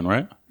Adams Morgan,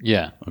 right?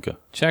 Yeah. Okay.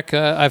 Check.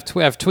 I've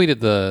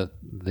tweeted the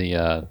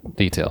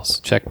details.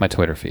 Check my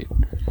Twitter feed.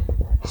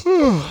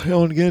 You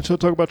want to get into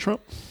talk about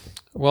Trump?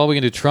 Well, we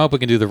can do Trump. We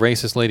can do the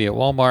racist lady at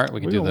Walmart.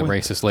 We can do the don't-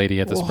 racist lady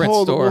at the We'll Sprint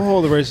hold, store. we'll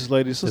hold the racist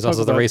ladies. Let's There's talk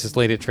also the about, racist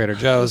lady at Trader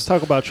Let's Joe's.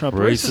 talk about Trump.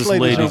 Racist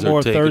ladies ladies are are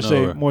more taking Thursday,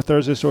 over. more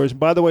Thursday stories.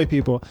 By the way,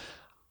 people.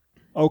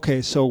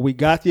 Okay, so we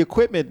got the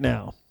equipment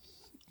now.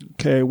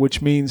 Okay,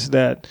 which means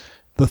that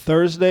the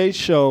Thursday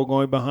show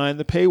going behind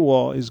the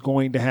paywall is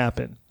going to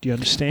happen. Do you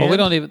understand? Well, we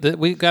don't even.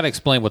 We got to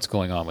explain what's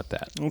going on with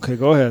that. Okay,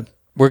 go ahead.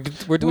 We're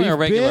doing We've a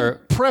regular.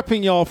 been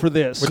prepping y'all for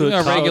this. We're doing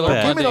a regular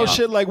bad. Give me no Monday.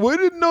 shit like we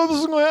didn't know this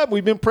was going to happen.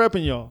 We've been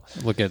prepping y'all.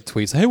 Look at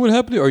tweets. Hey, what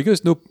happened? Are you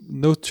guys no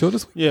show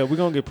this week? Yeah, we're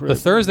gonna get prepped. The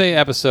Thursday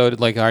episode,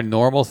 like our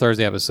normal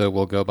Thursday episode,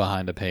 will go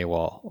behind a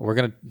paywall. We're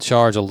going to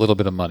charge a little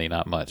bit of money,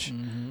 not much.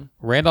 Mm-hmm.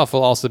 Randolph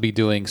will also be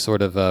doing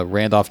sort of a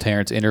Randolph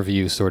Terrence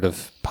interview sort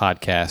of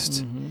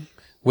podcast,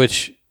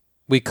 which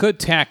we could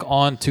tack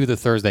on to the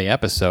Thursday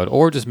episode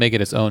or just make it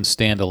its own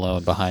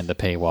standalone behind the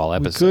paywall We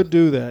episode. could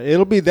do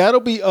that. That'll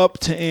be up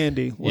to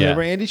Andy.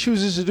 Whatever Andy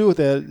chooses to do with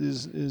that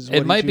is what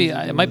It might he be. chooses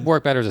to do it with might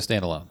work better as a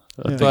standalone,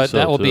 think but so,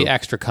 that will be too.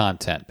 extra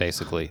content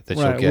basically that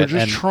Right, you'll get. we're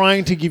just And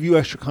trying to give you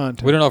extra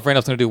content. we don't know if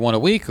Randolph's going to do one a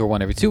week or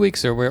one every 2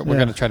 weeks, or we're Yeah.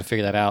 going to try to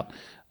figure that out.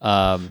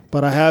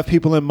 But I have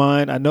people in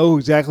mind. I know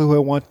exactly who I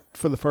want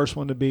for the first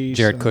one to be.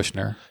 Jared so-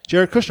 Kushner.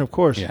 Jared Kushner, of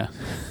course. Yeah.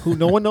 Who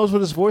no one knows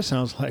what his voice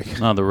sounds like.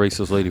 No, the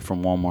racist lady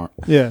from Walmart.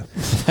 Yeah.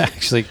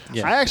 Actually,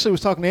 yeah. I actually was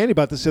talking to Andy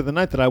about this the other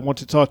night that I want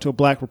to talk to a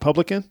black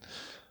Republican.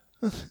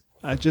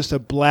 Just a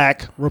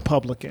black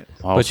Republican.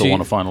 I also you-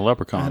 want to find a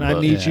leprechaun. And I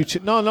but- need Yeah. you to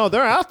no,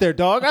 they're out there,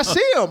 dog. I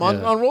see them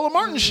on Roland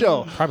Martin's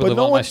show. Probably but live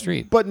no on one, my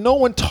street. But no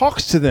one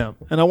talks to them,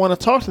 and I want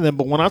to talk to them.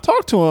 But when I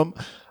talk to them,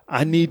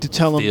 I need to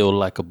tell them. feel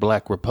like a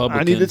black Republican.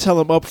 I need to tell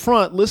them up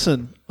front.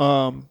 Listen,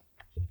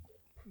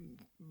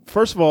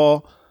 first of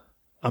all,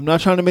 I'm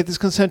not trying to make this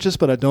contentious,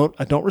 but I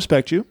don't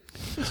respect you.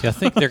 See, I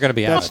think they're going to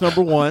be out. That's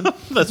number one.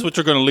 That's what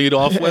you're going to lead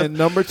off with. And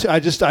number two, I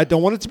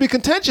don't want it to be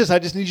contentious. I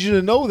just need you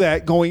to know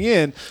that going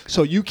in.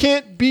 So you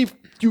can't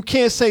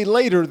say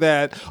later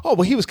that, oh,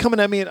 well, he was coming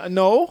at me. And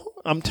no,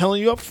 I'm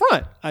telling you up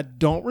front, I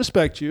don't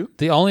respect you.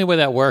 The only way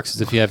that works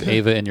is if you have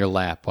Ava in your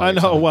lap. I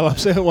know while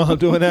I'm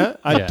doing that,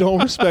 I Yeah.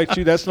 don't respect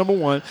you. That's number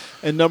one.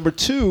 And number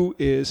two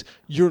is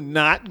you're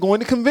not going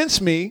to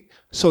convince me.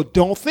 So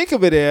don't think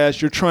of it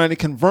as you're trying to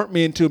convert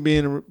me into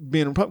being a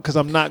Republican, because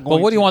I'm not going. Well,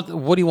 what do to. you want?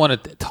 What do you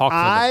want to talk to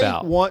them I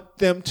about? want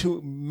them to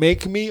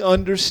make me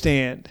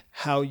understand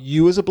how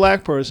you as a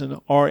black person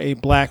are a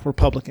black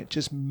Republican.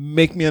 Just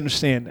make me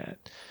understand that.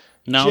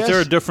 Now, is there a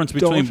Just difference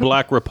between don't-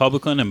 black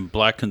Republican and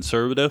black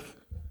conservative?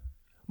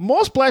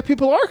 Most black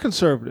people are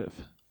conservative.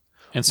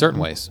 in certain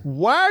ways.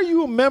 Why are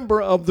you a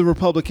member of the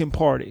Republican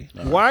Party?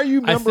 Why are you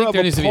a I member think of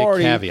there needs a to be a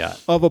party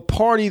caveat. of a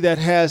party that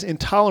has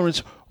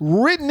intolerance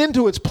written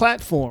into its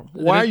platform?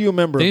 Why are you a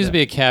member There of needs that? to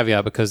be a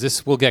caveat because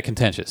this will get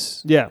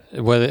contentious. Yeah.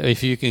 Whether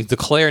if you can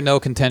declare no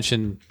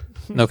contentiousness,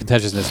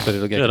 but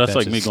it'll get Yeah, that's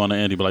like contentious. me going to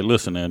Andy, be like,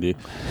 listen, Andy,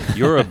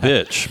 you're a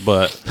bitch,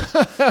 but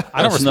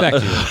I don't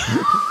respect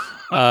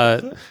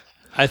you.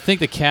 I think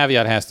the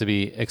caveat has to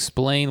be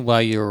explain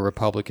why you're a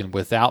Republican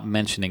without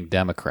mentioning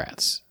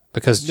Democrats.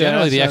 Because Yeah,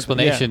 generally the that's-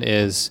 explanation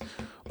is,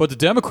 but the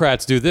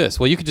Democrats do this.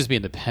 Well, you could just be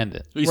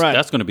independent. Right.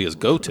 that's going to be his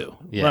go-to.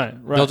 Yeah.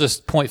 Right. They'll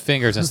just point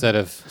fingers instead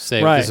of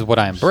say, Right. this is what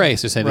I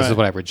embrace, or say, this is Right.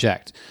 what I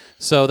reject.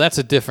 So that's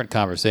a different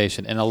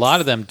conversation. And a lot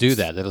of them do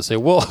that. They'll say,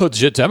 well,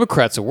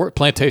 Democrats are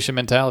plantation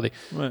mentality.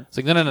 Right. It's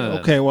like, no.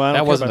 Okay, well, I don't that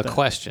care wasn't about the that.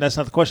 question. That's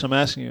not the question I'm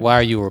asking you. Why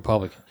are you a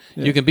Republican?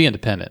 You can be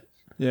independent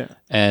Yeah.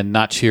 and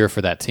not cheer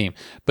for that team.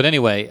 But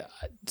anyway,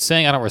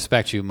 saying I don't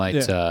respect you might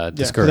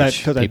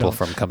discourage 'cause I people don't.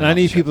 from coming And I on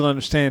the need show. people to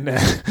understand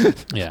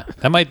that. Yeah,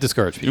 that might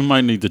discourage people. You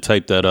might need to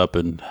type that up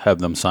and have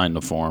them sign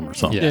the form or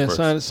something. Yeah.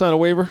 Yeah, sign a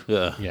waiver.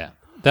 Yeah. Yeah,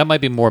 that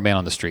might be more man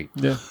on the street.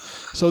 Yeah.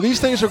 So these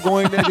things are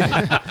going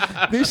to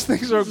these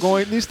things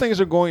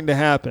are going to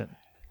happen.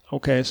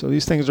 Okay, so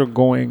these things are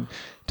going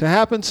to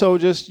happen. So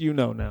just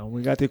now,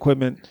 we got the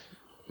equipment.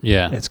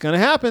 Yeah. It's going to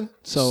happen.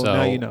 So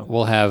now you know.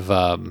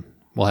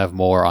 We'll have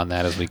more on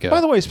that as we go.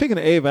 By the way, speaking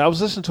of Ava, I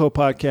was listening to a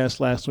podcast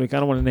last week. I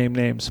don't want to name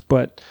names,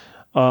 but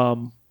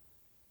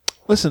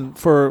listen,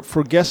 for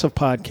guests of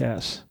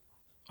podcasts,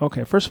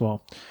 okay, first of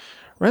all,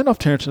 Randolph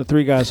Terrence and the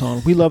three guys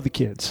on, we love the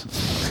kids.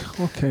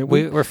 Okay.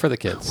 We're for the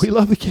kids. We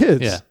love the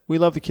kids. Yeah. We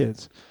love the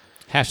kids.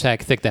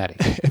 Hashtag Thick Daddy.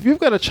 If you've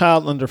got a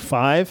child under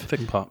 5, Thick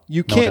and pop.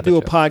 you No one can't got do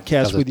a that joke. That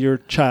podcast was a with your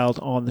child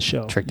on the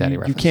show. Trick Daddy You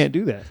reference. can't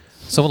do that.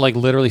 Someone like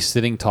literally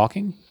sitting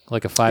talking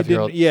like a It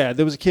 5-year-old. didn't- yeah,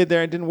 there was a kid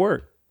there and it didn't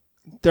work.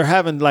 They're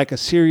having like a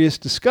serious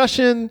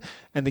discussion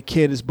and the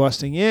kid is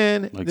busting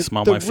in. Like, the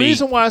smell the my feet.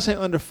 reason why I say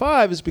under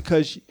 5 is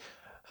because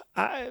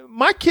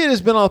my kid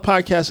has been on the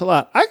podcast a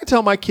lot. I can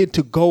tell my kid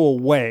to go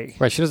away.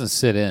 Right, she doesn't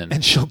sit in.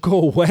 And she'll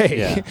go away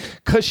Yeah.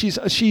 because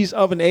she's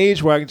of an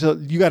age where I can tell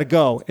you got to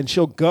go, and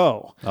she'll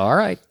go. All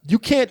right. You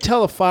can't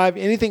tell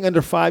anything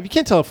under 5. You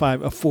can't tell a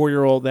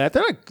 4-year-old that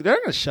they're not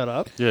going to shut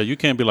up. Yeah, you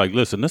can't be like,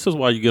 listen, this is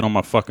why you get on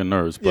my fucking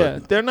nerves. But Yeah,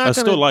 they're not. I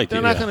still like They're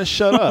you. not Yeah. going to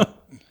shut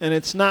up, and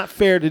it's not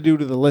fair to do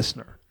to the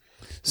listener.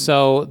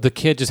 So the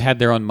kid just had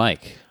their own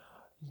mic.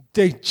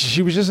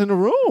 She was just in the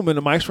room, and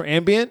the mics were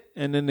ambient,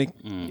 and then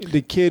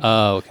the kid.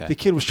 Oh, okay. The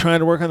kid was trying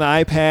to work on the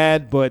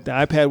iPad, but the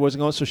iPad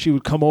wasn't going, so she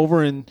would come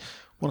over and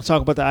want to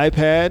talk about the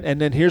iPad. And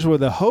then here's where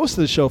the host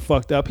of the show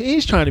fucked up.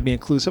 He's trying to be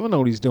inclusive. I know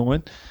what he's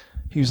doing.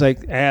 He was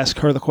like, ask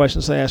her the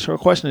question. So I asked her a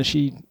question,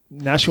 and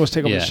now she wants to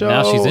take over Yeah, the show.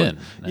 now she's in.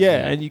 Yeah,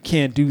 Yeah. and you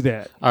can't do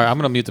that. All right, I'm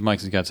going to mute the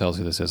mic so you got to tell us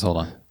who this is. Hold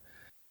on.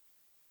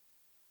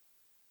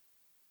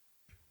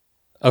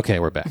 Okay,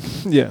 we're back.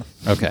 Yeah,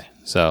 Okay,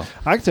 so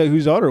I can tell you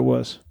whose daughter it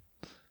was.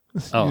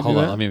 oh, You hold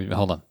do on. that?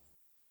 Hold on.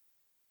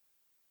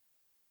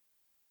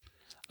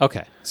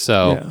 Okay,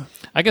 so Yeah.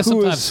 I guess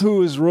sometimes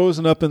who is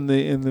rosing up in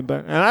the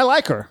back, and I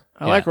like her.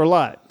 I like her a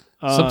lot.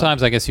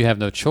 sometimes I guess you have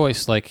no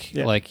choice. Like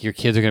Yeah. like your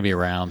kids are going to be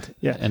around.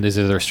 Yeah. and these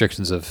are the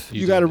restrictions of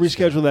You got to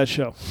reschedule that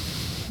show.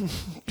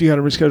 You got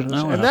to reschedule that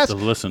Now show. I And have that's to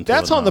listen to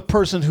that's it on now. the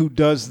person who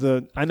does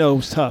the. I know it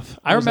was tough.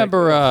 I was like,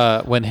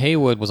 remember when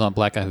Haywood was on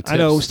Black Guy Who Tips. I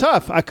know it was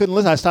tough. I couldn't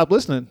listen. I stopped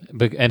listening.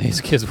 And his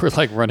kids were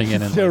like running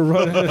in and They're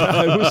like, running.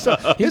 It was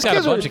tough. He's got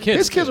a bunch of kids,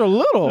 His kids too. are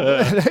little.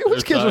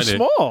 His kids are tiny.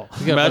 small. got a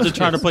bunch Imagine of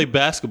trying to kids. play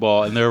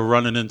basketball and they're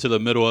running into the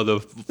middle of the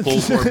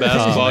full court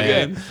basketball Oh,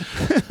 man.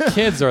 game,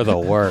 Kids are the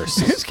worst.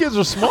 His kids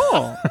are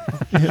small.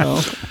 You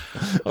know.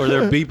 or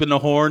they're beeping the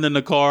horn in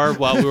the car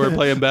while we were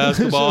playing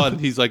basketball, and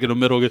he's like in the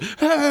middle,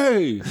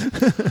 hey,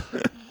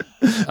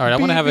 All right, I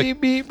want to have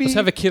Beep, beep, beep, let's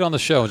have a kid on the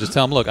show and just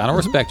tell him, look, I don't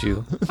respect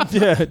you.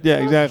 Yeah,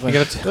 exactly. You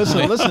gotta tell Listen,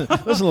 me.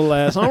 listen, little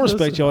ass. I don't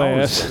respect your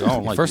ass. I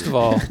don't like First of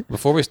all,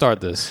 before we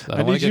start this, I, I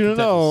don't wanna need get you to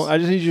know. contentious. I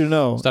just need you to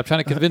know. Stop trying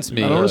to convince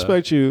me. I don't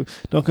respect you.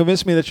 Don't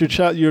convince me that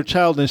your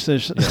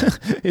childishness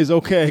is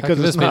okay because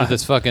Convince it's me that not.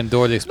 this fucking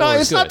Door the No, Explorer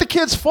is it's not the good.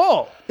 kid's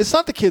fault. It's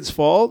not the kid's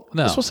fault.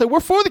 No. We're supposed to say we're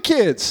for the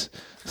kids.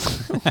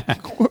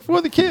 We're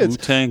for the kids.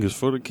 Wu-Tang is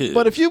for the kids.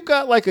 But if you've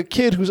got like a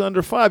kid who's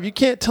under 5, you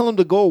can't tell them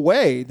to go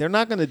away. They're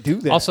not going to do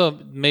that. Also,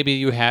 maybe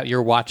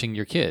you're watching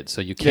your kids,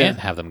 so you can't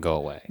have them go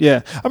away.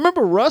 yeah, I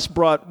remember Russ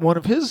brought one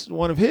of his,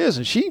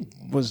 and she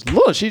was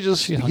little.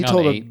 He hung out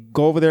told her and ate.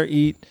 go over there,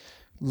 eat,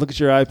 look at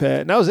your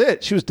iPad, and that was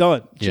it. She was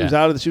done. She Yeah. was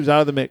out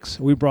of the mix.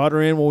 We brought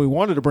her in when we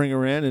wanted to bring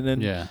her in, and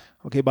then Yeah.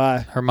 okay,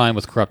 bye. Her mind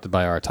was corrupted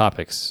by our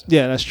topics,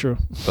 Yeah, that's true.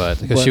 but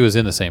because But- she was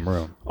in the same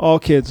room. All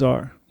kids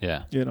are,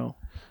 Yeah. you know.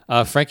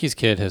 Frankie's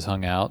kid has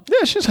hung out,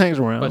 Yeah, she just hangs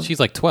around. but she's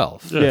like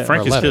 12. yeah, yeah.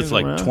 Frankie's Or kid's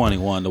 11. like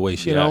 21 the way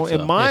she you know, acts.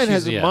 and though. mine Yeah,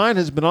 has she's- yeah. mine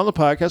has been on the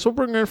podcast. We'll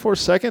bring her in for a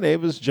second.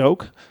 Ava's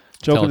joke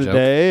Tell of a the joke.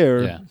 day,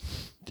 or Yeah.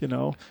 you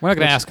know, We're not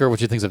going to ask her what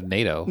she thinks of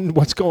NATO.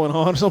 what's going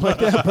on or something like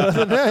that. But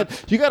other than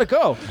that, you got to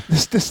go.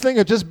 This thing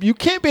of just you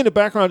can't be in the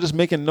background just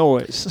making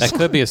noise. That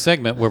could be a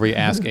segment where we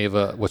ask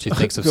Ava what she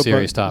thinks of Good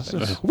serious point.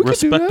 topics. We could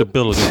do that.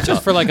 Respectability.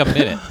 Just for like a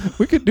minute.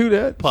 We could do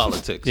that.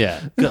 politics. Yeah.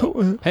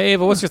 Hey,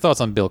 Ava, what's your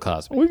thoughts on Bill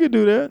Cosby? We could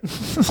do that.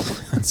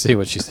 Let's see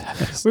what she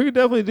says. We could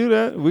definitely do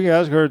that. We could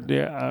ask her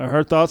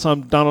her thoughts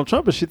on Donald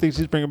Trump if she thinks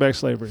he's bringing back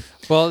slavery.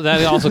 Well,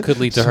 that also could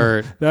lead to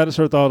her That is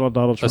her thought on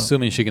Donald Trump.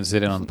 assuming she can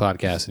sit in on the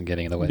podcast and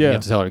getting in the way. Yeah. You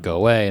have to tell her to go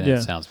away, and Yeah.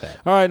 it sounds bad.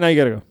 All right, now you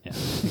got to go. Yeah.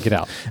 Get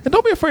out. And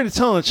don't be afraid of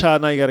telling a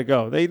child now you got to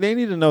go. They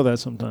need to know that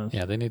sometimes.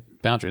 Yeah, they need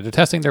boundaries. They're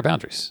testing their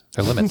boundaries,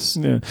 their limits.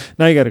 Yeah.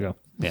 Now you got to go.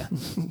 Yeah.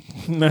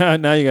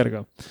 Now you got to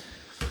go.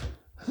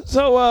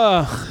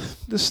 So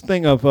this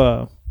thing of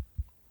so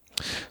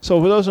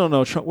for those who don't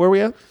know, Trump, where are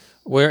we at?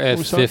 We're at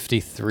we start?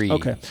 53.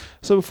 Okay.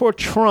 So before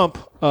Trump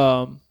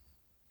Trump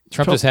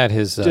just had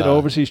his did an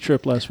overseas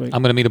trip last week.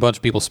 I'm going to meet a bunch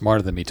of people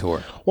smarter than me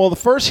tour. Well, the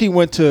first he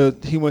went to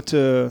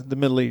the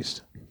Middle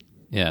East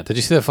Yeah. Did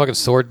you see that fucking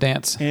sword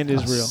dance? and That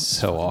was Israel.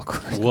 So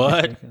awkward.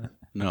 What?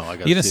 No, I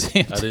got. You didn't see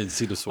it? I didn't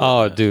see the sword.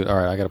 Oh, dance. dude. All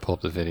right. I got to pull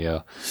up the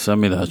video.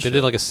 Send me that. They shit.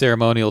 did like a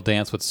ceremonial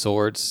dance with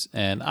swords,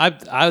 and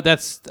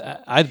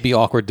I'd be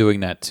awkward doing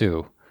that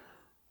too.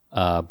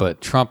 But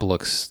Trump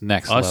looks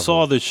next I level.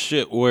 saw this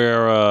shit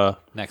where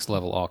next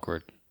level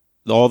awkward.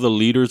 all the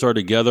leaders are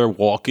together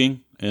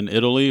walking, in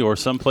Italy or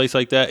someplace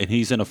like that, and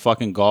he's in a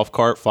fucking golf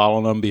cart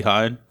following them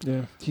behind.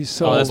 Yeah, he's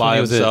so Oh, that's when by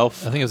he was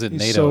himself. I think it was at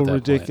he's NATO. so at that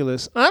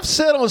ridiculous. I've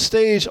said on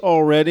stage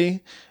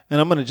already, and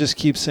I'm going to just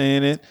keep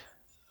saying it.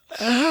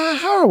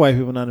 How are white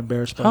people not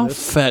embarrassed by How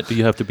this? fat do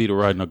you have to be to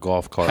ride in a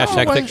golf cart? Point.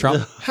 Hashtag Oh, thick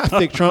Trump. How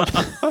thick Trump?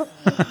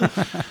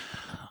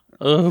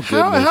 Oh, goodness.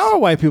 How are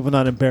white people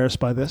not embarrassed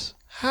by this?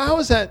 How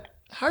is that?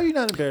 How are you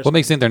not embarrassed? What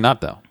makes you think they're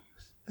not though?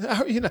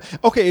 How are you not?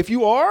 Okay, if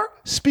you are,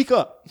 speak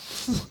up.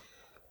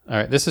 All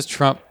right, this is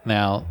Trump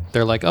now.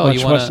 They're like, oh, Watch-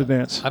 you want watch the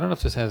dance. I don't know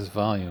if this has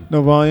volume.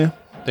 No volume.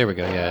 There we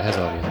go. Yeah, it has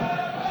audio.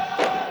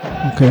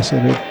 Okay, so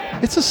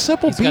it's a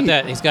simple He's beat. got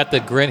that. He's got the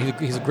grin.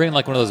 He's grinning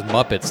like one of those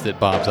Muppets that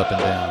bobs up and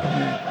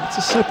down. It's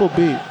a simple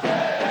beat.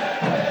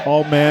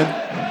 All man.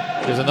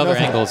 There's another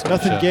nothing, angle. It's gonna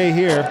nothing show. gay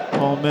here.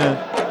 All man.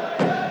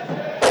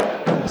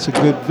 It's a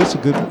good. That's a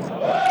good.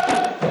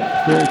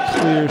 Very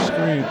clear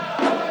screen.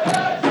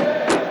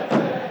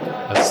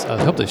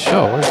 I hope they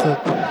show. Where's the?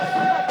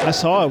 I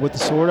saw it with the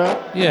sword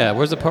out. Yeah,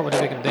 where's the part where they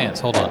make him dance?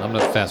 Hold on, I'm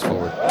gonna fast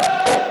forward.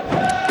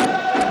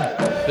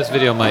 This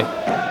video might.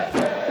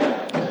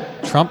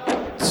 Trump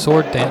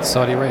sword dance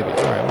Saudi Arabia.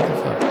 All right, what the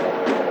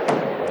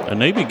fuck?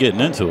 And they be getting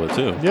into it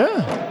too.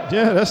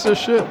 Yeah, that's their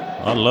shit.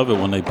 I love it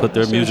when they put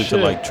their That's their music to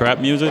shit. like trap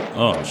music.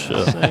 Oh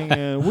shit!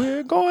 Singing,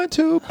 we're going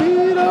to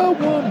beat a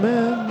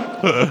woman.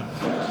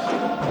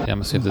 Yeah, I'm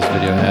gonna see if this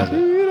video has it.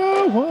 Beat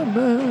a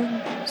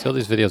woman. See, all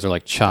these videos are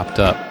like chopped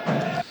up.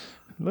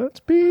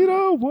 Let's beat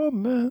a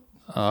woman.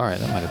 All right,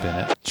 that might have been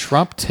it.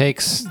 Trump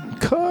takes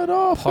Cut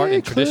off part a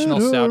in traditional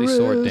Saudi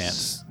sword clitoris.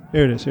 dance.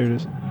 Here it is. Here it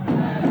is.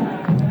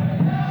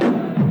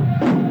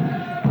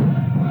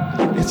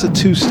 It's a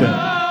two-step.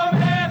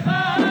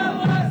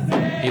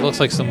 He looks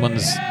like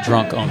someone's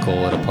drunk uncle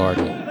at a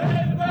party.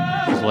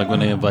 It's like when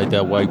they invite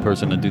that white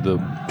person to do the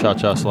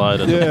cha-cha slide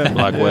at the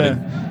black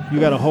wedding. You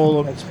got to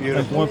hold them.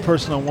 Like one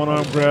person on one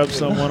arm grabs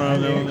some, one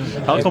arm the other.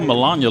 How come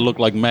Melania looked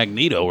like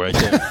Magneto right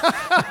there?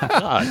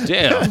 God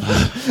damn!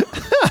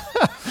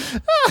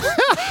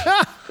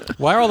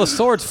 Why are all the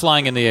swords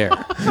flying in the air?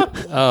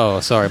 Oh,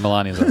 sorry,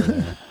 Melania's over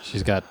there.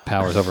 She's got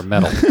powers over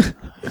metal.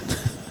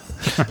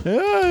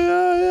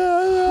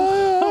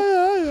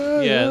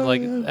 Yeah,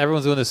 like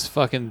everyone's doing this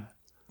fucking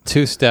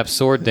two-step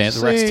sword dance.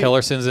 Rex See-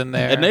 Tillerson's in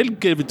there. And they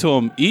give it to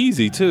him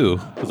easy too,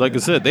 because like I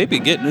said, they be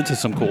getting into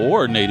some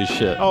coordinated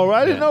shit. Oh,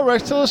 I didn't know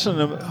Rex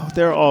Tillerson. Oh,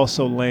 they're all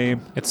so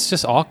lame. It's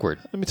just awkward.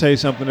 Let me tell you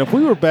something. If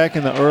we were back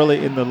in the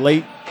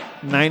late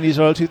 90s,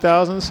 early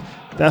 2000s,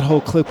 that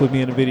whole clip would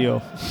be in a video.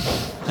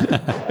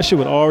 That shit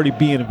would already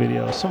be in a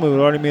video. Somebody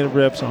would already made a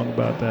rap song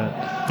about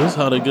that. This is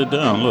how they get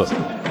down. Look,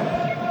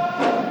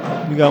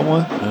 You got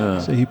one? Yeah.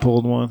 So he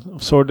pulled one.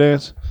 Sword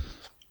dance?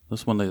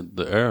 this one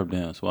the Arab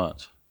dance.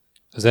 Watch.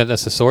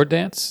 That's a sword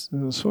dance?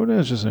 Sword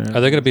dance just there.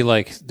 Are they going to be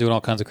like doing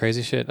all kinds of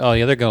crazy shit? Oh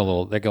yeah, they're going a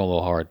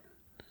little hard.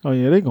 Oh,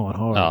 yeah, they going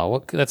hard. Oh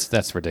well,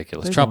 that's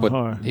ridiculous. They Trump going would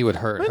hard. he would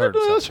hurt Man, they're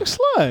doing himself.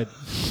 electric slide.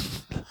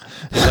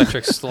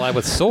 Electric slide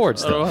with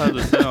swords. I don't Though. have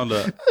the sound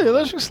up. Hey,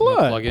 electric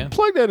slide. plug in?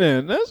 Plug that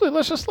in. That's an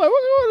electric slide.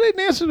 What are they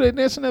dancing? They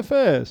dancing that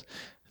fast.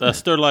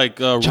 That's their like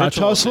Cha-cha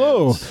ritual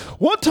slow. dance.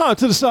 One time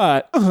to the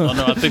side. Oh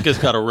no, I think it's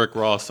got a Rick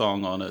Ross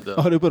song on it though.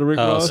 Oh, they put a Rick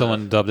Oh, Ross.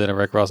 someone dubbed in a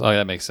Rick Ross. Oh, yeah,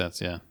 that makes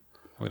sense. Yeah,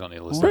 we don't need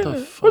to listen. What to the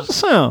that. fuck? Where's the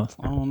sound?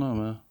 I don't know,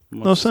 man.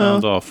 No sound?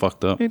 Sounds all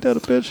fucked up. Ain't that a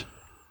bitch?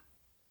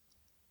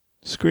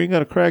 Screen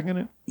got a crack in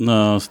it.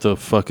 No, it's the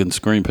fucking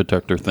screen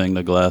protector thing,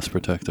 the glass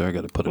protector. I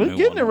got to put a We're new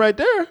getting one it on. right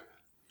there.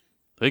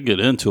 They get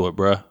into it,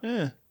 bruh.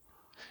 Yeah.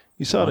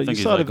 You saw I the think you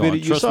he's saw the like going,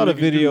 video. You "Trust saw me, the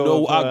video. You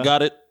know, of, I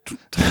got it.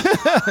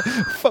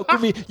 fuck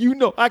with me. You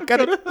know I got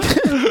it.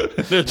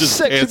 They're just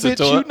Sexy dancing bitch.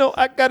 to You it. know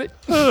I got it.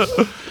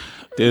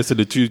 Dancing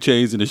to 2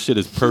 Chainz and the shit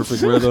is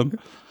perfect rhythm.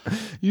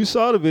 You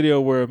saw the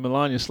video where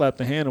Melania slapped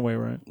the hand away,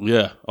 right?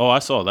 Yeah. Oh, I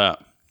saw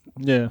that.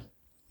 Yeah.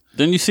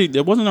 Then you see,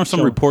 there wasn't there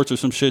some So- reports or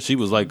some shit. She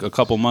was like a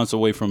couple months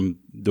away from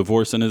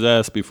divorcing his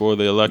ass before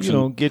the You election.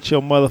 don't get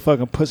your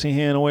motherfucking pussy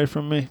hand away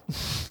from me.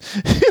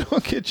 You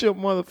don't get your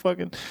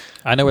motherfucking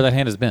I know where that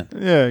hand has been.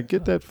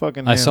 get that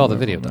fucking. I hand saw the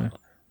away video from me.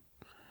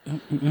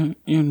 though.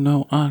 You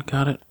know, I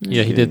got it.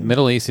 Yeah, he did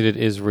Middle East. He did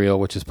Israel,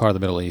 which is part of the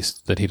Middle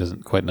East that he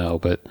doesn't quite know.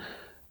 But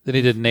then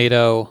he did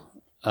NATO,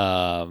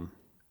 and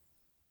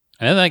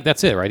then like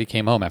that's it, right? He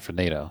came home after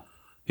NATO.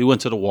 He went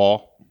to the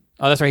wall.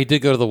 Oh, that's right. He did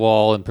go to the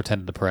wall and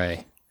pretended to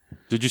pray.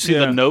 Did you see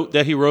Yeah. the note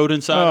that he wrote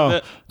inside of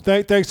Oh,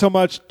 it? thanks so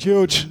much.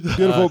 Huge,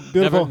 beautiful,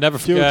 beautiful. Never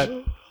huge. forget.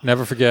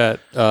 Never forget.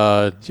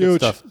 Good Huge.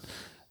 stuff.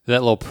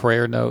 That little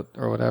prayer note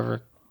or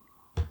whatever.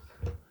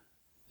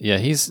 Yeah,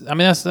 he's. I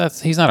mean,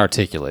 that's. He's not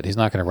articulate. He's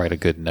not going to write a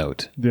good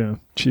note. Yeah,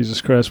 Jesus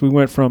Christ. We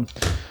went from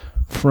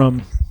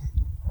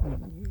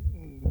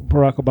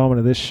Barack Obama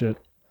to this shit.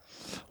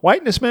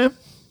 Whiteness, man.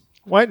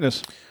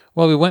 Whiteness.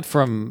 Well, we went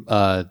from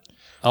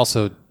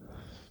also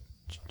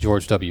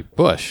George W.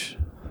 Bush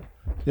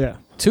Yeah.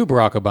 to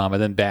Barack Obama,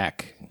 then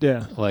back.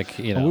 Yeah. Like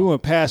you When know. we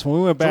went past, when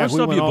we went back, George we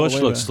went W. all Bush the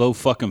way looks back. so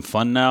fucking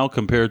fun now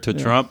compared to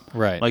Trump.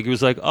 Right. Like he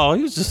was like, oh,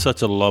 he was just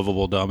such a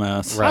lovable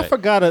dumbass. Right. I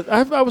forgot it.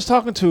 I was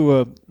talking to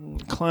a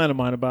client of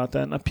mine about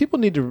that. Now, people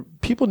need to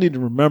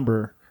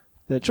remember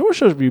that George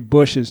W.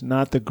 Bush is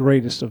not the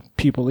greatest of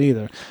people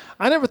either.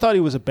 I never thought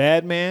he was a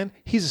bad man.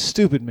 He's a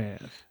stupid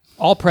man.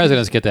 All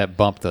presidents get that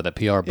bump, though, that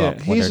PR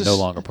bump when they're no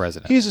longer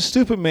president. He's a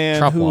stupid man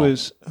Trump who won't.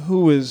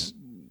 is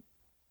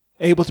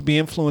able to be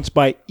influenced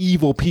by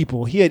evil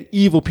people. He had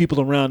evil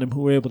people around him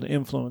who were able to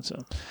influence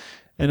him.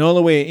 And the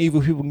only way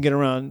evil people can get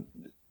around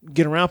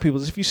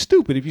people is if you're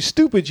stupid. If you're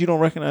stupid, you don't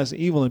recognize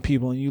the evil in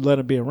people and you let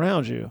them be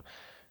around you.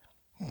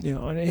 You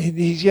know, and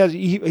he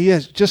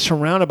has just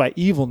surrounded by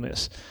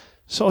evilness.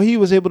 So he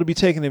was able to be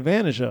taken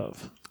advantage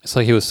of. It's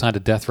like he was signed to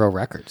Death Row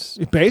Records.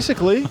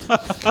 Basically, it's like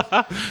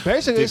that.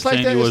 It's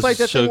like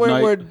that thing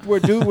where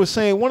dude was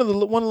saying one of the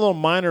little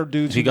minor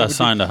dudes. He got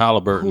signed to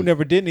Halliburton. Who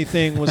never did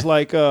anything was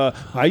like,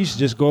 I used to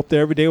just go up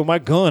there every day with my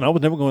gun. I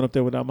was never going up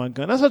there without my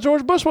gun. That's how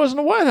George Bush was in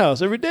the White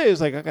House every day. It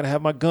was like I got to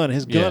have my gun.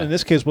 His gun in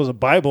this case was a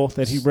Bible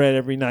that he read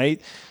every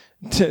night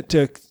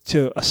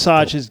to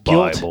assuage his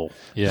guilt. Bible.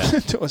 Yeah.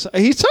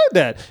 He said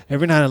that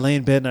every night I lay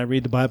in bed and I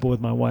read the Bible with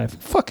my wife.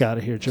 Fuck out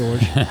of here,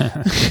 George.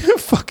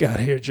 Fuck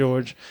out of here,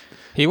 George.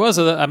 He was,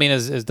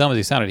 as dumb as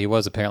he sounded, he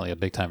was apparently a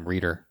big-time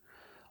reader.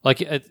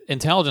 Like,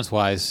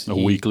 intelligence-wise... A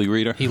weekly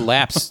reader? He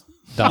laps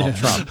Donald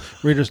Trump.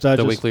 Reader's Digest.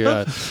 The weekly...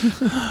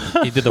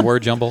 he did the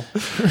word jumble.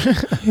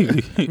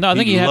 No, I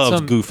think he had loves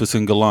some... Goofus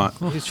and Gallant.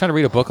 He was trying to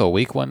read a book a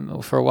week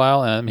for a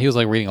while, and he was,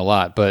 like, reading a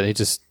lot, but he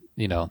just,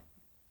 he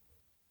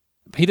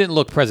didn't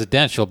look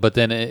presidential, but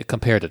then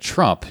compared to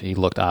Trump, he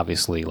looked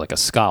obviously like a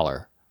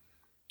scholar.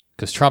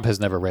 Because Trump has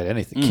never read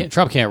anything.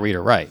 Trump can't read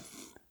or write.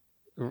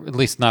 At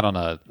least not on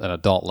an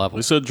adult level.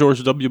 They said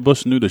George W.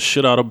 Bush knew the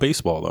shit out of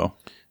baseball, though.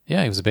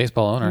 Yeah, he was a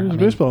baseball owner. He was a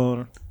baseball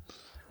owner.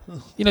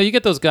 You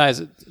get those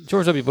guys.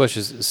 George W. Bush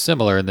is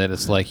similar in that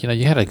it's like,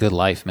 you had a good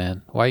life,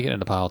 man. Why are you getting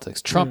into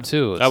politics? Trump,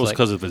 too. That was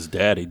because of his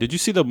daddy. Did you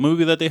see the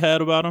movie that they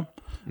had about him?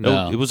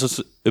 No.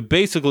 It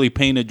basically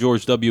painted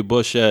George W.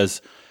 Bush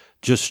as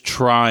just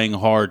trying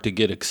hard to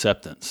get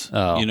acceptance.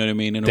 Oh. You know what I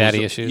mean? And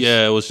Daddy issues?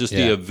 Yeah, it was just the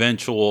Yeah.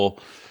 eventual...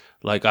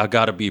 Like, I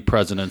got to be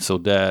president, so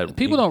dad...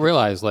 People don't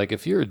realize, like,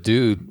 if you're a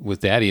dude with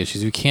daddy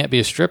issues, you can't be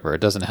a stripper.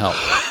 It doesn't help.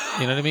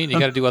 You know what I mean? You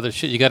got to do other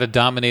shit. You got to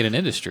dominate an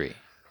industry.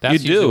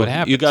 That's usually what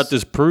happens. You got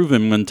this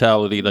proven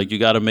mentality. Like, you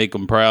got to make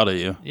them proud of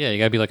you. Yeah, you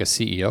got to be like a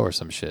CEO or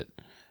some shit.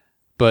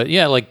 But,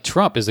 yeah, like,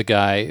 Trump is a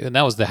guy, and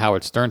that was the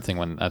Howard Stern thing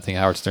when I think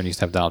Howard Stern used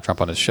to have Donald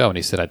Trump on his show, and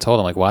he said, I told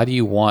him, like, why do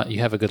you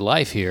have a good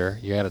life here.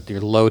 You're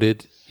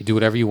loaded. You do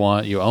whatever you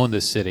want. You own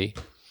this city.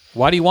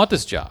 Why do you want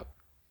this job?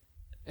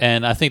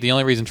 And I think the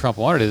only reason Trump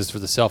wanted it is for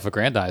the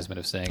self-aggrandizement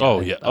of saying,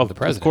 I'm the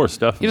president. Of course,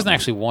 definitely. He doesn't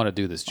actually want to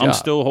do this job. I'm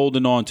still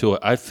holding on to it.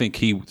 I think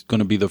he's going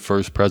to be the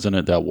first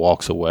president that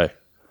walks away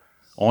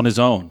on his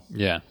own.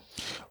 Yeah.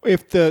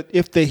 If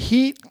the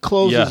heat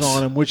closes Yes.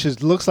 on him, which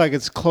looks like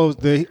it's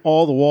closed,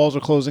 all the walls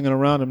are closing in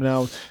around him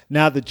now.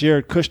 Now that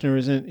Jared Kushner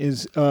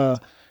is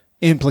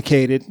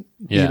implicated,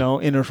 Yeah.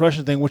 in the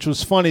Russian thing, which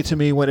was funny to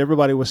me when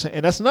everybody was saying,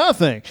 and that's another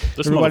thing.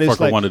 This Everybody's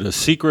motherfucker wanted a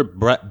secret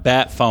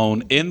bat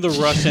phone in the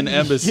Russian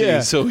embassy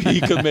Yeah. so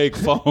he could make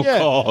phone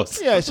calls.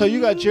 Yeah, so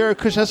you got Jared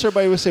Kushner. That's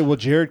everybody would say. Well,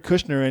 Jared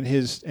Kushner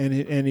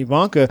and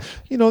Ivanka,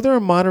 they're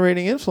a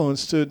moderating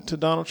influence to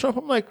Donald Trump.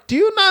 I'm like, do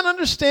you not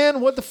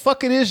understand what the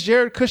fuck it is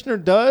Jared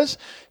Kushner does?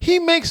 He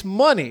makes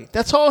money.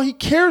 That's all he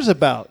cares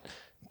about.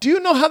 Do you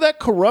know how that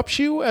corrupts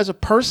you as a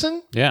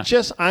person? Yeah.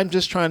 I'm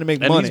just trying to make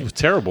And money. he's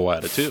terrible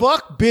at it, too.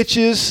 Fuck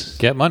bitches.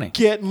 Get money.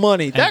 Get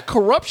money. That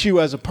corrupts you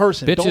as a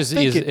person. Don't Bitches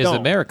think it is don't.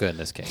 America in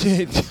this case.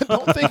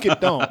 Don't think it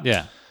don't.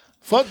 Yeah.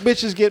 Fuck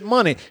bitches, get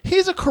money.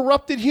 He's a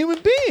corrupted human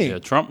being. Yeah,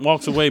 Trump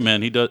walks away,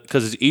 man. He does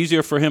because it's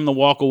easier for him to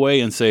walk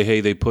away and say,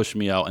 "Hey, they pushed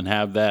me out," and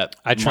have that.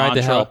 I tried to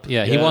mantra. help.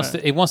 Yeah, he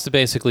wants to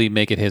basically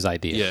make it his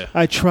idea. Yeah,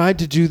 I tried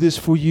to do this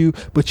for you,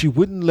 but you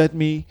wouldn't let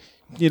me,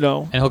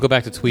 And he'll go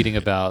back to tweeting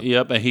about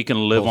yep, and he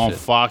can live Bullshit. on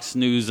Fox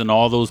News and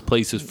all those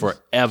places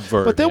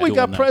forever. But then we doing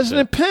got that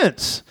President shit.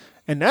 Pence,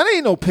 and that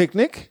ain't no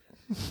picnic.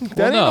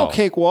 That ain't no no.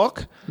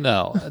 cakewalk.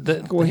 No.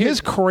 With his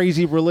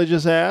crazy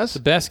religious ass. The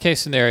best case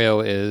scenario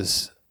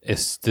is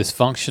it's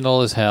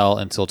dysfunctional as hell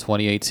until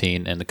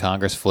 2018 and the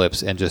Congress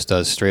flips and just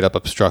does straight up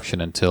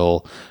obstruction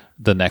until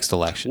the next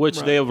election. Which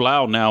they have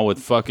allowed now with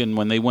fucking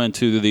when they went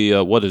to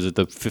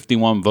the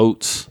 51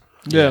 votes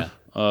Yeah.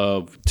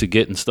 to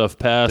getting stuff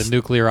passed. The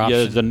nuclear option.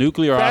 Yeah, the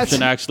nuclear That's-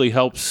 option actually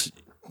helps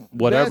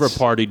whatever That's-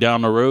 party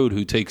down the road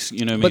who takes,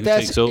 who But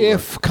that's takes over.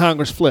 if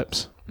Congress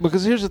flips.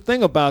 Because here's the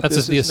thing about That's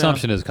this. the is now-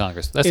 assumption is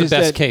Congress. That's the is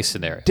best that case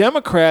scenario.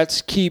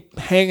 Democrats keep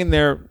hanging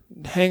their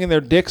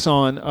dicks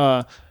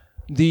on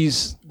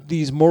these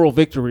moral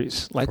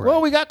victories. Like,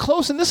 well, we got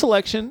close in this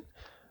election.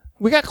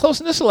 I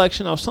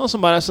was telling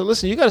somebody, I said,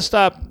 listen, you got to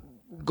stop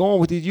going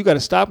with these. You got to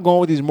stop going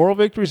with these moral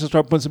victories and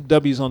start putting some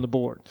W's on the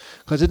board,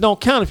 because it don't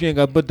count if you ain't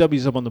got to put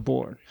W's up on the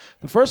board.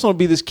 The first one will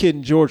be this kid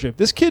in Georgia. If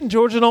this kid in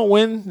Georgia don't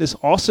win, this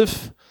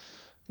Ossoff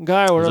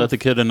guy or Is that the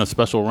kid in a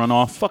special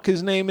runoff? fuck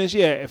his name is,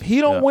 if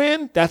he don't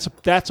win, that's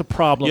a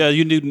problem. Yeah,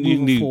 you need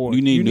moving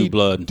new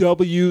blood.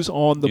 W's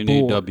on the You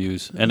board. need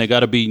W's, and they got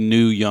to be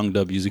new young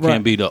W's. It Right.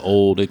 can't be the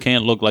old. It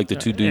can't look like the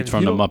two dudes And from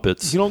if the you don't-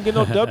 Muppets. You don't get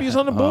no W's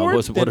on the board.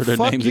 What then are their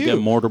fuck names you. again?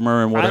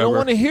 Mortimer and whatever. I don't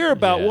want to hear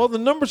about. Yeah. Well, the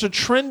numbers are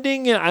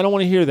trending, and I don't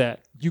want to hear that.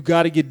 you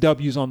got to get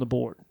W's on the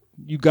board.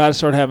 You got to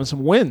start having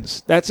some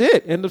wins. That's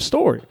it. End of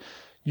story.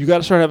 You got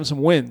to start having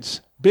some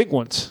wins, big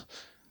ones.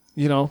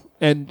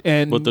 And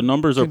but the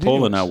numbers are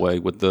polling that way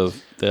with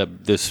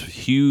this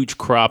huge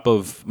crop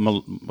of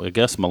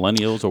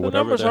millennials or the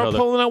whatever. Numbers are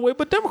polling that way,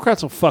 but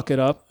Democrats will fuck it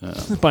up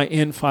by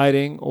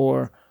infighting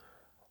or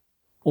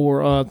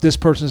this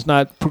person's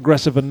not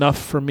progressive enough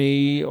for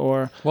me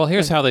Well,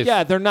 here's how they.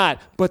 Yeah, they're not,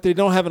 but they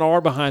don't have an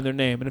R behind their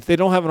name, and if they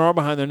don't have an R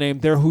behind their name,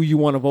 they're who you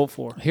want to vote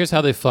for. Here's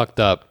how they fucked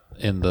up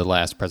in the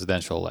last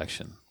presidential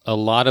election. A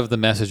lot of the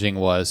messaging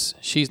was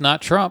she's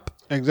not Trump,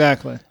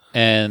 Exactly.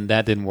 and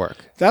that didn't work.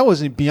 That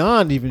was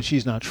beyond even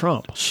she's not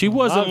Trump. She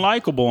wasn't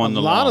likable in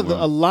the long run.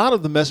 A lot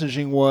of the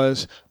messaging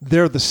was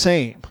they're the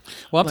same.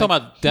 Well, I'm talking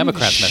about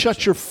Democrats.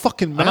 Shut your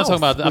fucking mouth. I'm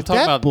not talking about. with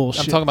that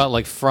bullshit. I'm talking about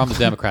like from the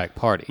Democratic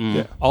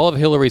Party. All of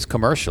Hillary's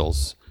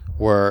commercials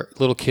were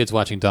little kids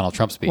watching Donald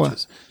Trump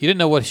speeches. You didn't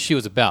know what she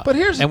was about. But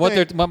here's the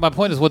thing. My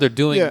point is what they're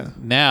doing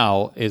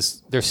now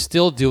is they're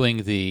still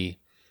doing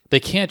They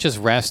can't just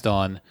rest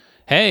on,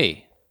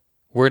 hey,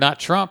 we're not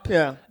Trump,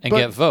 and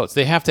get votes.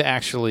 They have to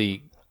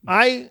actually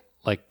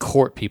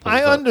court people.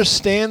 I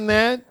understand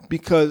that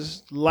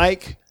because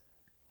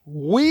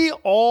we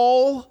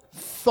all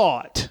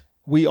thought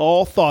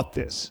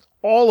this.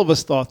 All of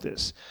us thought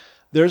this.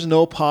 There's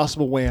no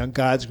possible way on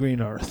God's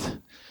green earth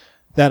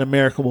that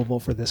America will vote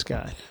for this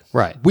guy.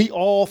 Right. We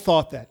all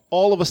thought that.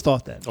 All of us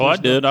thought that. I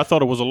did. I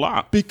thought it was a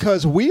lot.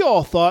 Because we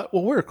all thought,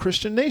 well, we're a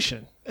Christian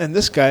nation, and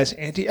this guy's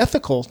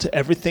anti-ethical to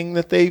everything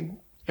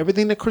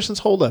that Christians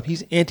hold up.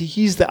 He's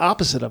the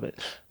opposite of it.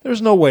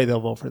 There's no way they'll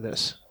vote for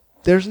this.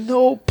 There's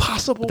no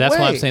possible way. That's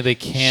why I'm saying they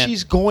can't.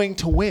 She's going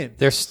to win.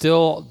 They're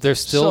still.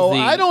 So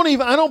I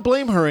don't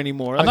blame her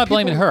anymore. I'm not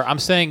blaming her. I'm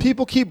saying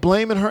people keep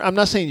blaming her. I'm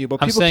not saying you,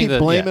 but people keep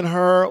blaming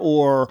her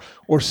or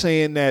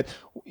saying that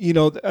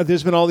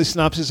there's been all these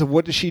synopses of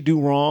what did she do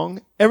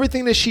wrong.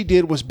 Everything that she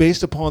did was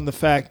based upon the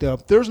fact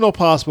of there's no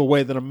possible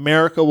way that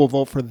America will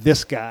vote for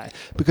this guy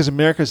because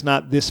America's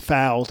not this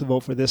foul to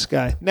vote for this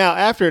guy. Now,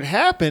 after it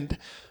happened,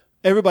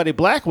 everybody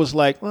black was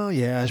like, well,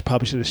 yeah, I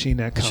probably should have seen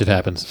that coming. Shit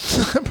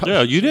happens.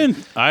 Yeah, you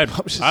didn't. I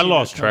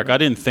lost track. I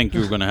didn't think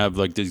you were going to have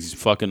like these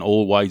fucking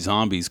old white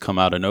zombies come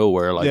out of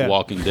nowhere like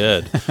Walking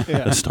Dead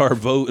and start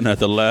voting at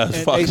the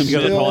last fucking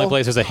minute. The polling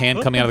place, there's a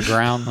hand coming out of the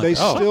ground. They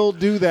still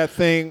do that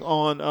thing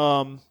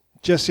on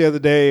just the other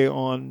day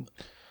on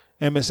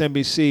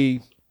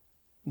MSNBC.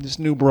 This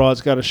new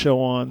broad's got a show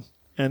on,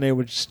 and they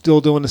were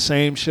still doing the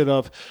same shit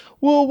of,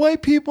 well,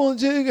 white people and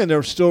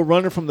they're still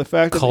running from the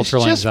fact that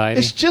cultural anxiety.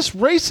 It's just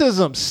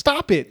racism.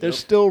 Stop it. They're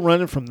still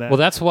running from that. Well,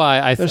 that's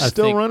why they're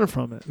still think running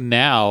from it.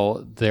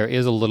 Now there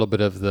is a little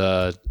bit of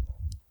the,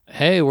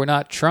 hey, we're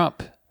not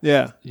Trump.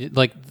 Yeah.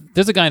 Like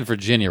there's a guy in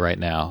Virginia right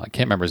now. I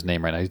can't remember his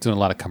name right now. He's doing a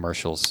lot of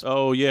commercials.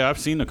 Oh yeah, I've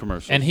seen the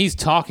commercials. And he's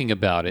talking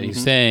about it.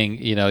 He's saying,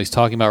 he's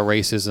talking about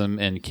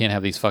racism and you can't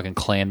have these fucking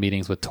Klan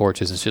meetings with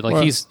torches and shit.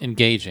 Like he's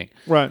engaging.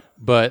 Right.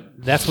 But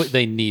that's what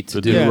they need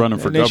to do. Running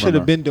for governor. They should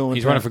have been doing.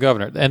 He's running for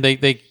governor, and they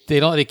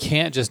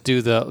can't just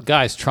do the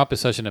guys. Trump is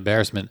such an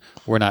embarrassment.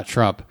 We're not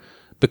Trump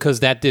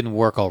because that didn't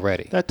work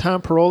already. That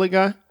Tom Paroli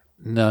guy?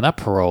 No, not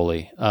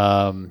Paroli.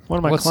 One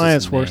of my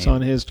clients works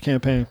on his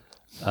campaign.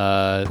 He's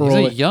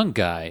a young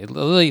guy. He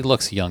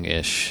looks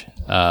youngish.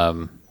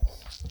 I'm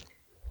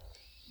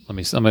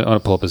gonna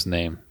pull up his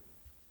name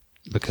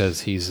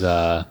because he's.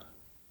 I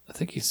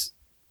think he's.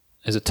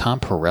 Is it Tom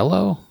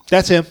Perello?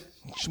 That's him.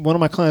 One of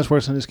my clients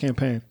works on his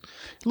campaign.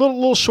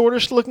 Little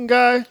shortish looking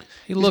guy.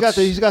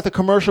 He's got the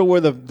commercial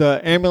where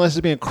the ambulance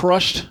is being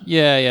crushed.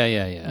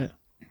 Yeah.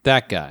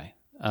 That guy.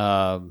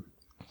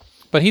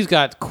 But he's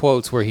got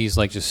quotes where he's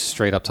like just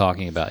straight up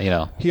talking about,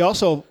 He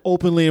also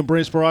openly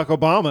embraced Barack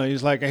Obama.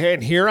 He's like, hey,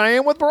 and here I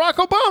am with Barack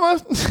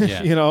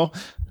Obama. Yeah.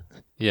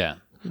 Yeah.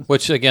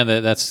 Which, again,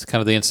 that's kind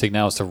of the instinct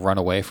now is to run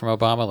away from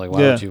Obama. Like,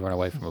 why would you run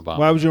away from Obama?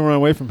 Why would you run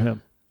away from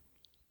him?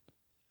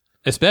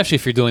 Especially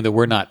if you're doing the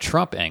we're not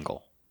Trump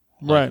angle.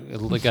 Right.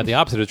 We got the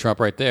opposite of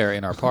Trump right there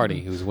in our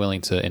party who's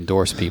willing to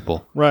endorse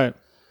people. Right.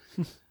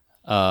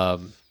 But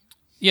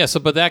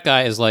that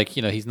guy is like,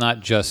 he's not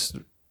just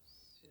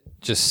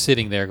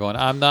sitting there going,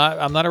 I'm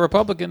not a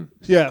Republican.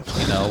 Yeah.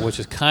 Which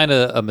is kind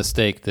of a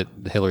mistake that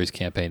Hillary's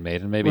campaign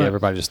made, and maybe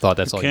everybody just thought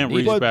that's all you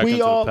need. But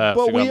we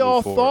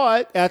all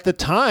thought at the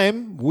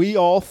time,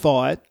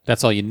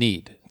 that's all you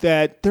need.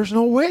 That there's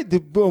no way.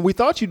 We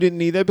thought you didn't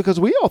need that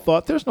because we all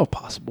thought there's no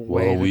possible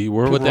way. Well, we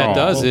were What wrong. that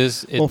does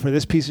is for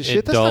this piece of shit,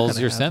 it that's not dulls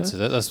gonna your happen. senses.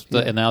 That's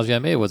the analogy I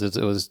made was it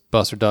was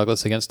Buster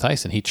Douglas against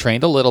Tyson. He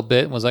trained a little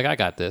bit and was like, I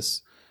got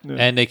this. Yeah.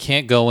 And they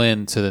can't go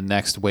into the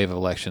next wave of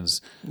elections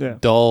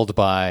dulled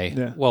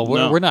by,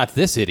 we're not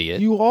this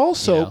idiot. You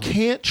also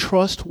can't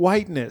trust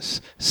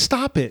whiteness.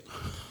 Stop it.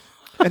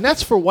 And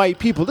that's for white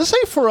people. This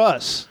ain't for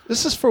us.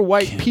 This is for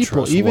white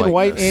people. Even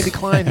white Andy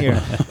Klein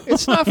here.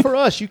 It's not for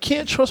us. You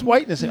can't trust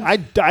whiteness. I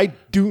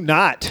do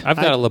not. I've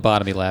got a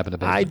lobotomy lab in the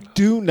basement. I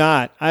do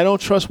not. I don't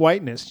trust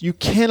whiteness. You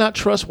cannot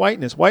trust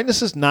whiteness.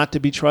 Whiteness is not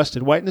to be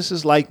trusted. Whiteness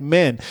is like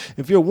men.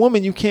 If you're a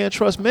woman, you can't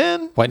trust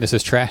men. Whiteness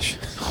is trash.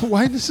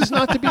 Whiteness is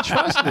not to be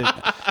trusted.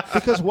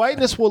 because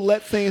whiteness will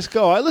let things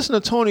go. I listen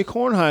to Tony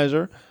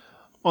Kornheiser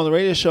on the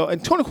radio show,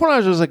 and Tony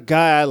Kornheiser is a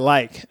guy I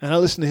like, and I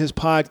listen to his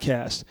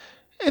podcast,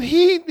 and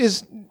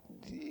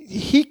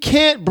he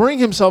can't bring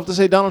himself to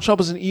say Donald Trump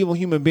is an evil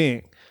human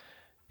being.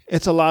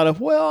 It's a lot of,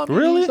 well, I mean,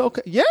 Really? he's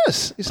okay.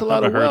 Yes, it's a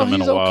lot of, heard well, him in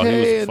he's a while. okay. He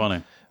was and,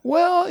 funny.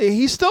 well,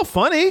 he's still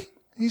funny.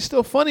 He's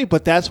still funny,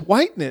 but that's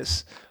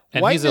whiteness.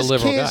 And Whiteness he's a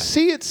liberal can't guy.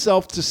 see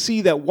itself to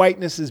see that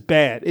whiteness is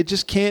bad. It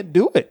just can't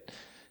do it.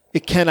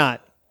 It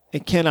cannot.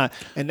 It cannot.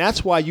 And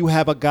that's why you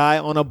have a guy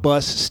on a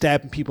bus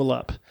stabbing people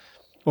up,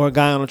 or a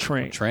guy on a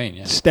train,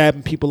 Yeah.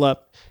 stabbing people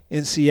up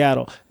in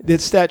Seattle.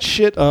 It's that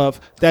shit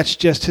of that's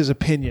just his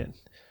opinion.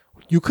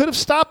 You could have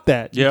stopped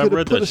that. You Yeah, I could have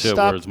read put that a shit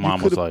stop- where his mom you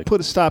could was have like, put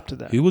a stop to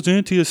that. He was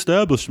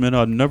anti-establishment.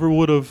 I never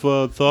would have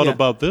thought Yeah.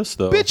 about this,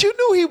 though. Bitch, you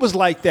knew he was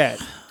like that.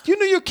 You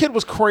knew your kid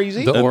was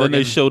crazy. The- And then Oregon.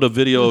 they showed a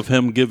video of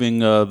him giving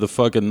the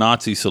fucking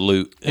Nazi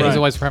salute. And he's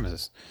a white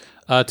supremacist.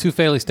 Two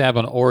fatally stabbed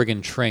on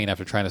Oregon train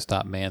after trying to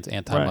stop man's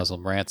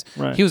anti-Muslim rants.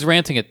 Right. He was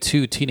ranting at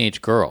two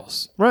teenage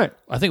girls. Right.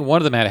 I think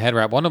one of them had a head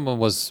wrap. One of them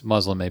was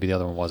Muslim, maybe the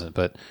other one wasn't.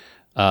 But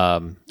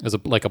it was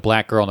like a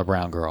black girl and a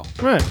brown girl.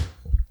 Right.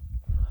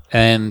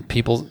 And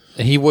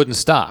he wouldn't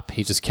stop.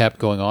 He just kept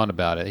going on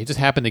about it. He just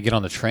happened to get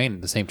on the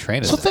same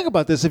train as So them. think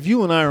about this. If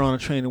you and I are on a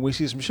train and we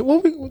see some shit,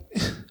 what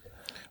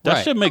That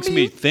Right. shit makes I mean,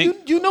 me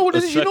think you know what a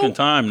it is. You second know-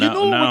 time you now, know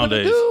what we're gonna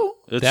nowadays. do.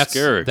 It's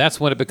scary. That's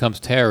when it becomes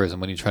terrorism,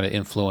 when you try to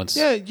influence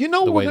Yeah, you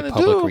know the what way we're the going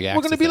to public do? reacts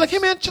We're going to to be like, hey,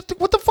 things. man,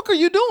 what the fuck are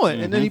you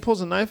doing? And then he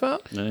pulls a knife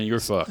out. and then you're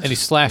fucked. And he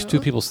slashed two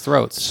people's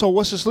throats. So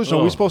what's the solution?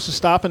 Are we supposed to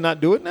stop and not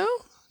do it now?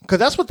 Because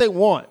that's what they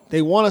want.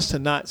 They want us to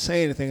not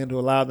say anything and to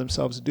allow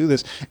themselves to do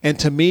this. And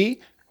to me,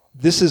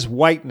 this is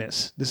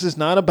whiteness. This is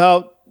not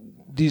about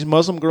these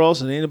Muslim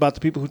girls, and it ain't about the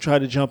people who try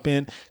to jump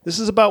in. This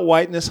is about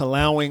whiteness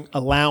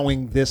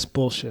allowing this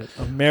bullshit.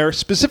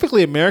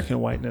 Specifically American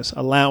whiteness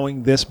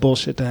allowing this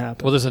bullshit to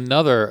happen. Well, there's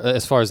another,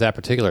 as far as that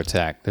particular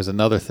attack, there's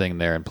another thing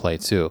there in play,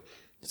 too.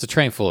 It's a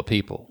train full of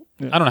people.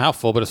 I don't know how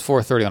full, but it's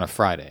 4:30 on a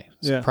Friday.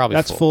 It's probably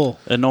that's full.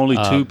 And only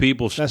two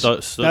people that's-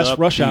 stood that's up.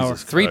 rush hour.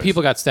 Jesus Three Christ.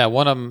 people got stabbed.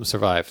 One of them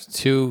survived.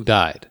 Two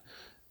died.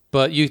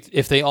 But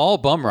if they all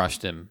bum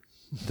rushed him,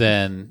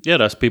 then Yeah,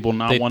 that's people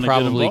not they'd wanting to get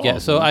probably involved.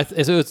 get. So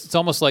it's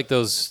almost like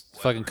those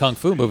fucking kung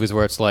fu movies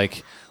where it's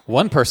like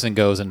one person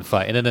goes and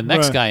fight, and then the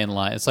next Right. guy in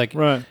line. It's like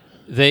Right.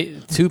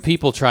 two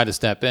people tried to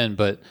step in,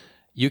 but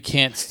you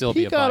can't still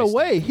be He a got bystander.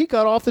 away. He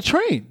got off the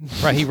train.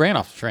 Right, he ran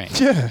off the train.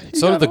 Yeah, he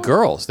So got did the off.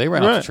 girls. They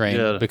ran off Right. the train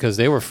Yeah. because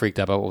they were freaked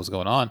out about what was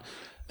going on.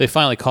 They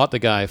finally caught the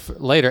guy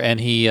later,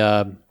 and he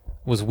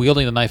was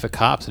wielding the knife at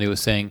cops, and he was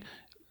saying,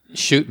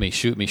 "Shoot me,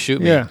 shoot me,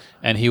 shoot me." Yeah.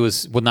 And he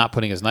was not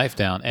putting his knife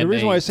down. And The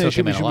reason they why he's saying took shoot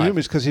him me, in shoot me, alive. shoot me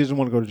is because he doesn't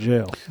want to go to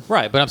jail.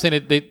 Right, but I'm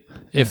saying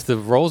if the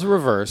roles were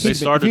reversed, They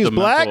started he's the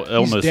black, mental he's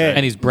illness dead. thing.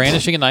 and he's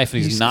brandishing a knife,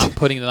 and he's not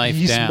putting the knife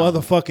He's down.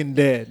 motherfucking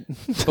dead.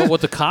 But what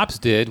the cops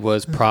did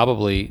was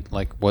probably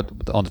like what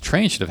on the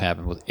train should have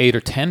happened. With 8 or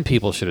 10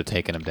 people should have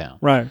taken him down.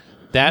 Right.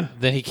 Then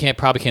he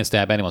probably can't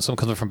stab anyone. Someone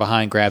comes up from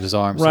behind, grabs his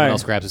arm. Right. Someone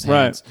else grabs his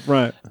hands.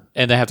 Right.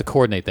 And they have to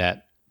coordinate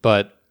that.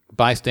 But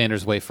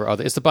bystanders wait for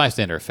other. It's the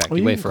bystander effect. Well,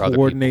 you you wait can for other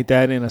coordinate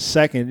that in a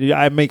second.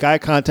 I make eye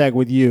contact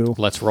with you. people.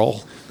 Let's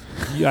roll.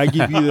 I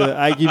give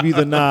you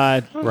the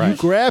nod. Right. You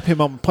grab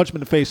him. I'm gonna punch him in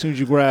the face as soon as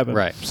you grab him.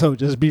 Right. So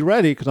just be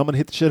ready because I'm gonna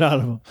hit the shit out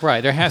of him.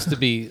 Right. There has to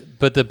be.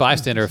 But the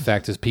bystander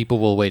effect is people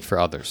will wait for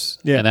others.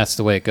 Yeah. And that's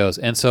the way it goes.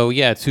 And so,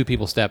 yeah, two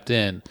people stepped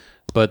in.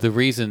 But the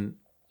reason.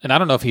 And I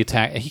don't know if he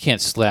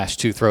can't slash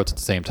two throats at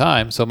the same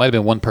time. So it might have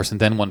been one person,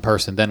 then one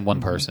person, then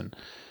one person.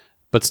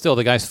 But still,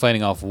 the guy's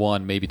fighting off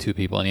one, maybe two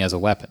people, and he has a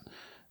weapon.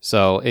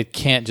 So it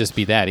can't just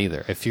be that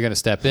either. If you're going to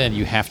step in,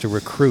 you have to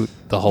recruit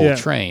the whole Yeah.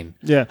 train.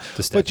 Yeah.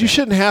 To step But you in.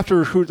 shouldn't have to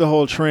recruit the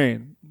whole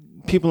train.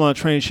 People on a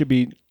train should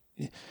be.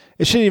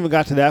 It shouldn't even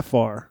got to that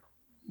far.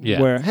 Yeah.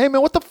 Where, hey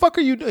man, what the fuck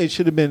are you doing? It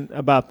should have been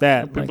about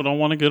that. People Like, don't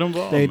want to get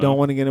involved. they man. don't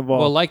want to get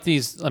involved. Well, like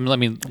these. I mean, we're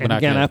and not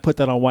again, gonna, I put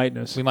that on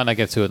whiteness. we might not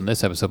get to it in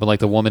this episode, but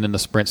like the woman in the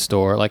Sprint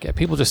store, like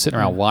people just sitting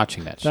around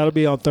watching that shit. That'll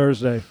be on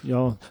Thursday,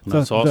 y'all.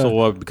 That's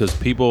also because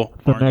people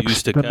aren't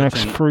used to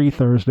catching free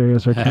Thursday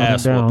as they're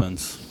ass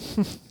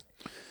whoopings.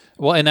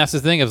 Well, and that's the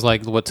thing is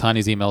like what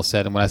Tanya's email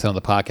said and what I said on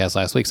the podcast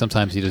last week.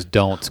 Sometimes you just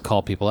don't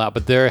call people out,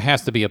 but there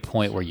has to be a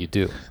point where you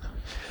do.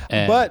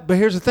 And But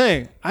here's the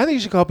thing. I think you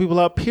should call people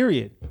out,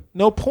 period.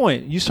 No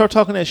point. You start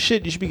talking that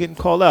shit, you should be getting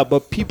called out.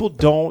 But people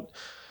don't.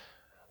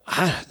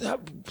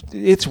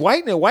 It's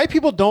white. White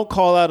people don't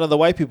call out other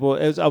white people.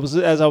 As I was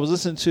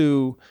listening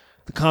to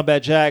the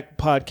Combat Jack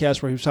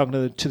podcast where he was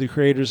talking to the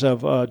creators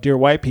of Dear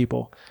White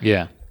People,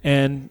 yeah,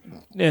 and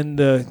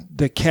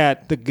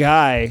the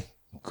guy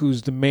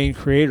who's the main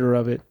creator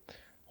of it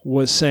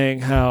was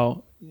saying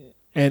how,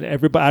 and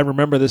everybody, I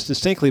remember this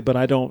distinctly,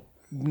 but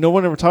no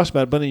one ever talks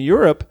about it. But in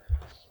Europe,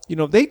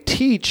 they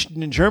teach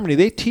in Germany,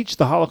 they teach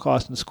the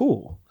Holocaust in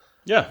school.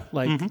 Yeah.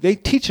 Like they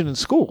teach it in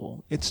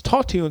school. It's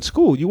taught to you in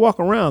school. You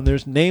walk around,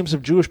 there's names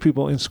of Jewish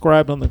people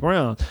inscribed on the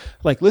ground.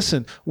 Like,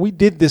 listen, we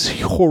did this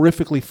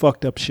horrifically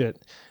fucked up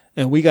shit,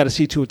 and we got to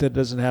see to it that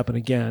doesn't happen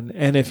again.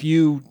 And if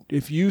you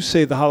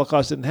say the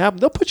Holocaust didn't happen,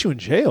 they'll put you in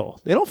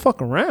jail. They don't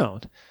fuck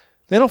around.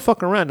 They don't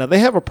fuck around. Now, they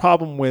have a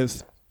problem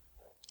with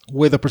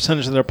a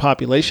percentage of their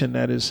population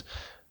that is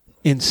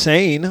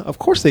insane. Of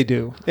course they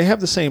do. They have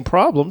the same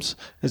problems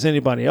as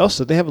anybody else.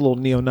 So they have a little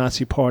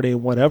neo-Nazi party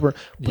and whatever,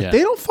 but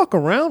they don't fuck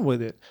around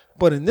with it.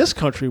 But in this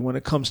country, when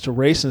it comes to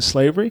race and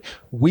slavery,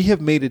 we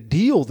have made a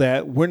deal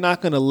that we're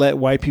not going to let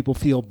white people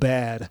feel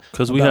bad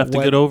because we have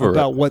to get over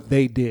about what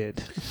they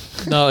did.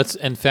 No, it's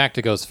in fact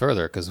it goes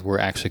further because we're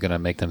actually going to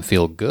make them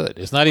feel good.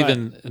 It's not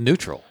even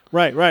neutral.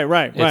 Right.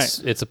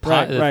 It's a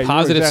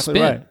positive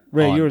spin.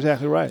 Right, you're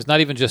exactly right. It's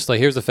not even just like,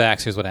 here's the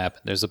facts, here's what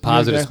happened. There's a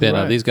positive spin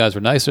on these guys were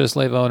nicer to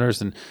slave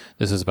owners, and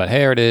this is about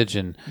heritage,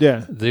 and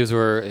these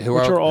were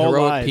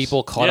heroic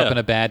people caught up in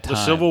a bad time.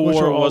 The Civil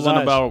War wasn't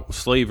about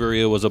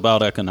slavery, it was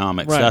about economics.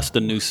 Right. That's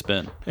the new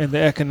spin. And the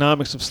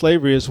economics of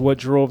slavery is what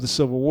drove the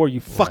Civil War, you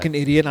fucking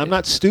idiot. I'm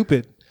not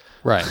stupid.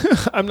 Right.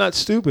 I'm not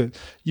stupid.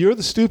 You're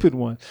the stupid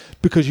one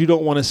because you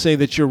don't want to say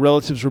that your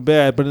relatives were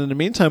bad. But in the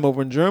meantime,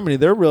 over in Germany,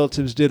 their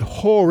relatives did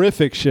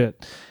horrific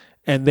shit,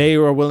 and they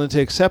are willing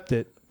to accept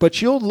it.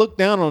 But you'll look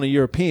down on a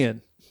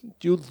European.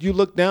 You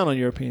look down on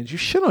Europeans. You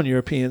shit on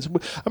Europeans.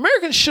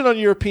 Americans shit on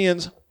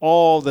Europeans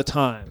all the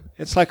time.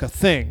 It's like a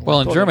thing.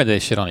 Well, in Germany, they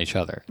shit on each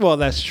other. Well,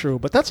 that's true.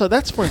 But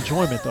that's for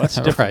enjoyment, though. That's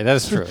different. Right,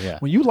 that's true, yeah.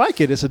 When you like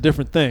it, it's a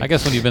different thing. I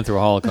guess when you've been through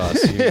a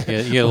Holocaust, you get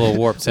a little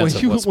warped sense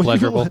of what's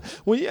pleasurable.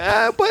 But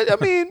I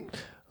mean,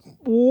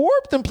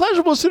 warped and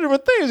pleasurable is two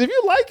different things. If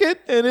you like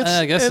it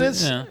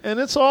and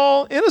it's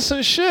all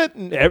innocent shit,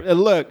 and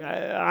look,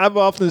 I've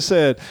often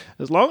said,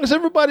 as long as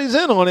everybody's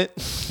in on it,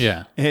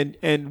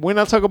 and we're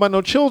not talking about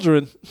no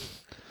children.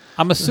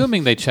 I'm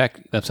assuming they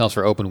check themselves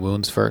for open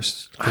wounds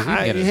first.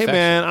 Hey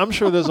man, I'm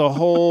sure there's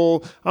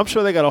I'm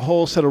sure they got a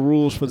whole set of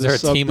rules for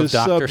this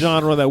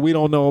subgenre that we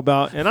don't know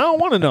about, and I don't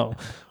want to know.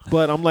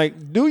 But I'm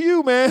like, do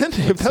you, man?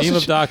 If that's team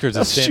of doctors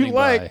is standing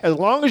by. As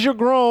long as you're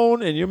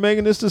grown and you're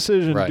making this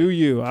decision, do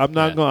you? I'm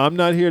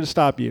not here to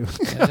stop you.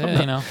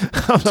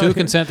 Two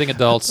consenting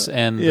adults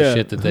and the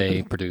shit that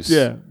they produce.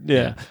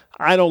 Yeah.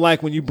 I don't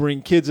like when you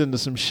bring kids into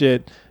some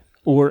shit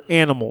or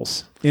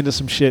animals into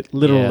some shit,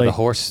 literally. Yeah, the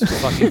horse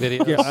fucking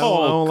video. I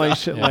don't like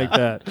shit like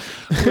that.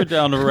 We're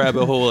down the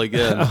rabbit hole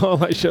again. I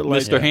don't like shit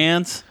like Mr.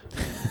 Hands?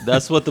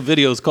 That's what the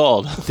video's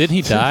called. Didn't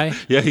he die?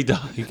 Yeah, he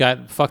died. He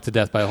got fucked to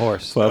death by a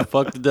horse.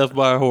 Fucked to death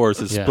by a horse.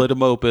 It split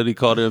him open. He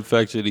caught an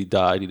infection. He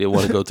died. He didn't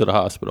want to go to the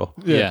hospital.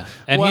 Yeah.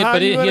 And how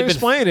do you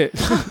explain it?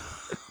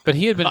 But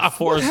he had been...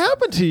 What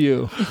happened to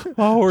you?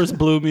 My horse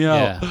blew me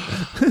out.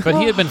 Yeah. But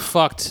he had been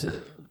fucked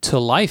to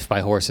life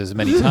by horses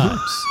many times.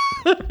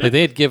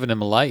 They had given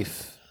him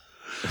life.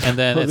 And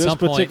then at some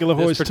point,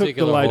 this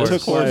particular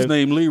horse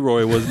named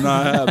Leroy was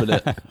not having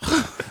it.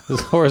 This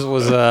horse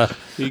was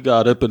he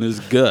got up in his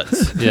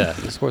guts. Yeah,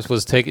 this horse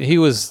was taking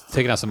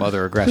out some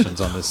other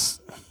aggressions on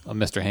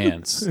Mr.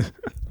 Hands.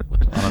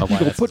 I don't know why.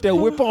 Gonna put that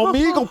whip on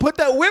me. Gonna put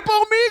that whip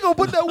on me. Gonna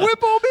put that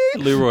whip on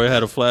me. Leroy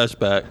had a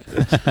flashback.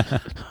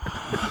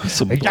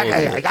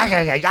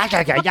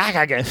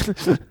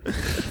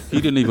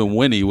 He didn't even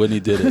whinny when he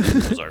did it. He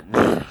was like,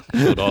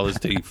 with all his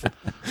teeth.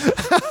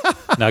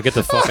 Now get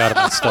the fuck out of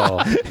my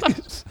stall.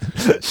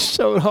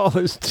 Showed all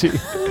his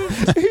teeth.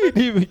 He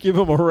didn't even give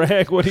him a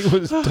rag when he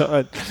was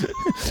done.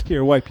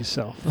 Here, wipe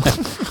yourself.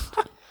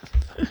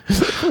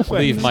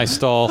 Leave my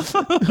stall.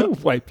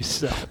 Wipe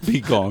yourself.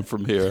 Be gone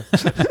from here.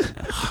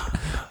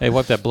 Hey,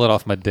 wipe that blood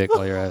off my dick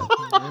while you're at it.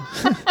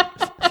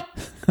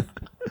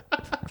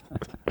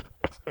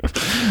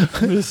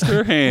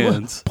 Mr.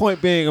 Hands.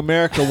 Point being,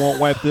 America won't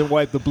wipe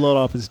the blood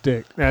off his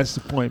dick. That's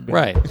the point being.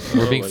 Right.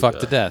 We're being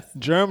fucked to death.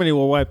 Germany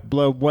will wipe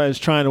blood. Is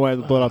trying to wipe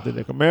the blood off the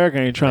dick. America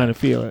ain't trying to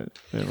feel it.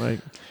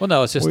 Well,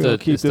 no, it's just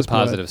the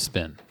positive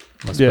spin.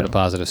 Let's put a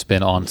positive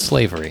spin on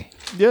slavery.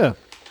 Yeah.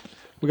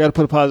 We got to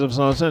put a positive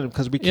on it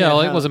because we can't.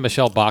 Yeah, it wasn't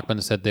Michelle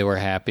Bachmann said they were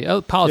happy.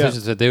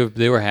 Politicians said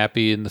they were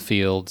happy in the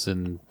fields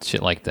and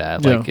shit like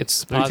that. Like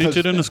it's they teach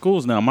it in the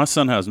schools now. My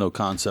son has no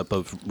concept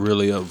of.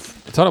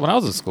 I taught it when I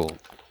was in school.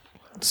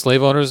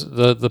 Slave owners,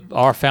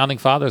 our founding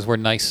fathers were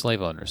nice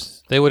slave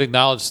owners. They would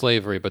acknowledge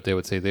slavery, but they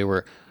would say they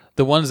were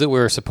the ones that we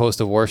were supposed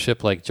to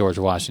worship, like George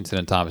Washington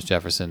and Thomas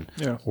Jefferson,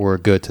 were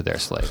good to their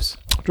slaves.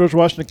 George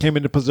Washington came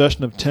into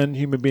possession of 10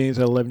 human beings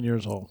at 11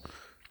 years old.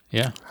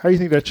 Yeah. How do you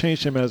think that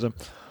changed him as a...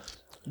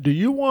 Do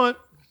you want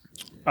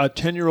a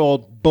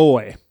 10-year-old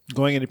boy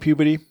going into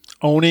puberty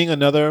owning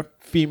another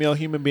female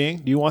human being?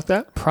 Do you want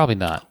that? Probably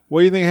not.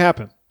 What do you think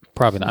happened?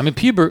 Probably not. I mean,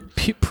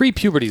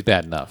 pre-puberty is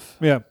bad enough.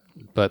 Yeah.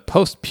 But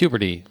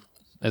post-puberty,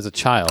 as a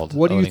child,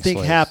 what do you think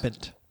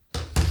happened?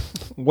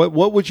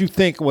 What would you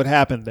think would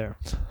happen there?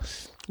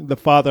 The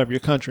father of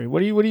your country. What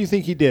do you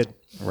think he did?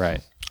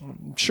 Right.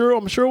 I'm sure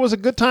it was a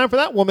good time for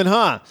that woman,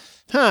 huh?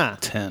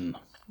 10.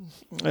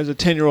 As a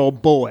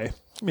 10-year-old boy.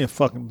 Give me a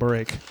fucking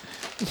break.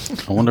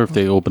 I wonder if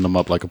they opened them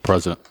up like a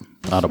present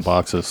out of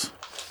boxes.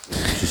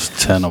 Just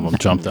 10 of them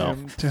jumped out.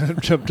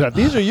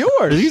 These are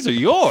yours. These are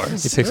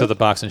yours. He picks up the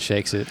box and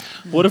shakes it.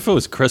 What if it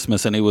was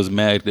Christmas and he was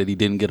mad that he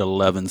didn't get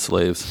 11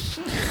 slaves?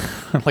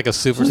 Like a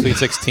Super Sweet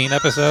 16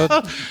 episode?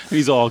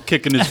 He's all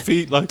kicking his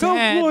feet like,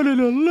 I wanted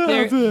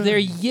 11. They're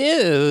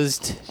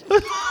used.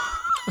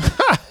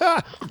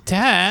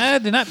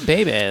 Dad, they're not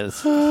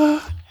babies. All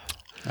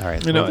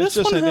right. You know, This it's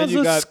just, one and then has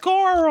you a got,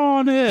 scar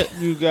on it.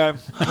 you got,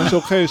 it's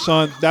okay,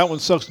 son. That one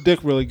sucks dick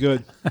really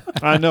good.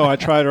 I know. I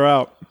tried her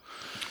out.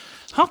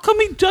 How come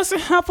he doesn't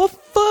have a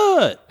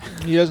foot?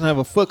 He doesn't have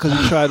a foot because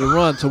he tried to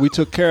run, so we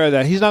took care of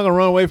that. He's not going to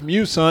run away from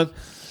you, son.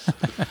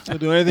 He'll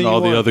do anything And all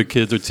you the want. other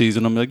kids are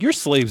teasing him like, your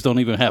slaves don't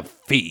even have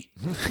feet.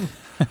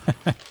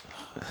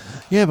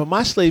 Yeah, but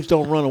my slaves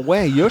don't run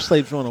away. Your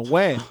slaves run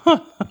away.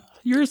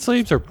 Your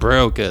slaves are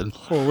broken.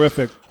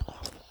 Horrific.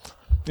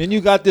 Then you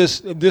got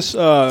this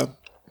guy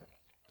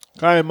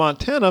in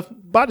Montana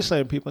body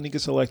slamming people, and he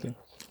gets elected.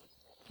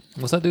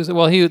 What's that dude?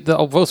 Well,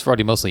 the votes were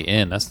already mostly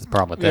in. That's the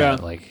problem with that.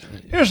 Yeah. Like,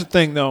 Here's the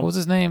thing, though. what was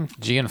his name?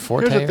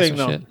 Gianforte Here's the or thing,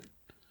 some though. shit?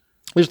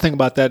 Here's the thing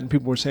about that, and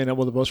people were saying that,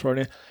 well, the votes were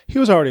already in. He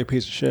was already a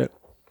piece of shit.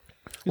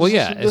 Well,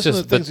 yeah, Listen it's to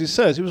just the things he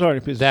says. He was already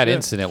a piece that of shit.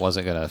 incident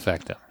wasn't going to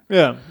affect him.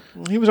 Yeah.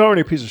 He was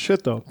already a piece of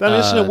shit, though. That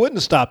incident wouldn't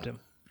have stopped him.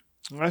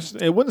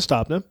 It wouldn't have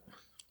stopped him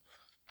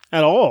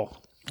at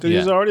all because he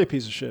was Yeah. already a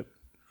piece of shit.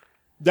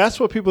 That's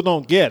what people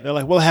don't get. They're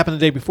like, well, it happened the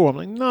day before. I'm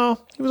like, no,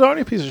 he was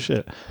already a piece of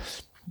shit.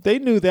 They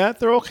knew that.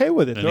 They're okay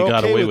with it. And They're he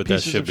got okay away with that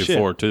pieces shit of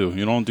before, too.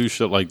 You don't do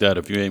shit like that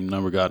if you ain't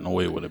never gotten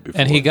away with it before.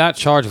 And he got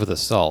charged with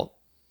assault.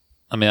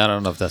 I mean, I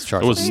don't know if that's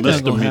charged It was with Ain't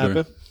nothing gonna misdemeanor.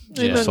 happen. Ain't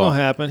Yeah. nothing gonna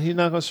happen. He's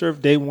not gonna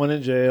serve day one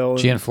in jail.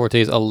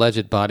 Gianforte's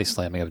alleged body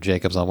slamming of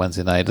Jacobs on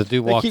Wednesday night. The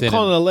dude They walked keep in.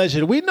 calling it And,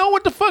 alleged. We know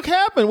what the fuck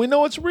happened. We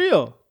know it's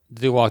real.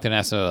 the dude walked in and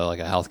asked him like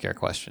a healthcare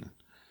question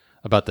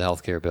about the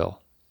healthcare bill.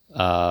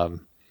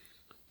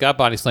 Got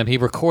body slammed. He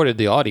recorded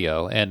the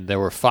audio, and there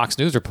were Fox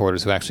News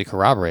reporters who actually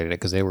corroborated it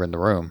because they were in the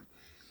room.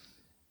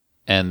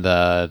 And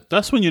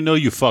That's when you know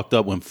you fucked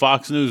up, when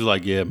Fox News is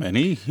like, yeah, man,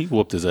 he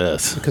whooped his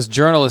ass. because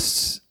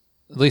journalists,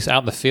 at least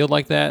out in the field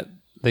like that,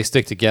 they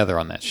stick together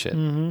on that shit.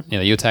 You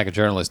know, you attack a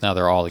journalist, now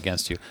they're all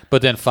against you.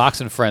 But then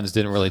Fox and Friends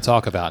didn't really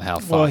talk about how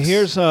Fox. Well,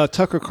 here's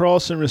Tucker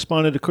Carlson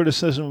responded to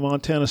criticism of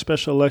Montana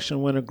special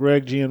election winner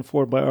Greg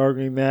Gianforte by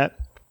arguing that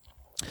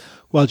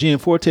while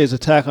Gianforte's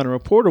attack on a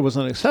reporter was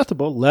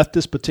unacceptable,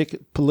 leftist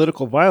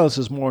political violence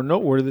is more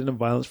noteworthy than the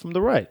violence from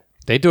the right.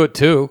 They do it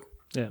too,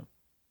 Yeah.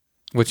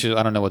 which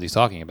I don't know what he's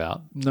talking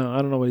about. No,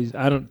 I don't know what he's.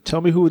 I don't.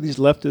 Tell me who these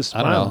leftists.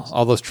 I don't violence. know.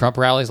 All those Trump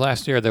rallies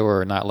last year, they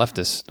were not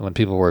leftists when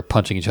people were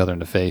punching each other in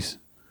the face.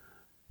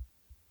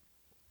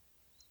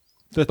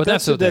 The But threat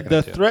that's what today, they're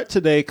gonna the do. threat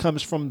today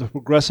comes from the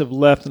progressive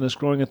left and its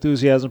growing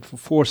enthusiasm for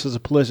force as a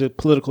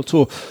political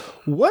tool.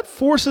 What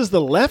force is the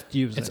left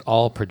using? It's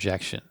all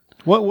projection.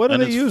 What are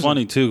And they it's using?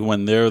 funny, too,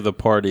 when they're the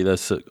party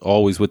that's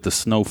always with the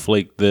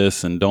snowflake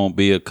this and don't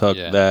be a cuck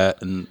Yeah.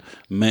 that and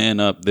man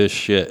up this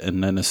shit.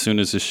 And then as soon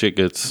as the shit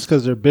gets...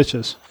 Because they're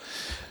bitches.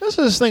 This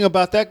is the thing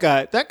about that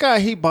guy. That guy,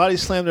 he body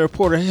slammed the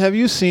reporter. Have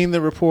you seen the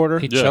reporter?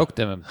 He Yeah. choked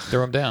him and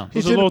threw him down. He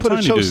He's a didn't little put a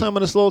tiny choke dude. slam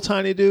on this little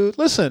tiny dude.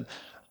 Listen,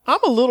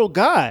 I'm a little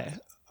guy.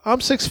 I'm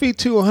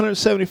 6'2",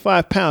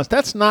 175 pounds.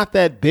 That's not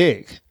that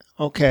big.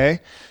 Okay.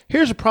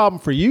 Here's a problem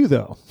for you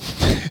though.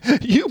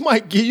 you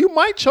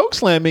might choke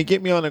slam me and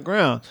get me on the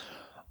ground.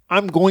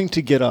 I'm going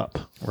to get up.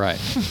 Right.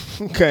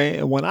 Okay.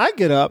 And when I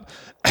get up,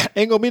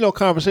 ain't gonna be no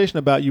conversation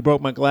about you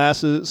broke my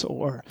glasses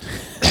or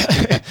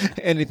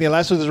anything.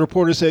 Last week this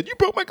reporter said, you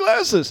broke my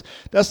glasses.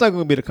 That's not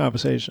gonna be the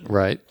conversation.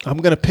 Right. I'm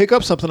gonna pick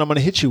up something, I'm gonna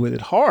hit you with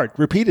it hard,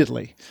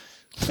 repeatedly.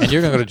 And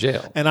you're going to go to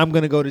jail. And I'm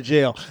going to go to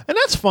jail. And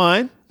that's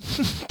fine.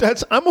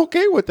 I'm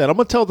okay with that. I'm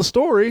going to tell the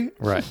story.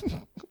 Right.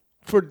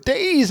 For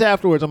days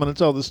afterwards, I'm going to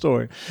tell the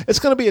story. It's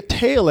going to be a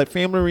tale at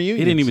family reunions.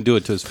 He didn't even do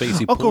it to his face.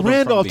 He Uncle pulled him from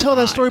Randolph, tell that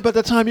behind. story about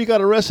the time you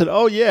got arrested.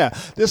 Oh, yeah.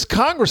 This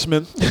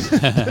congressman picked me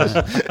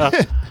up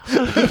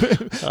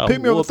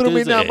and whooped threw me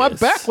his down. My ass.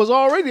 back was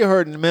already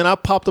hurting, man. I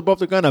popped above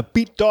the gun. I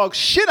beat dog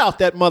shit out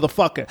that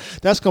motherfucker.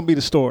 That's going to be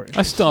the story.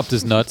 I stomped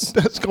his nuts.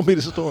 That's going to be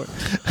the story.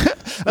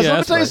 Let me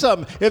that's tell you right.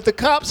 something. If the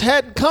cops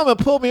hadn't come and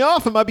pulled me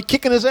off him, I'd be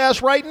kicking his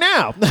ass right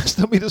now. That's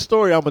going to be the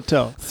story I'm going to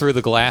tell. Through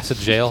the glass at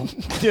jail.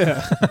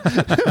 Yeah.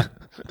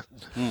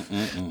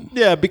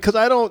 Yeah, because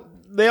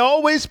they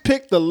always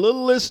pick the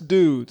littlest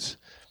dudes.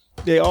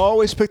 They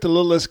always pick the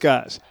littlest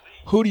guys.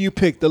 Who do you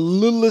pick? The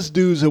littlest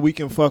dudes that we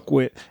can fuck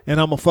with, and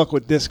I'm gonna fuck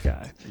with this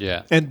guy.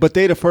 Yeah. But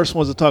they the first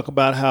ones to talk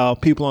about how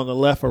people on the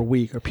left are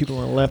weak or people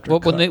on the left are Well,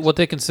 cucks. what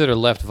they consider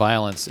left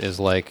violence is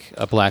like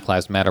a Black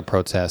Lives Matter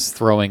protest,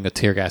 throwing a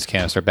tear gas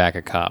canister back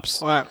at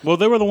cops. Well,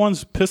 they were the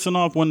ones pissing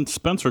off when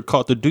Spencer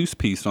caught the deuce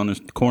piece on the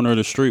corner of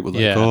the street. Was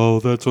like, Yeah. oh,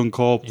 that's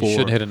uncalled for. You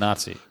shouldn't hit a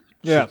Nazi.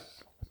 Yeah.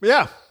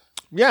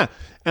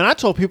 And I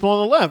told people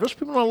on the left. There's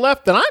people on the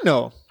left that I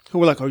know who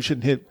were like, "Oh, you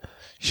shouldn't hit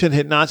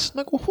Nazis." I'm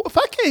like, well, if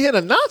I can't hit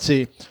a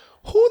Nazi,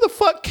 who the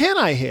fuck can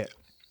I hit?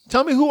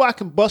 Tell me who I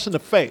can bust in the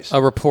face.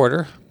 A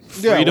reporter.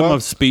 Freedom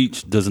of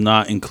speech does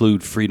not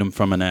include freedom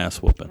from an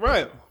ass whooping.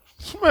 Right.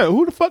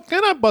 Who the fuck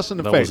can I bust in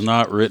the That face? was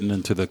not written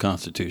into the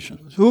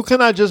Constitution. Who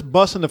can I just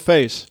bust in the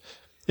face?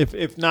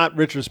 If not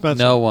Richard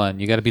Spencer. No one.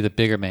 You got to be the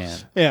bigger man.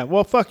 Yeah.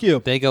 Well, fuck you.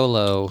 They go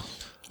low.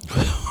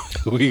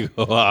 We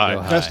go high.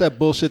 That's that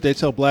bullshit they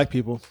tell black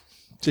people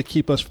to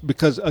keep us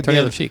because the again,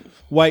 other cheek.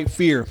 white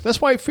fear.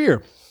 That's white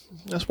fear.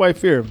 That's white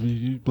fear.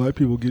 Black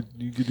people get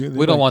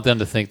We don't want them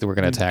to think that we're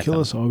going to attack kill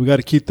them. us all. We got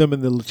to keep them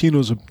and the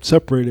Latinos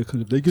separated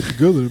because if they get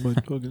together, they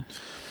might fucking.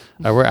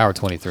 We're hour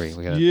 23.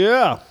 We got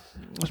Yeah.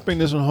 Let's bring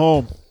this one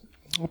home.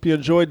 Hope you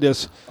enjoyed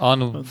this.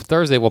 On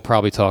Thursday, we'll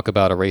probably talk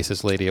about a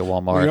racist lady at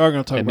Walmart. We are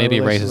gonna talk and about maybe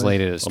a a racist racist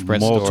lady at a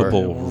Sprint Multiple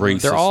store.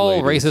 racist They're all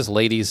ladies. racist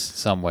ladies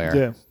somewhere.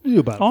 Yeah. You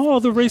about it.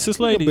 All the racist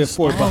ladies. bit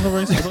forward All the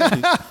racist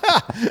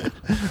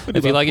ladies.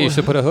 If you like it, you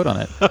should put a hood on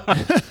it.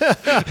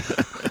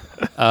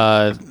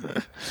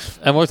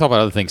 And we'll talk about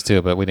other things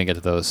too, but we didn't get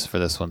to those for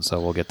this one, so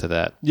we'll get to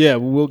that. Yeah,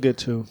 we'll get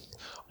to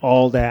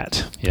all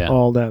that. Yeah.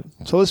 All that.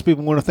 So listen,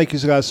 people, we want to thank you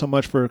guys so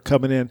much for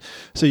coming in.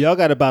 So y'all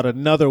got about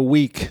another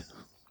week,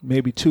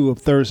 maybe 2 of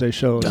Thursday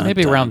shows.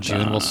 Maybe around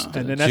June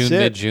And then that's it.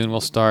 mid-June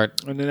we'll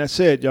start. And then that's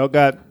it. Y'all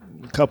got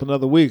a couple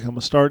another week. I'm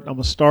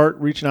gonna start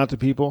reaching out to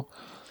people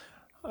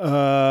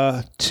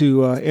to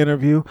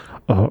interview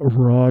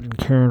Rod and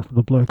Karen from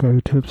the Black Eye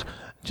Tips,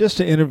 just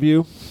to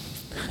interview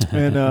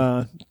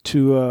and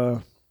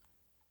to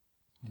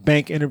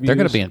bank interviews. They're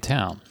going to be in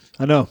town,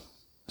 I know.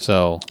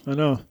 so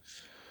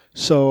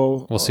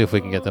So we'll see if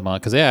we can get them on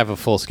because they have a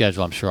full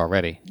schedule, I'm sure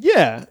already.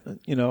 yeah,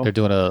 you know, They're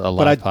doing a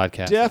but I live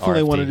podcast.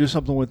 definitely want to RFD. do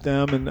something with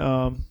them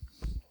and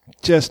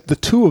just the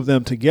two of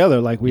them together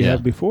like we Yeah.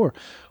 had before.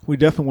 We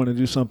definitely want to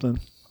do something.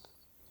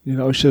 You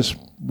know, it's just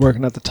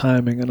working out the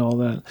timing and all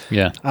that.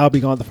 Yeah, I'll be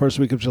gone the first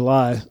week of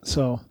July.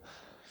 So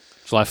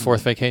July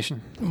 4th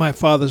vacation. my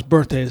father's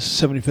birthday, his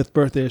 75th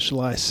birthday is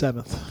July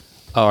 7th.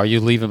 Oh, are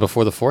you leaving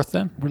before the 4th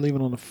then? We're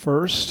leaving on the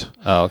 1st.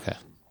 Oh, okay.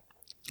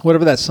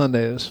 Whatever that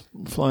Sunday is.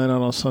 Flying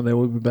out on Sunday.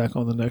 We'll be back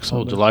on the next Oh,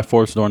 Sunday. July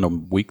 4th during the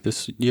week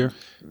this year?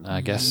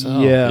 I guess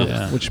so.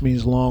 yeah, which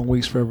means long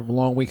weekends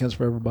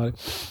for everybody.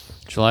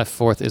 July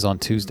 4th is on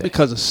Tuesday.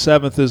 Because the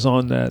 7th is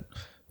on that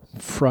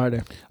Friday.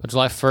 Well,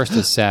 July 1st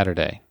is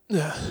Saturday.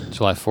 Yeah.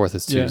 July 4th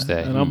is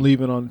Tuesday. And I'm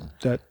leaving on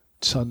that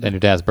Sunday. And your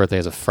dad's birthday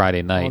is a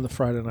Friday night. On the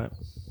Friday night.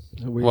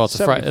 Well, it's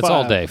it's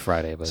all day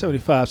Friday, but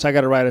 75. So I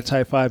got to write a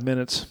tight 5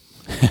 minutes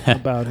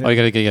about him. oh, you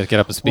gotta get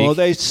up and speak. Well,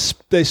 they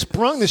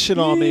sprung this shit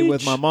on me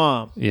with my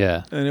mom,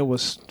 yeah, and it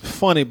was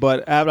funny.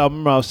 But I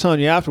remember I was telling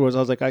you afterwards, I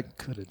was like, I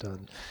could have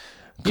done.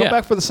 Come Yeah.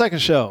 back for the second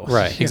show.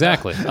 right,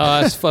 exactly.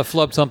 I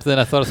flubbed something.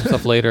 I thought of some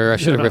stuff later. I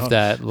should have riffed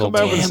that a little Come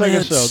back for the bit.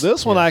 second show.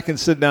 This one I can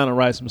sit down and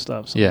write some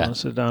stuff. So Yeah. I'm gonna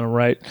sit down and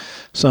write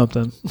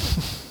something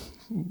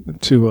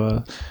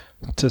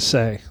to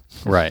say.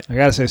 Right. I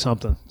got to say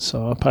something.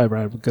 So I'll probably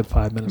write a good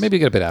 5 minutes. Maybe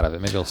get a bit out of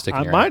it. Maybe it'll stick in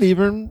I your might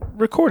even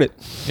record it.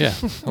 Yeah.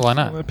 Well, why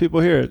not? Let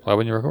people hear it. Why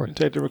wouldn't you record it?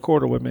 Take the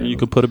recorder with me. You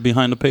could put it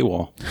behind the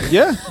paywall.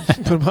 Yeah, put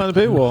it behind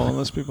the paywall.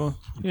 Unless people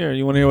here,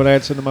 you want to hear what I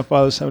had said to my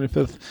father's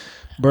 75th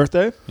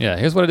birthday? Yeah.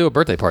 Here's what I do at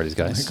birthday parties,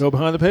 guys. Go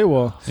behind the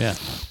paywall. Yeah.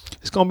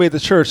 It's gonna be at the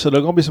church, so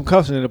there's gonna be some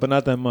cussing in it, but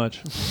not that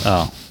much.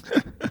 Oh.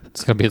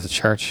 It's gonna be at the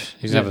church.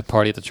 He's gonna have a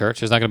party at the church.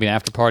 There's not gonna be an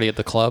after party at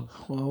the club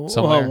somewhere.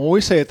 Well, when we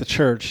say at the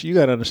church, you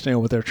got to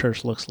understand what their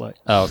church looks like.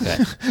 Oh, okay.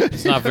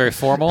 It's not very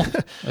formal.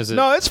 Is it?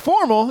 No, it's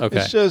formal. Okay.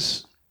 It's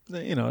just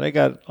they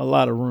got a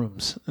lot of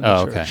rooms in the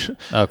Oh, okay. church.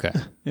 Okay.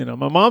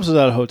 My mom's was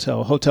at a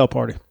hotel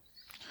party.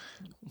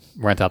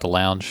 Rent out the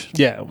lounge.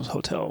 Yeah, it was a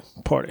hotel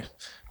party.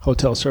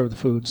 Hotel served the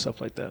food and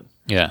stuff like that.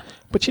 Yeah.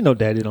 But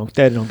Daddy don't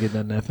get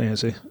nothing that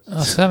fancy.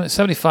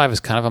 75 is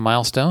kind of a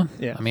milestone.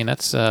 Yeah. I mean,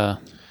 that's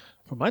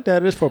For my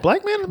dad, it is for a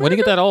black man. in when you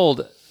get America? that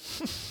old.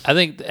 I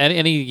think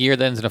any year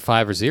that ends in a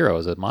 5 or 0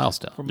 is a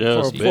milestone. Yeah,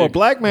 it's for a big.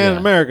 black man in Yeah.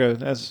 America,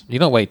 that's You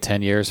don't wait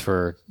 10 years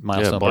for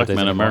milestone Yeah, black birthdays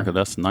man in anymore. America,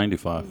 that's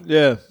 95.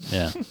 yeah.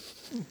 Yeah.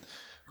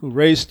 Who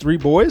raised 3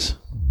 boys?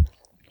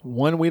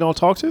 One we don't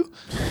talk to.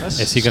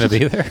 Is he going to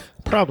be there?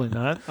 Probably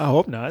not. I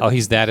hope not. Oh,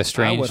 he's that I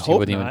estranged. would He hope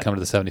wouldn't even not. come to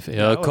the 75.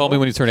 would Call me hope-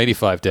 when you turn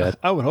 85, Dad.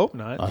 I would hope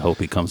not. I hope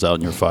he comes out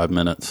in your 5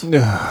 minutes.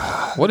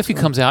 What if he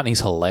comes out and he's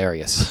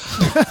hilarious?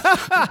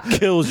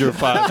 Kills your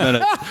 5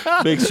 minutes.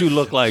 Makes you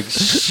look like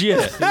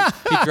shit.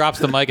 He drops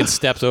the mic and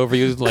steps over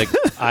you like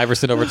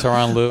Iverson over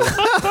Tyronn Lue.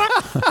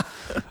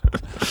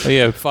 Oh,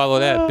 yeah, follow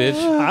that, bitch.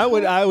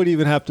 I would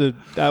even have to.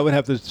 I would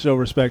have to show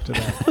respect to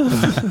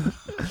that.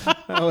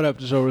 I would have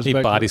to show He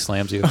respect. body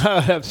slams you. I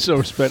would have to show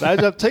respect. I'd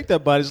have to take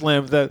that body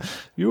slam. That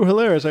you were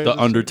hilarious. The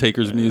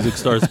Undertaker's music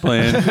starts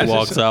playing. He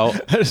walks out.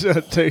 I just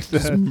have to take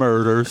that.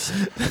 Murders.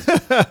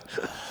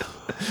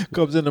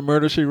 Comes in the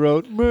Murder She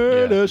Wrote.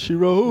 Murder She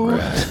Wrote.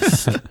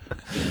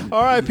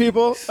 All right,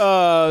 people.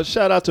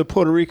 Shout out to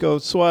Puerto Rico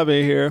Suave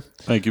here.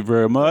 Thank you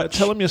very much.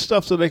 Tell them your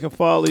stuff so they can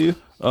follow you.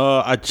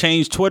 I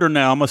changed Twitter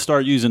now. I'm going to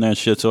start using that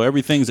shit. So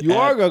everything's You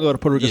are going to go to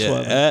Puerto Rico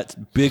Suave.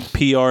 at Big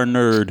PR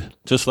Nerd,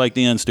 just like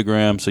the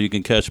Instagram. So you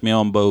can catch me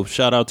on both.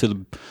 Shout out to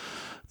the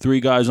 3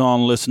 guys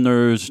on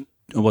listeners.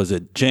 Was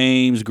it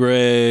James,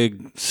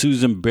 Greg,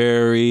 Susan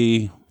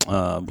Berry,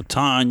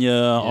 Tanya?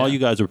 All you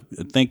guys are.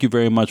 Thank you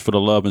very much for the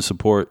love and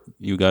support.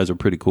 You guys are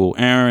pretty cool.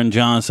 Aaron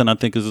Johnson, I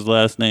think is his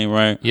last name,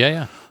 right?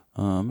 Yeah,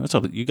 yeah. That's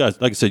all. You guys,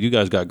 like I said, you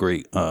guys got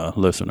great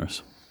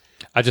listeners.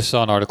 I just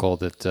saw an article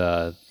that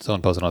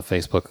someone posted on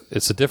Facebook.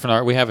 It's a different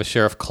art. We have a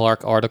Sheriff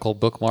Clark article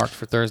bookmarked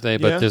for Thursday,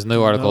 but Yeah? there's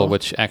no article No.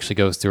 which actually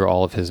goes through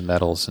all of his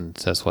medals and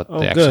says what Oh,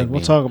 they actually good. mean.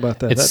 We'll talk about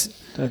that. It's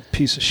That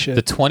piece of shit.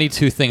 the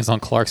 22 things on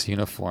Clark's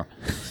uniform.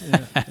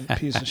 That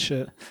piece of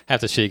shit.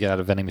 Half the shit you get out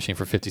of a vending machine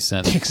for 50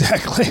 cents.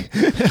 Exactly.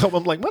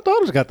 I'm like, my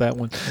daughter's got that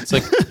one. It's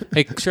like,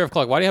 hey, Sheriff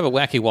Clark, why do you have a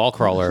wacky wall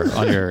crawler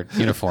on your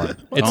uniform?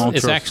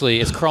 It's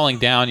actually crawling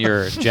down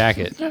your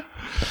jacket.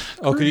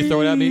 Oh, can you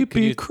throw it at me?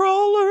 Can you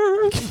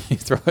crawler? you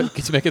throw it?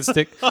 Can you make it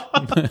stick?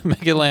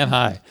 Make it land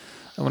high.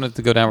 I want it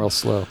to go down real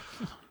slow.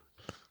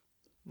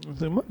 I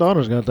think my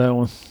daughter's got that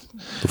one.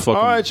 All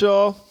right,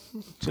 y'all.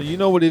 So you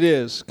know what it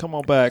is. Come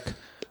on back.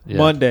 Yeah.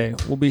 Monday.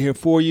 We'll be here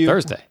for you.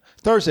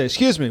 Thursday.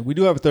 Excuse me. We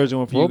do have a Thursday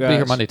one for We'll you guys. be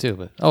here Monday too,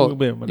 but We'll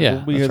be here Monday. yeah,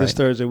 We'll be here that's this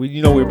Thursday. We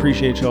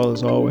appreciate y'all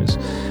as always.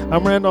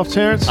 I'm Randolph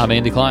Terrence. I'm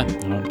Andy Klein.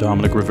 I'm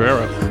Dominic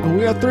Rivera. And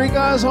we got three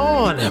guys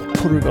on.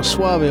 Puerto Rico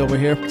Suave over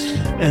here.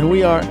 And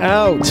we are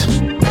out.